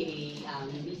there as a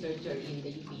researcher in the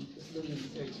UP who's doing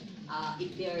research.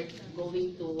 If they're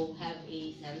going to have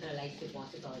a centralized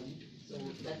repository, so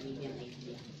that may be an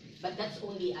idea. But that's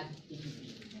only at UP.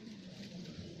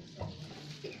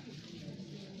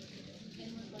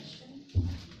 Any more questions?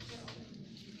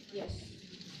 Yes.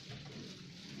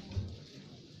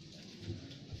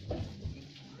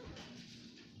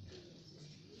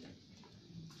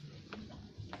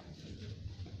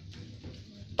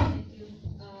 Thank you.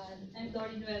 I'm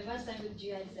Dory Nuevas. I'm with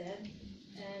GIZ,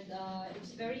 and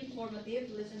it's very informative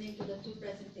listening to the two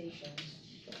presentations.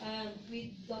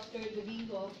 with Dr.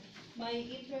 Domingo. My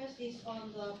interest is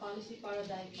on the policy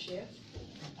paradigm shift.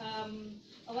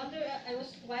 I wonder,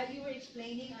 while you were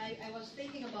explaining, I was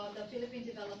thinking about the Philippine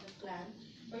Development Plan,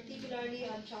 particularly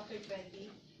on Chapter 20,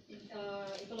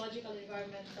 Ecological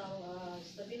Environmental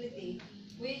Stability,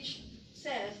 which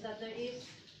says that there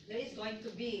is going to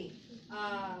be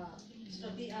a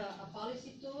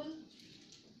policy tool.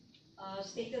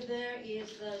 Stated there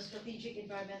is the strategic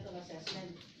environmental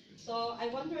assessment. So I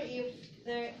wonder if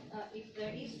there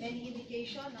is any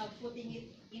indication of putting it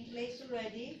in place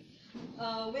already,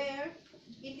 where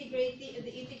the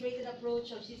integrated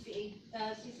approach of CCA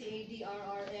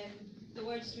DRRM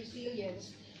towards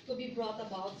resilience could be brought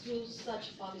about through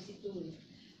such policy tool.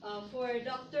 For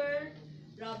Dr.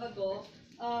 Ravago,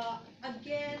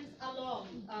 again along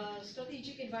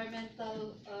strategic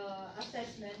environmental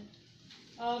assessment,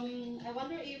 I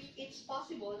wonder if it's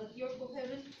possible that your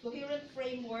coherent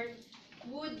framework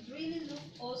would really look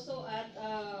also at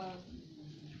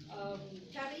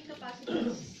carrying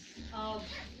capacities of,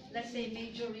 let's say,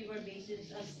 major river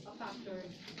basins as a factor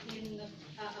in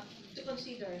to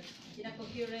consider in a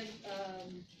coherent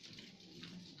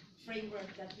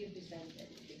framework that you presented.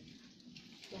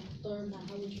 Dr.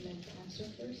 Maha, would you like to answer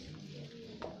first?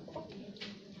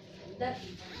 The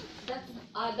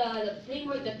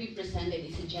framework that we presented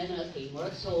is a general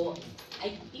framework, so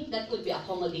I think that could be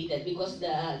accommodated because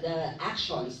the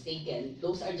actions taken,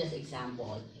 those are just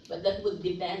examples, but that would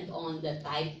depend on the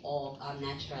type of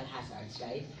natural hazards,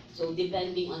 right? So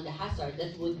depending on the hazard,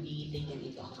 that would be taken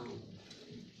into account.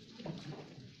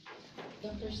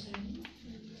 Dr. Sonny,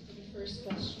 the first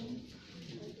question.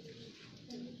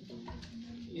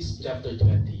 Is Chapter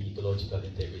 20 ecological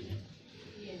integrity?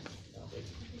 Yes. Okay.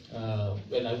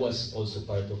 Well, I was also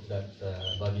part of that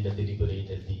body that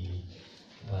deliberated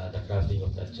the crafting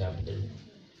of that chapter.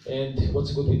 And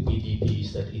what's good with PDP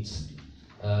is that it's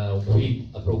with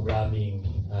a programming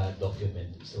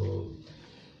document. So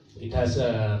it has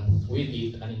with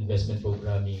it an investment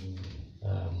programming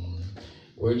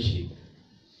worksheet.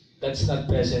 That's not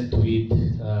present with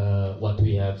what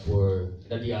we have for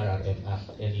the DRRM Act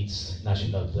and its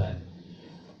national plan.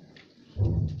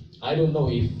 I don't know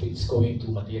if it's going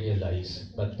to materialize,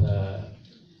 but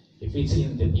if it's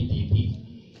in the PDP,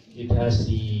 it has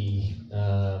the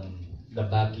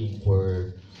backing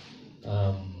for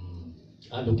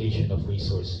allocation of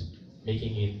resource,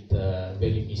 making it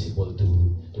very feasible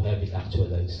to have it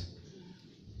actualized.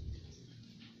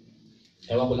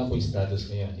 Ewan ko lang po yung status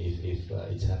ngayon if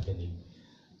it's happening.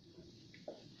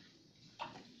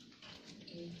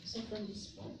 Okay, so from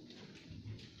this point.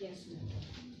 Yes, ma'am.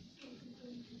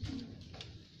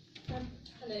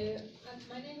 Hello,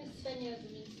 my name is Celia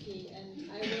and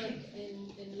I work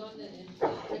in London, in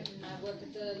Britain. I work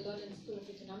at the London School of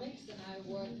Economics, and I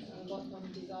work a lot on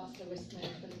disaster risk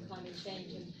management and climate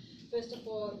change. And first of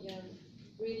all,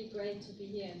 really great to be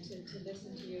here and to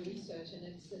listen to your research, and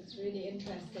it's really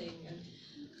interesting. And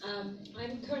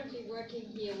I'm currently working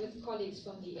here with colleagues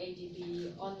from the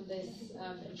ADB on this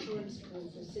insurance pool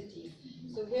for cities.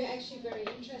 So we're actually very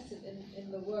interested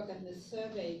in the work and the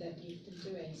survey that you've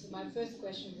been doing. So my first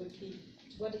question would be,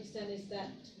 to what extent is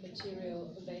that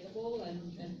material available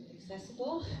and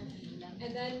accessible?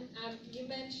 And then you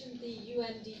mentioned the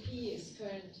UNDP is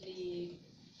currently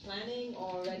planning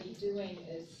or already doing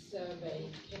a survey.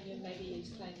 Can you maybe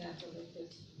explain that a little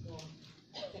bit more?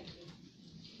 Thank you.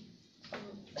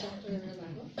 Dr.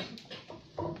 Ravago?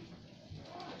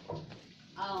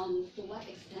 To what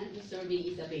extent the survey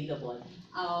is available?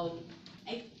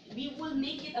 We will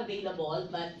make it available,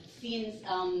 but since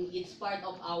it's part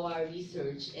of our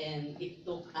research and it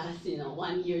took us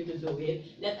 1 year to do it,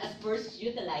 let us first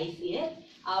utilize it.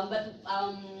 But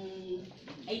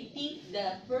I think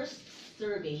the first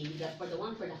survey, for the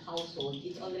one for the household,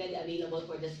 is already available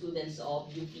for the students of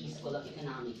UP School of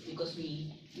Economics, because we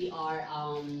are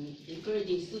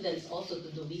encouraging students also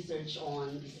to do research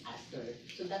on disaster.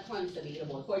 So that one is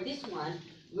available. For this one,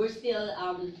 we're still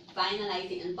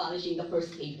finalizing and polishing the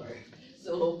first paper.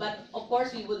 So, but of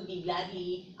course, we would be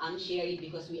gladly share it,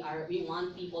 because we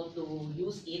want people to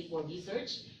use it for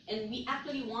research, and we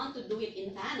actually want to do it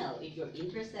in panel. If you're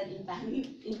interested in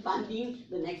funding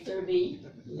the next survey,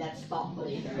 let's talk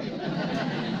later.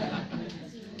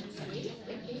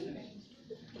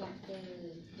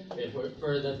 Okay,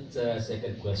 for that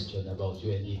second question about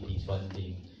UNDP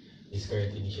funding this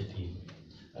current initiative,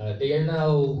 they are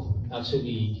now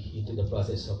actually into the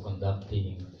process of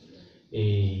conducting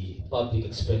a public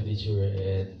expenditure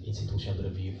and institutional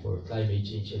review for climate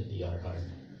change and DRR.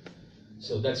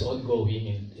 So that's ongoing,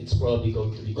 and it's probably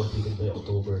going to be completed by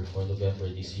October or November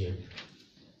this year.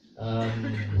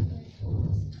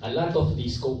 A lot of the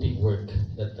scoping work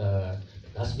that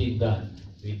has been done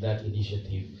with that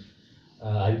initiative,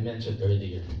 I mentioned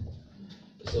earlier.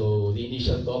 So the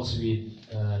initial talks with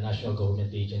national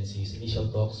government agencies,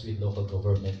 initial talks with local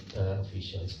government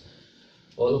officials,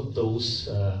 all of those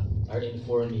are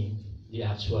informing the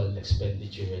actual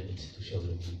expenditure and institutional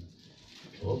review.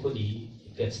 So hopefully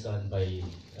it gets done by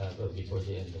before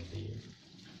the end of the year.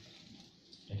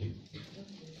 Thank you.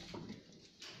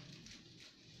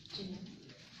 Gina,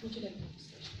 would you like to ask?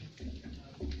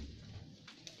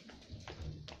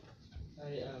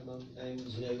 Hi, I'm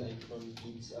Janelle. I'm from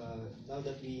PIDS. Now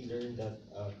that we learned that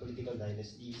political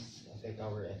dynasties affect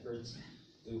our efforts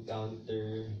to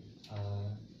counter,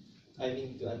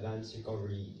 to advance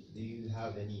recovery, do you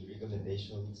have any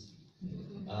recommendations?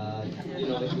 To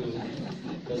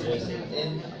address it.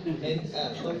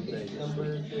 And number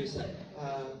two is,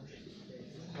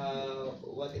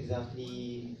 what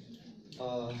exactly,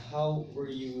 how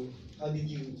did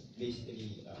you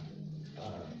basically,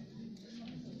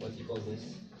 what do you call this?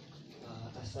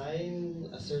 Assign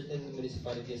a certain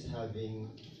municipality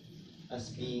as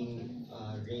being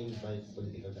reigned by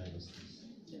political dynasties.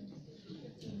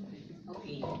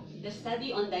 Okay. The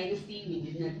study on dynasty, we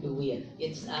did not do it.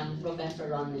 It's Professor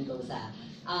Ron Mendoza.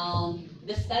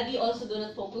 The study also do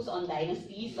not focus on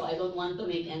dynasty, so I don't want to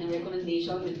make any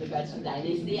recommendation with regards to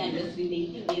dynasty. I'm just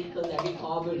relating it to the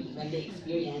recovery when they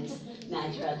experience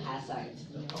natural hazards.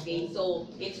 Okay, so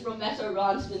it's Professor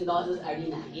Ron Mendoza's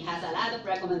arena. He has a lot of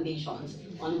recommendations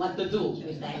on what to do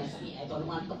with dynasty. I don't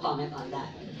want to comment on that.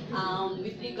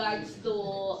 With regards to,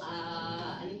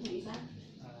 anong isa?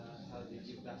 How did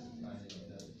you classify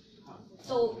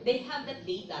So they have the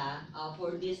data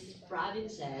for these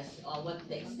provinces, what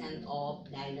the extent of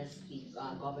dynasty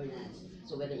governance.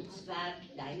 So whether it's flat,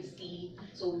 dynasty,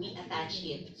 so we attach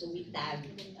it, so we tag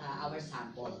our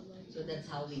sample. So that's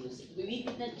how we use it. We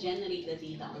did not generate the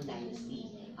data on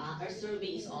dynasty. Our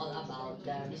survey is all about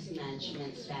the risk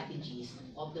management strategies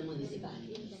of the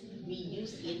municipalities. We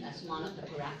use it as one of the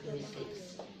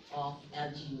characteristics of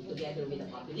LGU together with the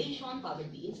population,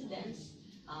 poverty incidence.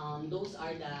 Those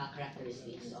are the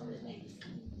characteristics of the things.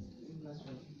 Last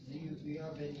one. Do you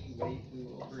have any way to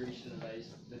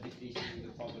operationalize the decreasing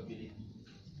the probability?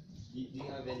 Do you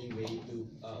have any way to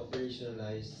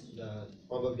operationalize the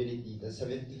probability, the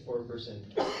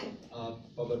 74%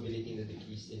 probability in the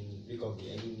decrease in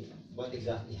recovery? I mean, what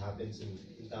exactly happens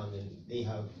in town when they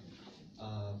have,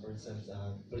 for instance,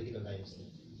 political dynasty?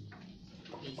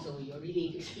 Okay, so you're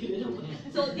really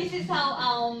so this is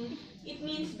how it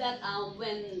means that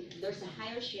when there's a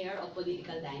higher share of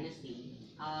political dynasty,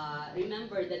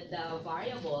 remember that the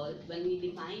variable, when we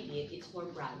define it, it's for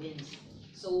province.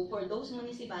 So for those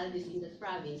municipalities in that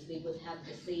province, they would have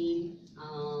the same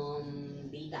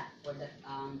data for that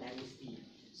dynasty.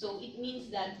 So it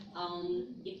means that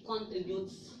it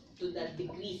contributes to the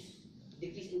decrease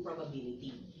in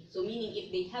probability. So meaning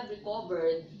if they have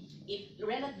recovered, if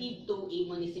relative to a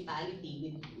municipality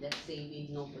with, let's say, with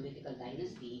no political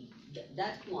dynasty,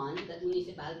 that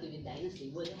municipality with dynasty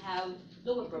would have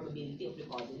lower probability of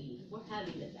recovery for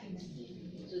having the dynasty.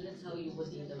 So that's how you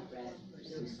would interpret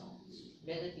the results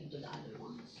relative to the other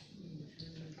ones.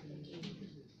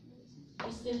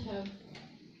 We still have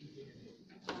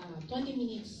 20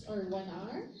 minutes or 1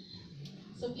 hour.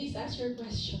 So please ask your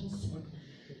questions.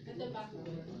 At the back.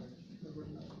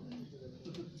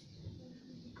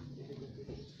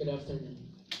 Good afternoon.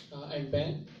 I'm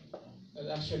Ben.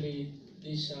 Well, actually,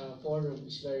 this forum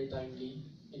is very timely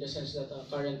in the sense that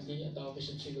currently at the Office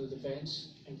of Civil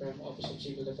Defense, and from Office of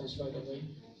Civil Defense, by the way,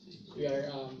 we are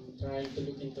trying to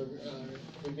look into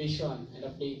revision and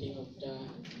updating of the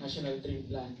National Dream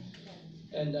Plan.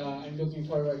 And I'm looking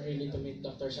forward really to meet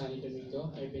Dr. Sonny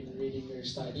Domingo. I've been reading your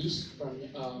studies from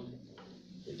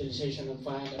utilization of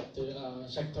fund up to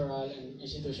sectoral and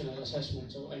institutional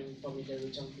assessment, so I'm familiar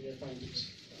with some of your findings.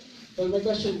 Well, my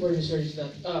question for you, sir, is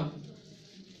that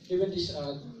given this,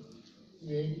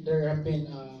 there have been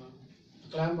a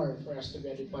clamor for us to be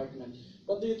a department.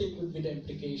 What do you think would be the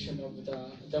implication of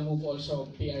the move also of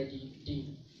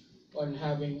PRDD on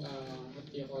having what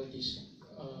do you call this?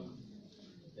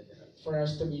 For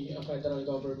us to be a federal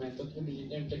government, what would be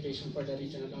the implication for the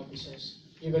regional offices,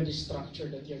 given the structure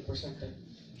that you have presented?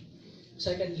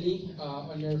 Secondly,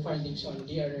 on your findings on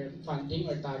DRRM funding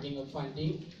or tagging of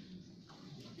funding,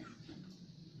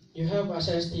 you have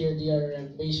assessed your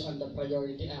DRRM based on the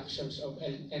priority actions of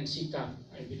NCCAP,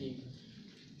 I believe.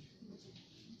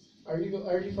 Are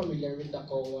you familiar with the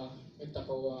COA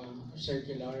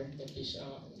circular that is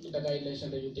the guidelines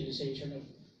on the utilization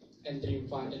of Dream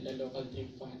Fund and the local Dream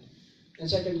Fund? And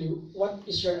secondly, what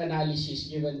is your analysis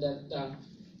given that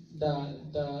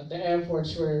the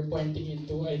efforts were pointing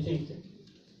into, I think,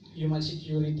 human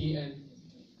security and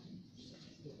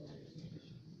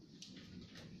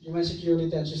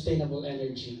sustainable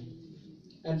energy?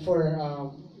 And for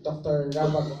Dr.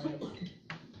 Ravago,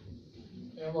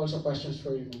 I have also questions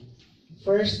for you.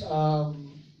 First,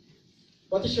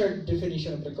 what is your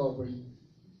definition of recovery?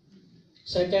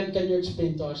 Second, can you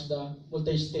explain to us the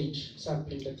multi-stage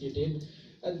sampling that you did?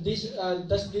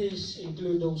 Does this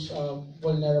include those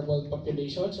vulnerable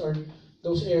populations or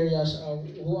those areas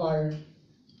who are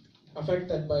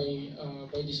affected by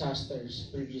disasters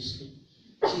previously?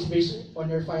 Since based on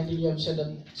your finding, you have said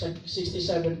that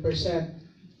 67%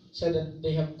 said that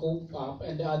they have coped up,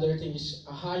 and the other thing is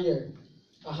a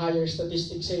higher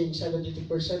statistic saying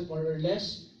 72% more or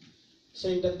less,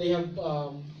 saying that they have.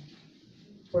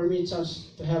 For me, it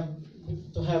sounds to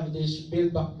have this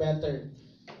build back better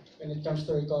when it comes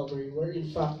to recovery, where in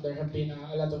fact there have been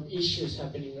a lot of issues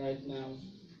happening right now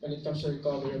when it comes to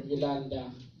recovery of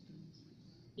Yolanda,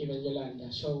 even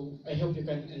Yolanda. So I hope you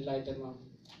can enlighten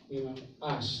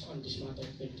us on this matter.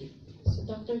 Thank you. So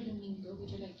Dr. Domingo, would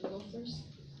you like to go first?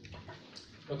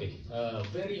 Okay,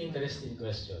 very interesting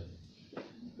question.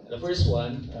 The first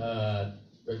one,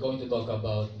 we're going to talk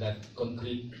about that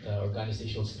concrete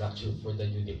organizational structure for the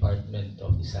new Department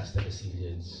of Disaster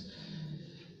Resilience.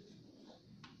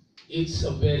 It's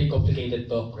a very complicated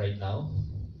talk right now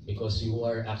because you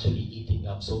are actually eating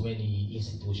up so many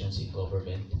institutions in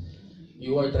government.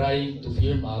 You are trying to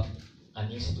firm up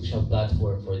an institutional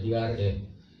platform for DRRM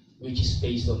which is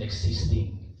based on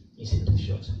existing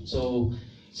institutions. So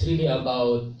it's really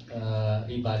about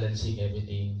rebalancing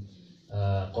everything,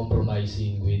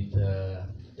 compromising with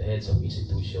the heads of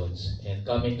institutions, and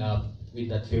coming up with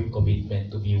that firm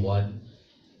commitment to be one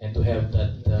and to have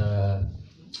that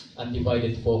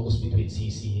undivided focus between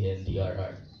CC and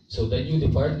DRR. So the new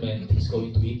department is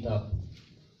going to eat up,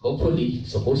 hopefully,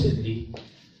 supposedly,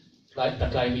 like the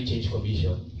Climate Change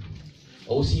Commission.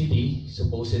 OCD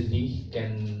supposedly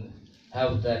can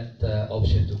have that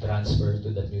option to transfer to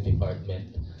the new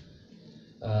department.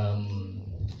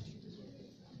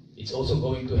 It's also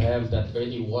going to have that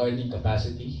early warning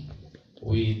capacity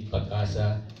with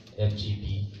PAGASA,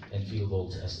 MGP, and field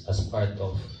votes as part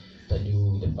of the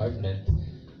new department.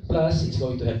 Plus, it's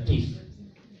going to have teeth,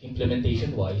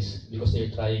 implementation-wise, because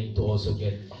they're trying to also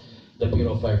get the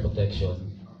Bureau of Fire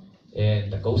Protection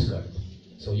and the Coast Guard.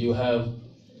 So you have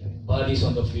bodies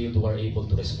on the field who are able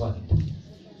to respond.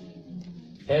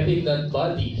 Having that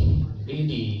body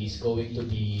really is going to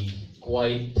be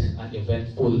quite an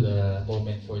eventful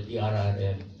moment for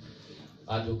DRRM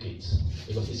advocates,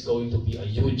 because it's going to be a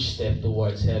huge step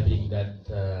towards having that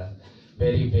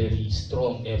very, very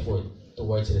strong effort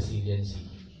towards resiliency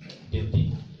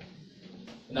building.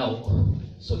 Now,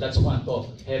 so that's one talk,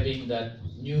 having that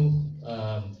new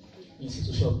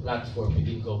institutional platform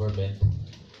within government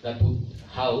that would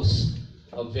house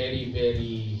a very,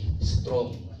 very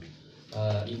strong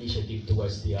initiative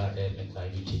towards DRRM and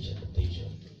climate change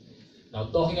adaptation. Now,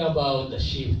 talking about the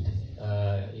shift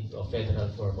into a federal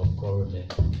form of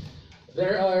government,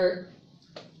 there are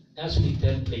actually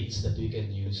templates that we can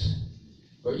use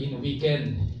wherein we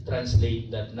can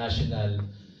translate that national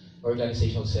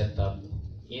organizational setup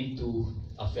into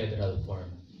a federal form.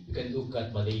 You can look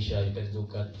at Malaysia, you can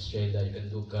look at Australia, you can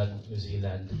look at New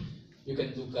Zealand, you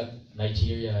can look at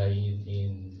Nigeria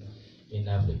in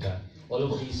Africa. All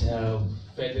of these have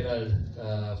federal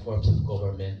forms of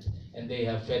government, and they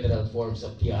have federal forms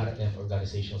of DRRM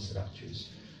organizational structures.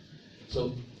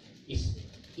 So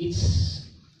it's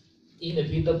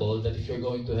inevitable that if you're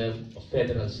going to have a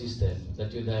federal system,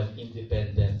 that you'll have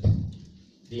independent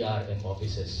DRRM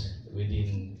offices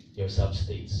within your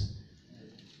sub-states.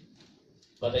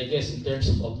 But I guess in terms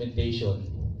of augmentation,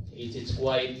 it's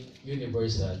quite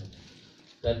universal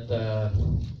that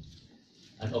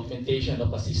an augmentation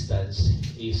of assistance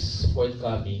is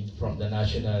forthcoming from the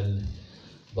national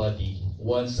body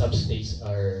once sub-states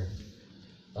are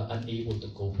unable to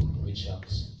cope with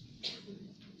shocks.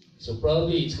 So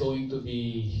probably it's going to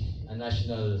be a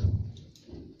national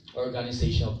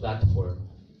organizational platform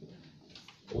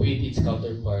with its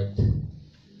counterpart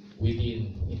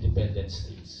within independent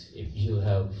states if you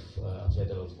have a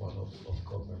federal form of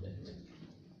government.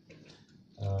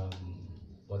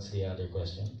 What's the other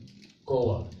question?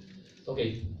 COA.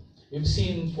 Okay, we've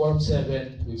seen Form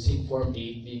 7, we've seen Form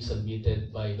 8 being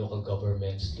submitted by local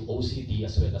governments to OCD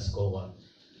as well as COA.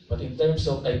 But in terms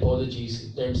of typologies,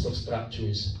 in terms of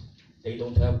structures, they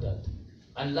don't have that.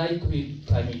 Unlike with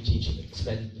climate change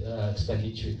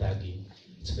expenditure tagging,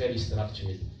 it's very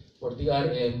structured. For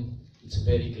DRRM, It's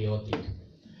very chaotic.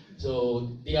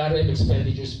 So DRRM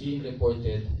expenditures being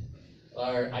reported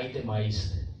are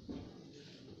itemized,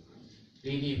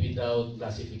 really without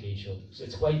classification. So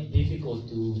it's quite difficult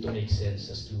to make sense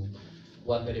as to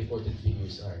what the reported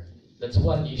figures are. That's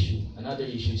one issue. Another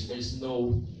issue is there's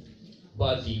no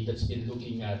body that's been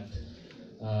looking at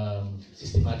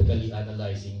systematically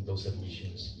analyzing those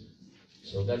submissions.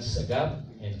 So that's a gap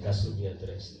and it has to be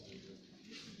addressed.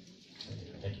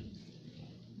 Thank you.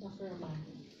 Dr.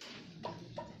 Ravago.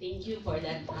 Thank you for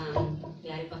that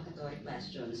clarificatory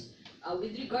questions.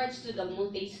 With regards to the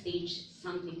multi-stage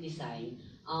sampling design,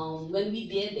 when we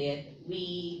did it,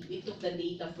 we took the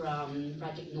data from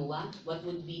Project NOAA, what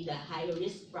would be the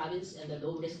high-risk province and the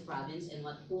low-risk province, and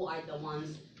who are the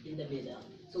ones in the middle.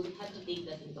 So we had to take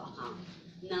that into account.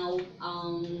 Now,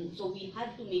 so we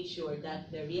had to make sure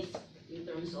that the risk in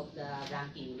terms of the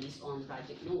ranking based on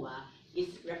Project NOAA is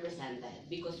represented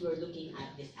because we're looking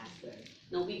at disaster.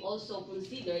 Now, we also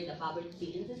consider the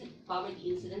poverty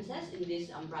incidences in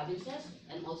these provinces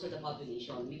and also the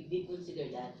population. We did consider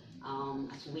that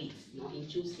as weights in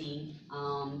choosing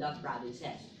the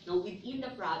provinces. Now, within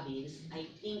the province, I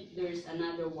think there's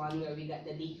another one where we got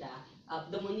the data.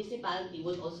 The municipality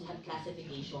will also have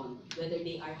classification, whether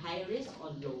they are high risk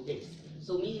or low risk.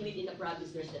 So meaning within the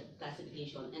province, there's a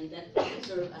classification, and that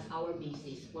serves as our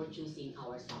basis for choosing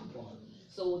our sample.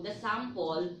 So the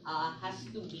sample has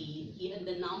to be, even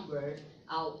the number,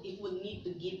 it would need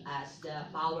to give us the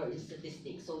power in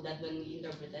statistics so that when we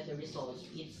interpret the results,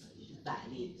 it's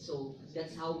valid. So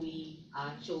that's how we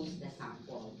chose the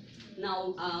sample.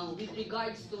 Now, with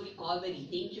regards to recovery,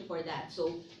 thank you for that.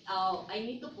 So I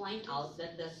need to point out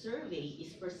that the survey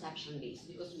is perception-based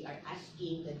because we are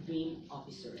asking the DRRM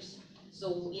officers.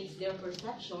 So it's their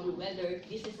perception whether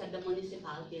this is at the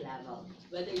municipality level,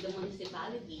 whether the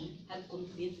municipality have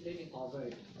completely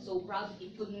recovered. So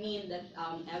it could mean that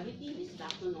everything is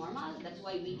back to normal. That's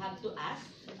why we have to ask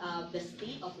the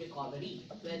state of recovery,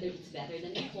 whether it's better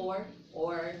than before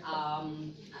or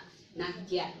not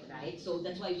yet, right? So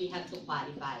that's why we have to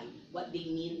qualify what they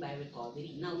mean by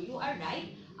recovery. Now, you are right.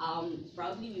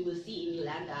 Probably we will see in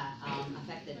Yolanda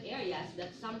affected areas that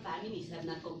some families have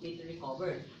not completely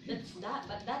recovered.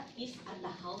 But that is at the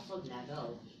household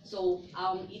level. So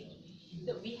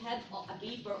we had a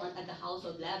paper at the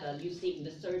household level using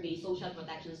the survey, Social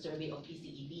Protection Survey of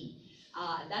PCEB.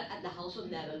 That at the household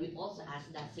level, we also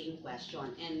asked that same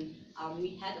question. And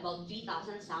we had about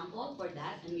 3,000 samples for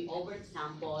that, and we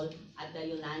oversampled at the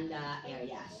Yolanda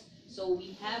areas. So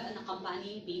we have an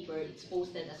accompanying paper, it's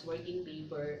posted as working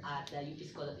paper at the UP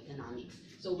School of Economics.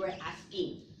 So we're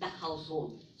asking the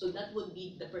household. So that would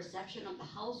be the perception of the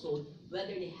household,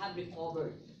 whether they have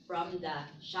recovered from the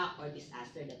shock or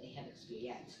disaster that they have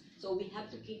experienced. So we have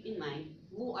to keep in mind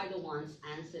who are the ones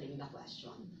answering the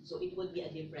question. So it would be a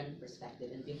different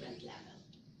perspective and different level.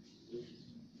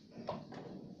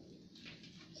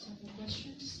 Some more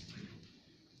questions?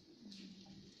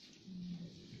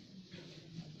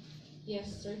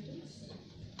 Yes, sir, please.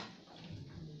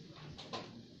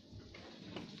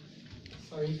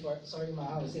 Sorry,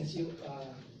 Mahal, since you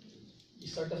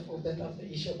sort of opened up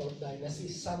the issue about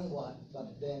dynasties somewhat,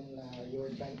 but then you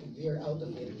were trying to veer out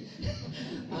of it.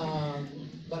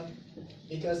 But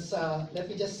because let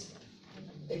me just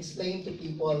explain to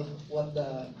people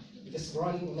because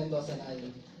Ron Mendoza and I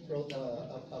wrote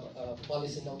a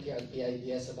policy note here at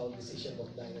PIDS about this issue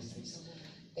of dynasties.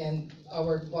 And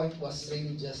our point was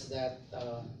really just that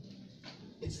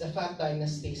it's the fat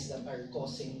dynasties that are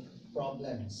causing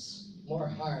problems, more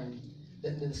harm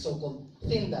than the so-called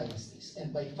thin dynasties.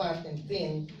 And by fat and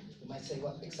thin, you might say,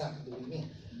 what exactly do we mean?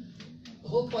 The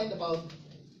whole point about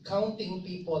counting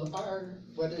people are,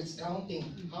 whether it's counting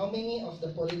how many of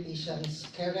the politicians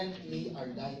currently are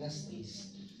dynasties.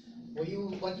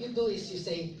 What you do is you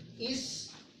say,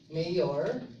 is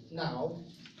mayor now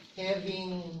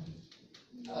having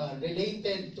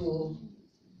related to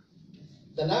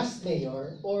the last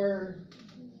mayor, or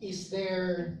is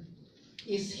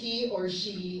he or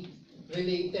she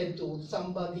related to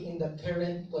somebody in the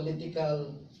current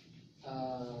political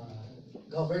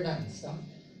governance? No?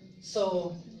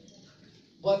 So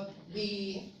what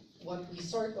we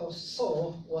sort of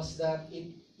saw was that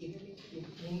it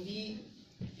hindi,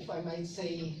 if I might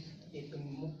say it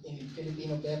in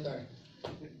Filipino better,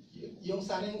 yung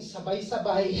sanang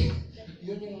sabay-sabay,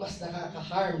 yun yung mas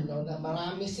nakaka-harm, no? Na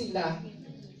marami sila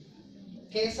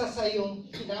kesa sa yung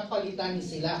pinapalitan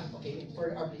sila. Okay,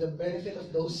 for the benefit of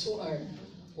those who are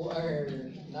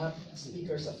not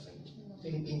speakers of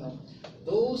Filipino,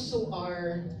 those who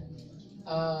are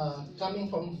coming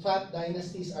from fat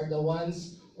dynasties are the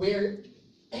ones where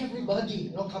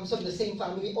everybody, comes from the same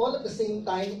family, all at the same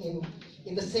time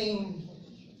in the same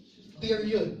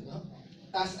period,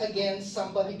 as against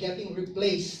somebody getting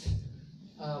replaced.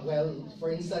 Well,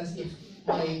 for instance, if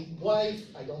my wife,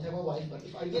 I don't have a wife, but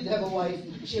if I did have a wife,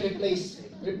 she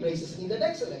replaces in the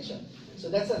next election. So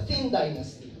that's a thin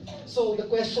dynasty. So the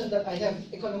question that I have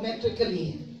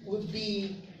econometrically would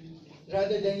be,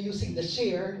 rather than using the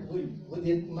share, would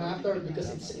it matter because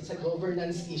it's a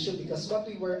governance issue? Because what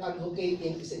we were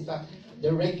advocating is in fact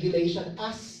the regulation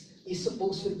as is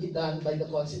supposed to be done by the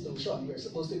Constitution. We're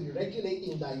supposed to be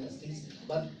regulating dynasties,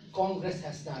 but Congress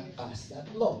has not passed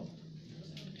that law.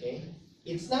 Okay?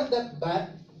 It's not that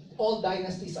bad, all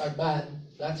dynasties are bad,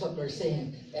 that's what we're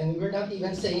saying. And we're not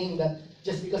even saying that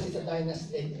just because it's a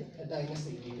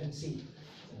dynasty you can see.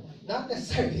 Not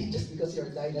necessarily just because you're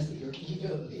a dynasty, you're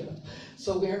evil.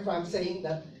 So we're in fact saying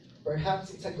that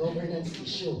perhaps it's a governance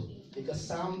issue because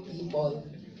some people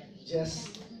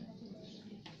just,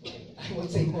 I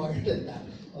won't say more than that.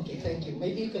 Okay, thank you.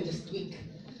 Maybe you can just tweak.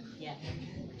 Yeah.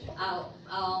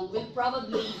 We'll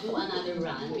probably do another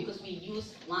run because we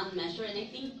used one measure, and I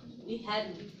think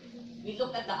we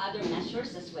looked at the other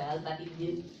measures as well, but it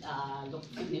didn't look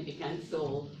significant.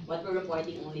 So what we're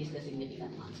reporting only is the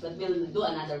significant ones. But we'll do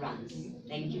another run.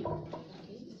 Thank you.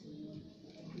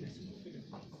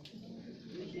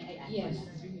 Yes.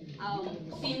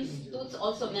 Since Toots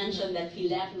also mentioned that he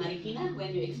left Marikina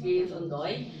when you experienced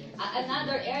Ondoy,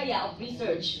 another area of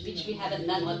research which we haven't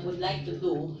done, what we'd like to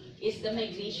do, is the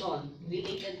migration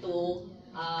related to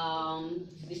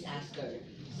disaster.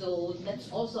 So that's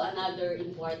also another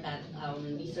important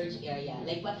research area.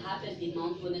 Like what happened in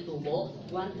Mount Punitubo,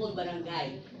 one whole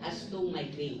barangay has to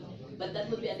migrate. But that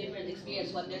would be a different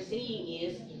experience. What they're saying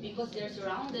is, because they're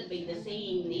surrounded by the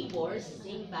same neighbors,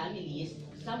 same families,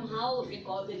 somehow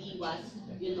recovery was,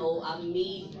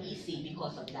 made easy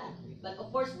because of that. But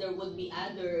of course, there would be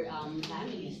other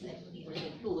families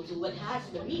like too, so what has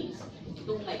the means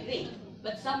to migrate,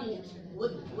 but some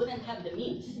wouldn't have the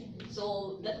means.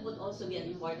 So that would also be an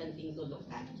important thing to look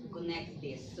at, to connect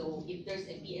this. So if there's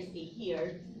a PSA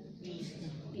here, please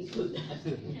include that.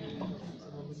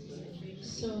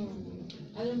 So,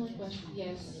 other more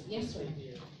questions? Yes, sir.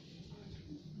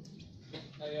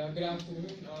 Hi, good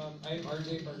afternoon. I'm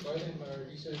RJ Marcon. I'm a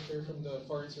researcher from the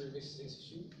Foreign Service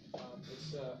Institute.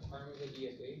 It's an arm of the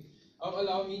DFA.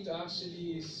 Allow me to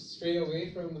actually stray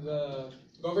away from the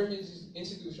government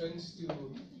institutions to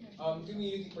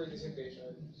community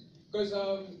participation. Because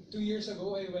 2 years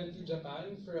ago, I went to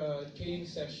Japan for a training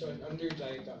session under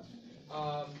JICA.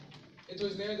 It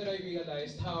was there that I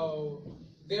realized how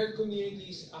their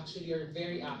communities actually are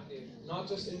very active, not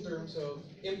just in terms of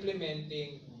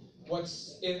implementing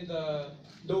what's in the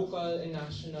local and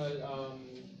national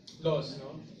laws,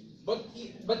 but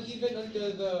even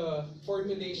until the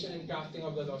formulation and crafting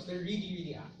of the laws, they're really,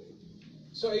 really active.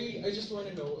 So I just want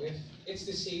to know if it's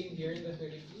the same here in the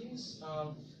Philippines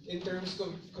in terms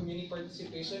of community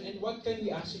participation, and what can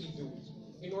we actually do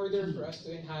in order for us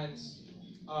to enhance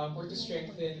or to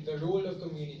strengthen the role of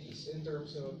communities in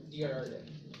terms of DRRM.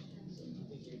 So,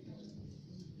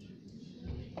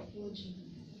 thank you.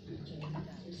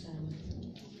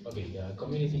 Okay,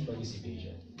 community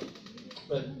participation.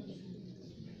 But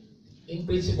in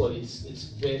principle, it's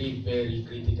very, very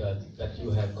critical that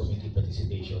you have community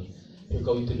participation. You're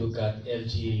going to look at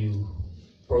LGU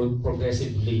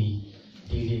progressively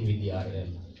dealing with the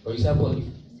RM. For example,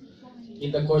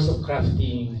 in the course of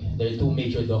crafting, there are two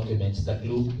major documents, the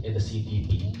GLUB and the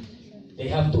CTP. They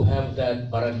have to have that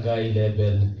barangay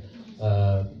level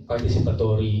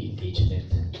participatory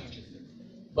engagement.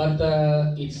 But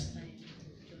it's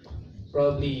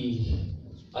probably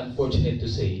unfortunate to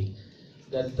say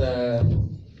that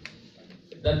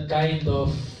that kind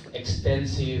of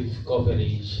extensive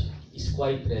coverage is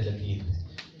quite relative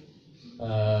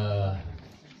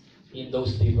in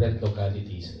those different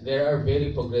localities. There are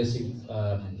very progressive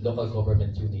local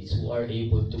government units who are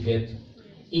able to get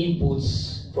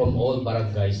inputs from all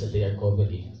barangays that they are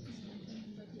covering,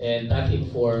 and that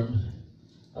inform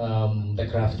the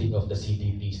crafting of the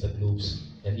CDPs, the groups,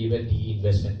 and even the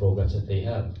investment programs that they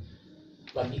have.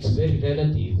 But it's very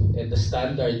relative, and the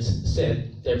standards set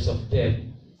in terms of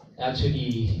them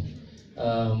actually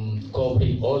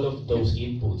covering all of those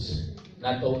inputs,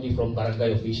 not only from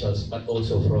barangay officials but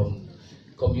also from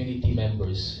community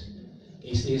members,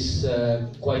 is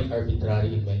quite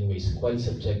arbitrary in many ways, quite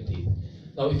subjective.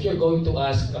 Now, if you're going to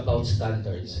ask about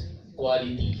standards,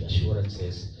 quality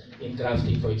assurances in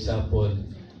crafting, for example,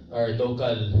 our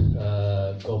local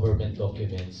government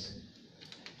documents,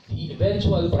 the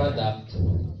eventual product,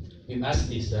 we've asked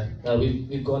this,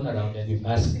 we've gone around and we've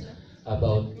asked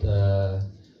about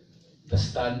the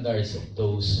standards of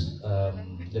those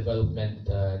development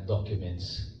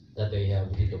documents that they have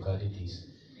within localities.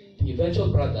 The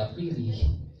eventual product really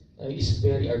is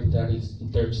very arbitrary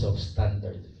in terms of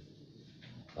standard.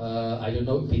 I don't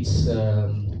know if it's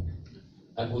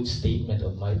a good statement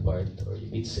on my part, or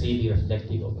if it's really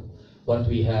reflective of what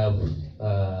we have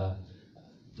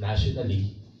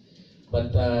nationally.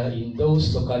 But in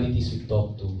those localities we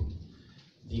talk to,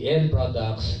 the end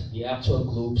products, the actual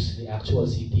groups, the actual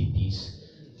CTPs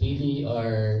really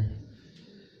are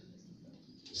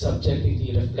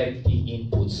subjectively reflecting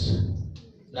inputs,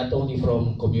 not only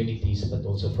from communities but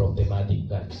also from thematic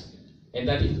plans. And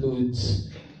that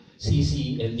includes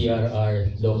CC and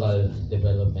DRR local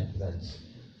development plans.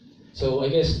 So I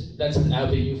guess that's an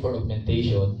avenue for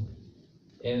augmentation.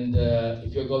 And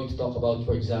if you're going to talk about,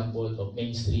 for example, of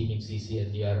mainstreaming CC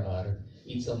and DRR,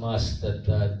 it's a must that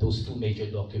those two major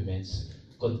documents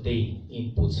contain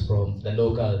inputs from the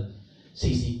local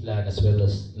CC plan as well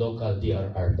as local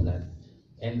DRR plan.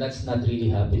 And that's not really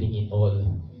happening in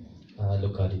all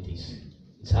localities.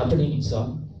 It's happening in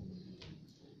some.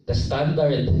 The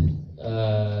standard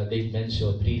they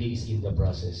mentioned really is in the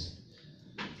process.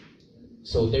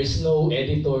 So there's no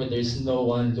editor, there's no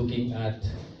one looking at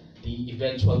the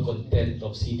eventual content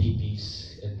of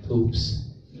CDPs and loops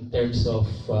in terms of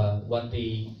what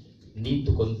they need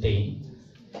to contain.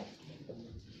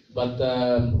 But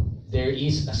there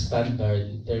is a standard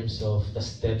in terms of the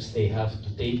steps they have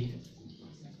to take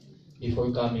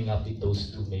before coming up with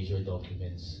those two major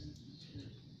documents.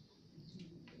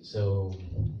 So,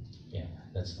 yeah,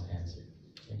 that's my answer.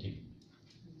 Thank you.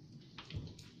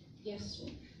 Yes,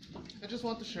 sir. I just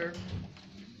want to share.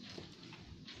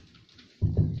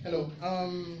 Hello.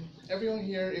 Everyone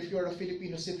here, if you are a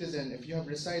Filipino citizen, if you have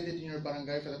resided in your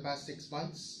barangay for the past 6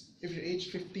 months, if you're age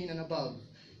 15 and above,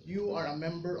 you are a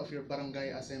member of your barangay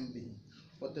assembly.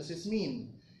 What does this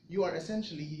mean? You are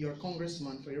essentially your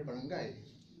congressman for your barangay.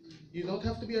 You don't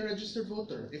have to be a registered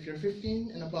voter. If you're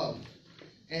 15 and above,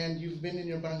 and you've been in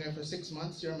your barangay for 6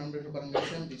 months, you're a member of your barangay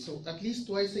assembly. So at least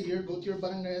twice a year, go to your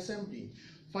barangay assembly.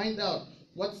 Find out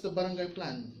what's the barangay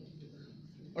plan.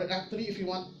 Or actually, if you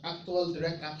want actual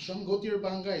direct action, go to your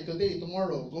barangay today,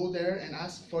 tomorrow. Go there and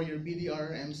ask for your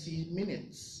BDRMC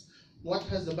minutes. What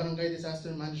has the Barangay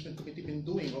Disaster Management Committee been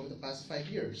doing over the past 5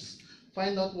 years?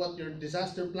 Find out what your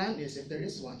disaster plan is, if there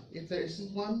is one. If there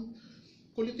isn't one,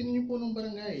 kulitin niyo po ng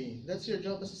barangay. That's your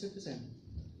job as a citizen.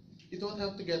 You don't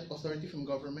have to get authority from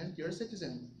government. You're a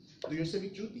citizen. Do your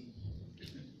civic duty.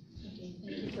 Okay,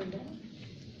 thank you for that.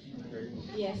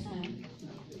 Yes, ma'am.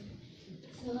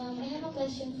 So I have a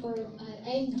question for,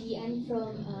 I'm Dian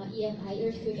from EMI,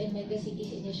 Earthquake and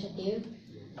Megacities Initiative,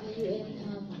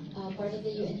 part of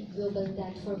the UN Global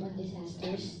Platform on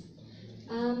Disasters.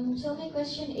 So my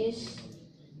question is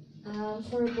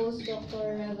for both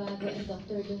Dr. Ravago and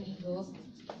Dr. Domingo.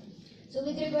 So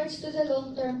with regards to the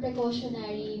long-term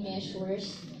precautionary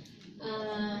measures,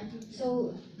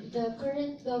 so the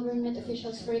current government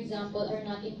officials, for example, are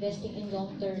not investing in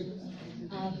long-term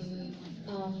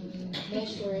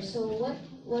measures. So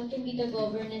what can be the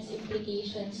governance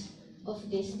implications of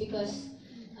this? Because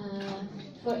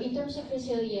in terms of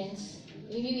resilience,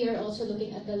 maybe we are also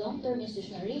looking at the long-term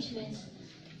institutional arrangements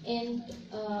and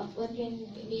what can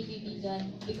maybe be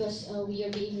done because we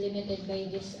are being limited by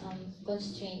this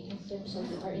constraint in terms of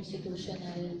our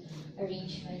institutional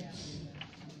arrangements.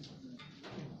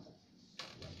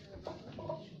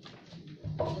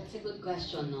 That's a good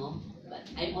question, no? But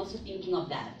I'm also thinking of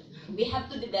that. We have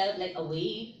to develop like a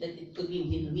way that it could be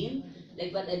win-win.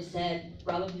 Like what I've said,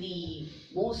 probably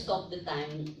most of the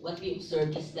time, what we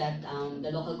observe is that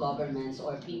the local governments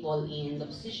or people in the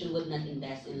position would not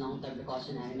invest in long-term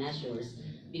precautionary measures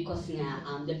because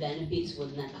the benefits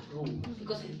would not accrue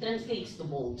because it translates to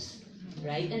votes,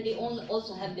 right? And they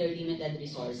also have their limited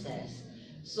resources.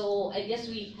 So I guess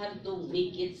we have to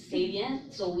make it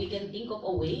salient so we can think of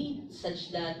a way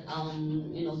such that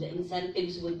the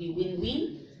incentives would be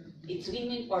win-win. It's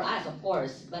win-win for us, of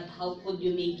course, but how could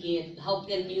you make it, how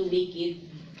can you make it,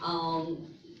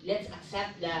 let's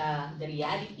accept the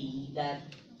reality that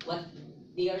what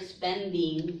they are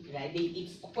spending, right,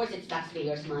 of course it's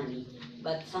taxpayers' money,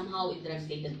 but somehow it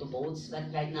translated to votes, but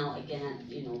right now I cannot,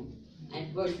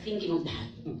 we're thinking of that.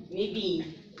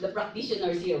 Maybe the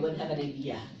practitioners here would have an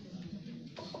idea.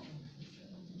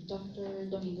 Dr.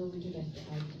 Domingo, would you like to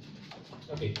add?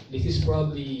 Okay, this is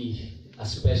probably a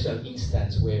special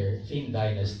instance where Fin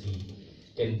Dynasty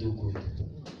can do good.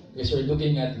 Because we're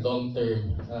looking at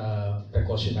long-term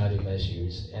precautionary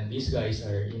measures, and these guys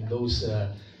are in those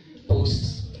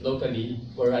posts locally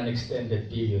for an extended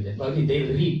period, and probably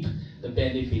they'll reap the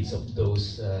benefits of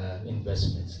those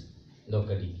investments.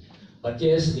 locally. But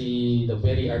yes, the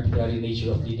very arbitrary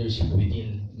nature of leadership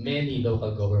within many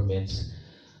local governments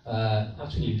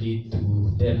actually lead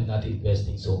to them not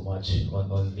investing so much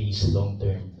on these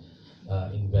long-term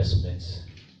investments.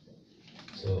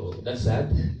 So that's sad,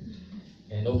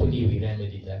 and hopefully we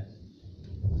remedy that.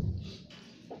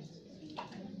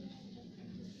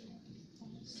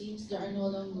 Since there are no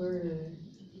longer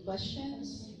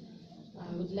questions,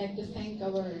 I would like to thank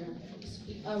our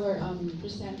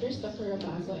presenters, Dr.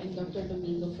 Ravago and Dr.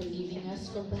 Domingo, for giving us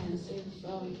comprehensive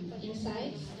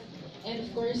insights, and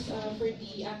of course for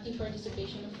the active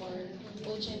participation of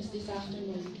our audience this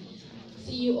afternoon.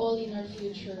 See you all in our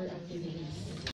future activities.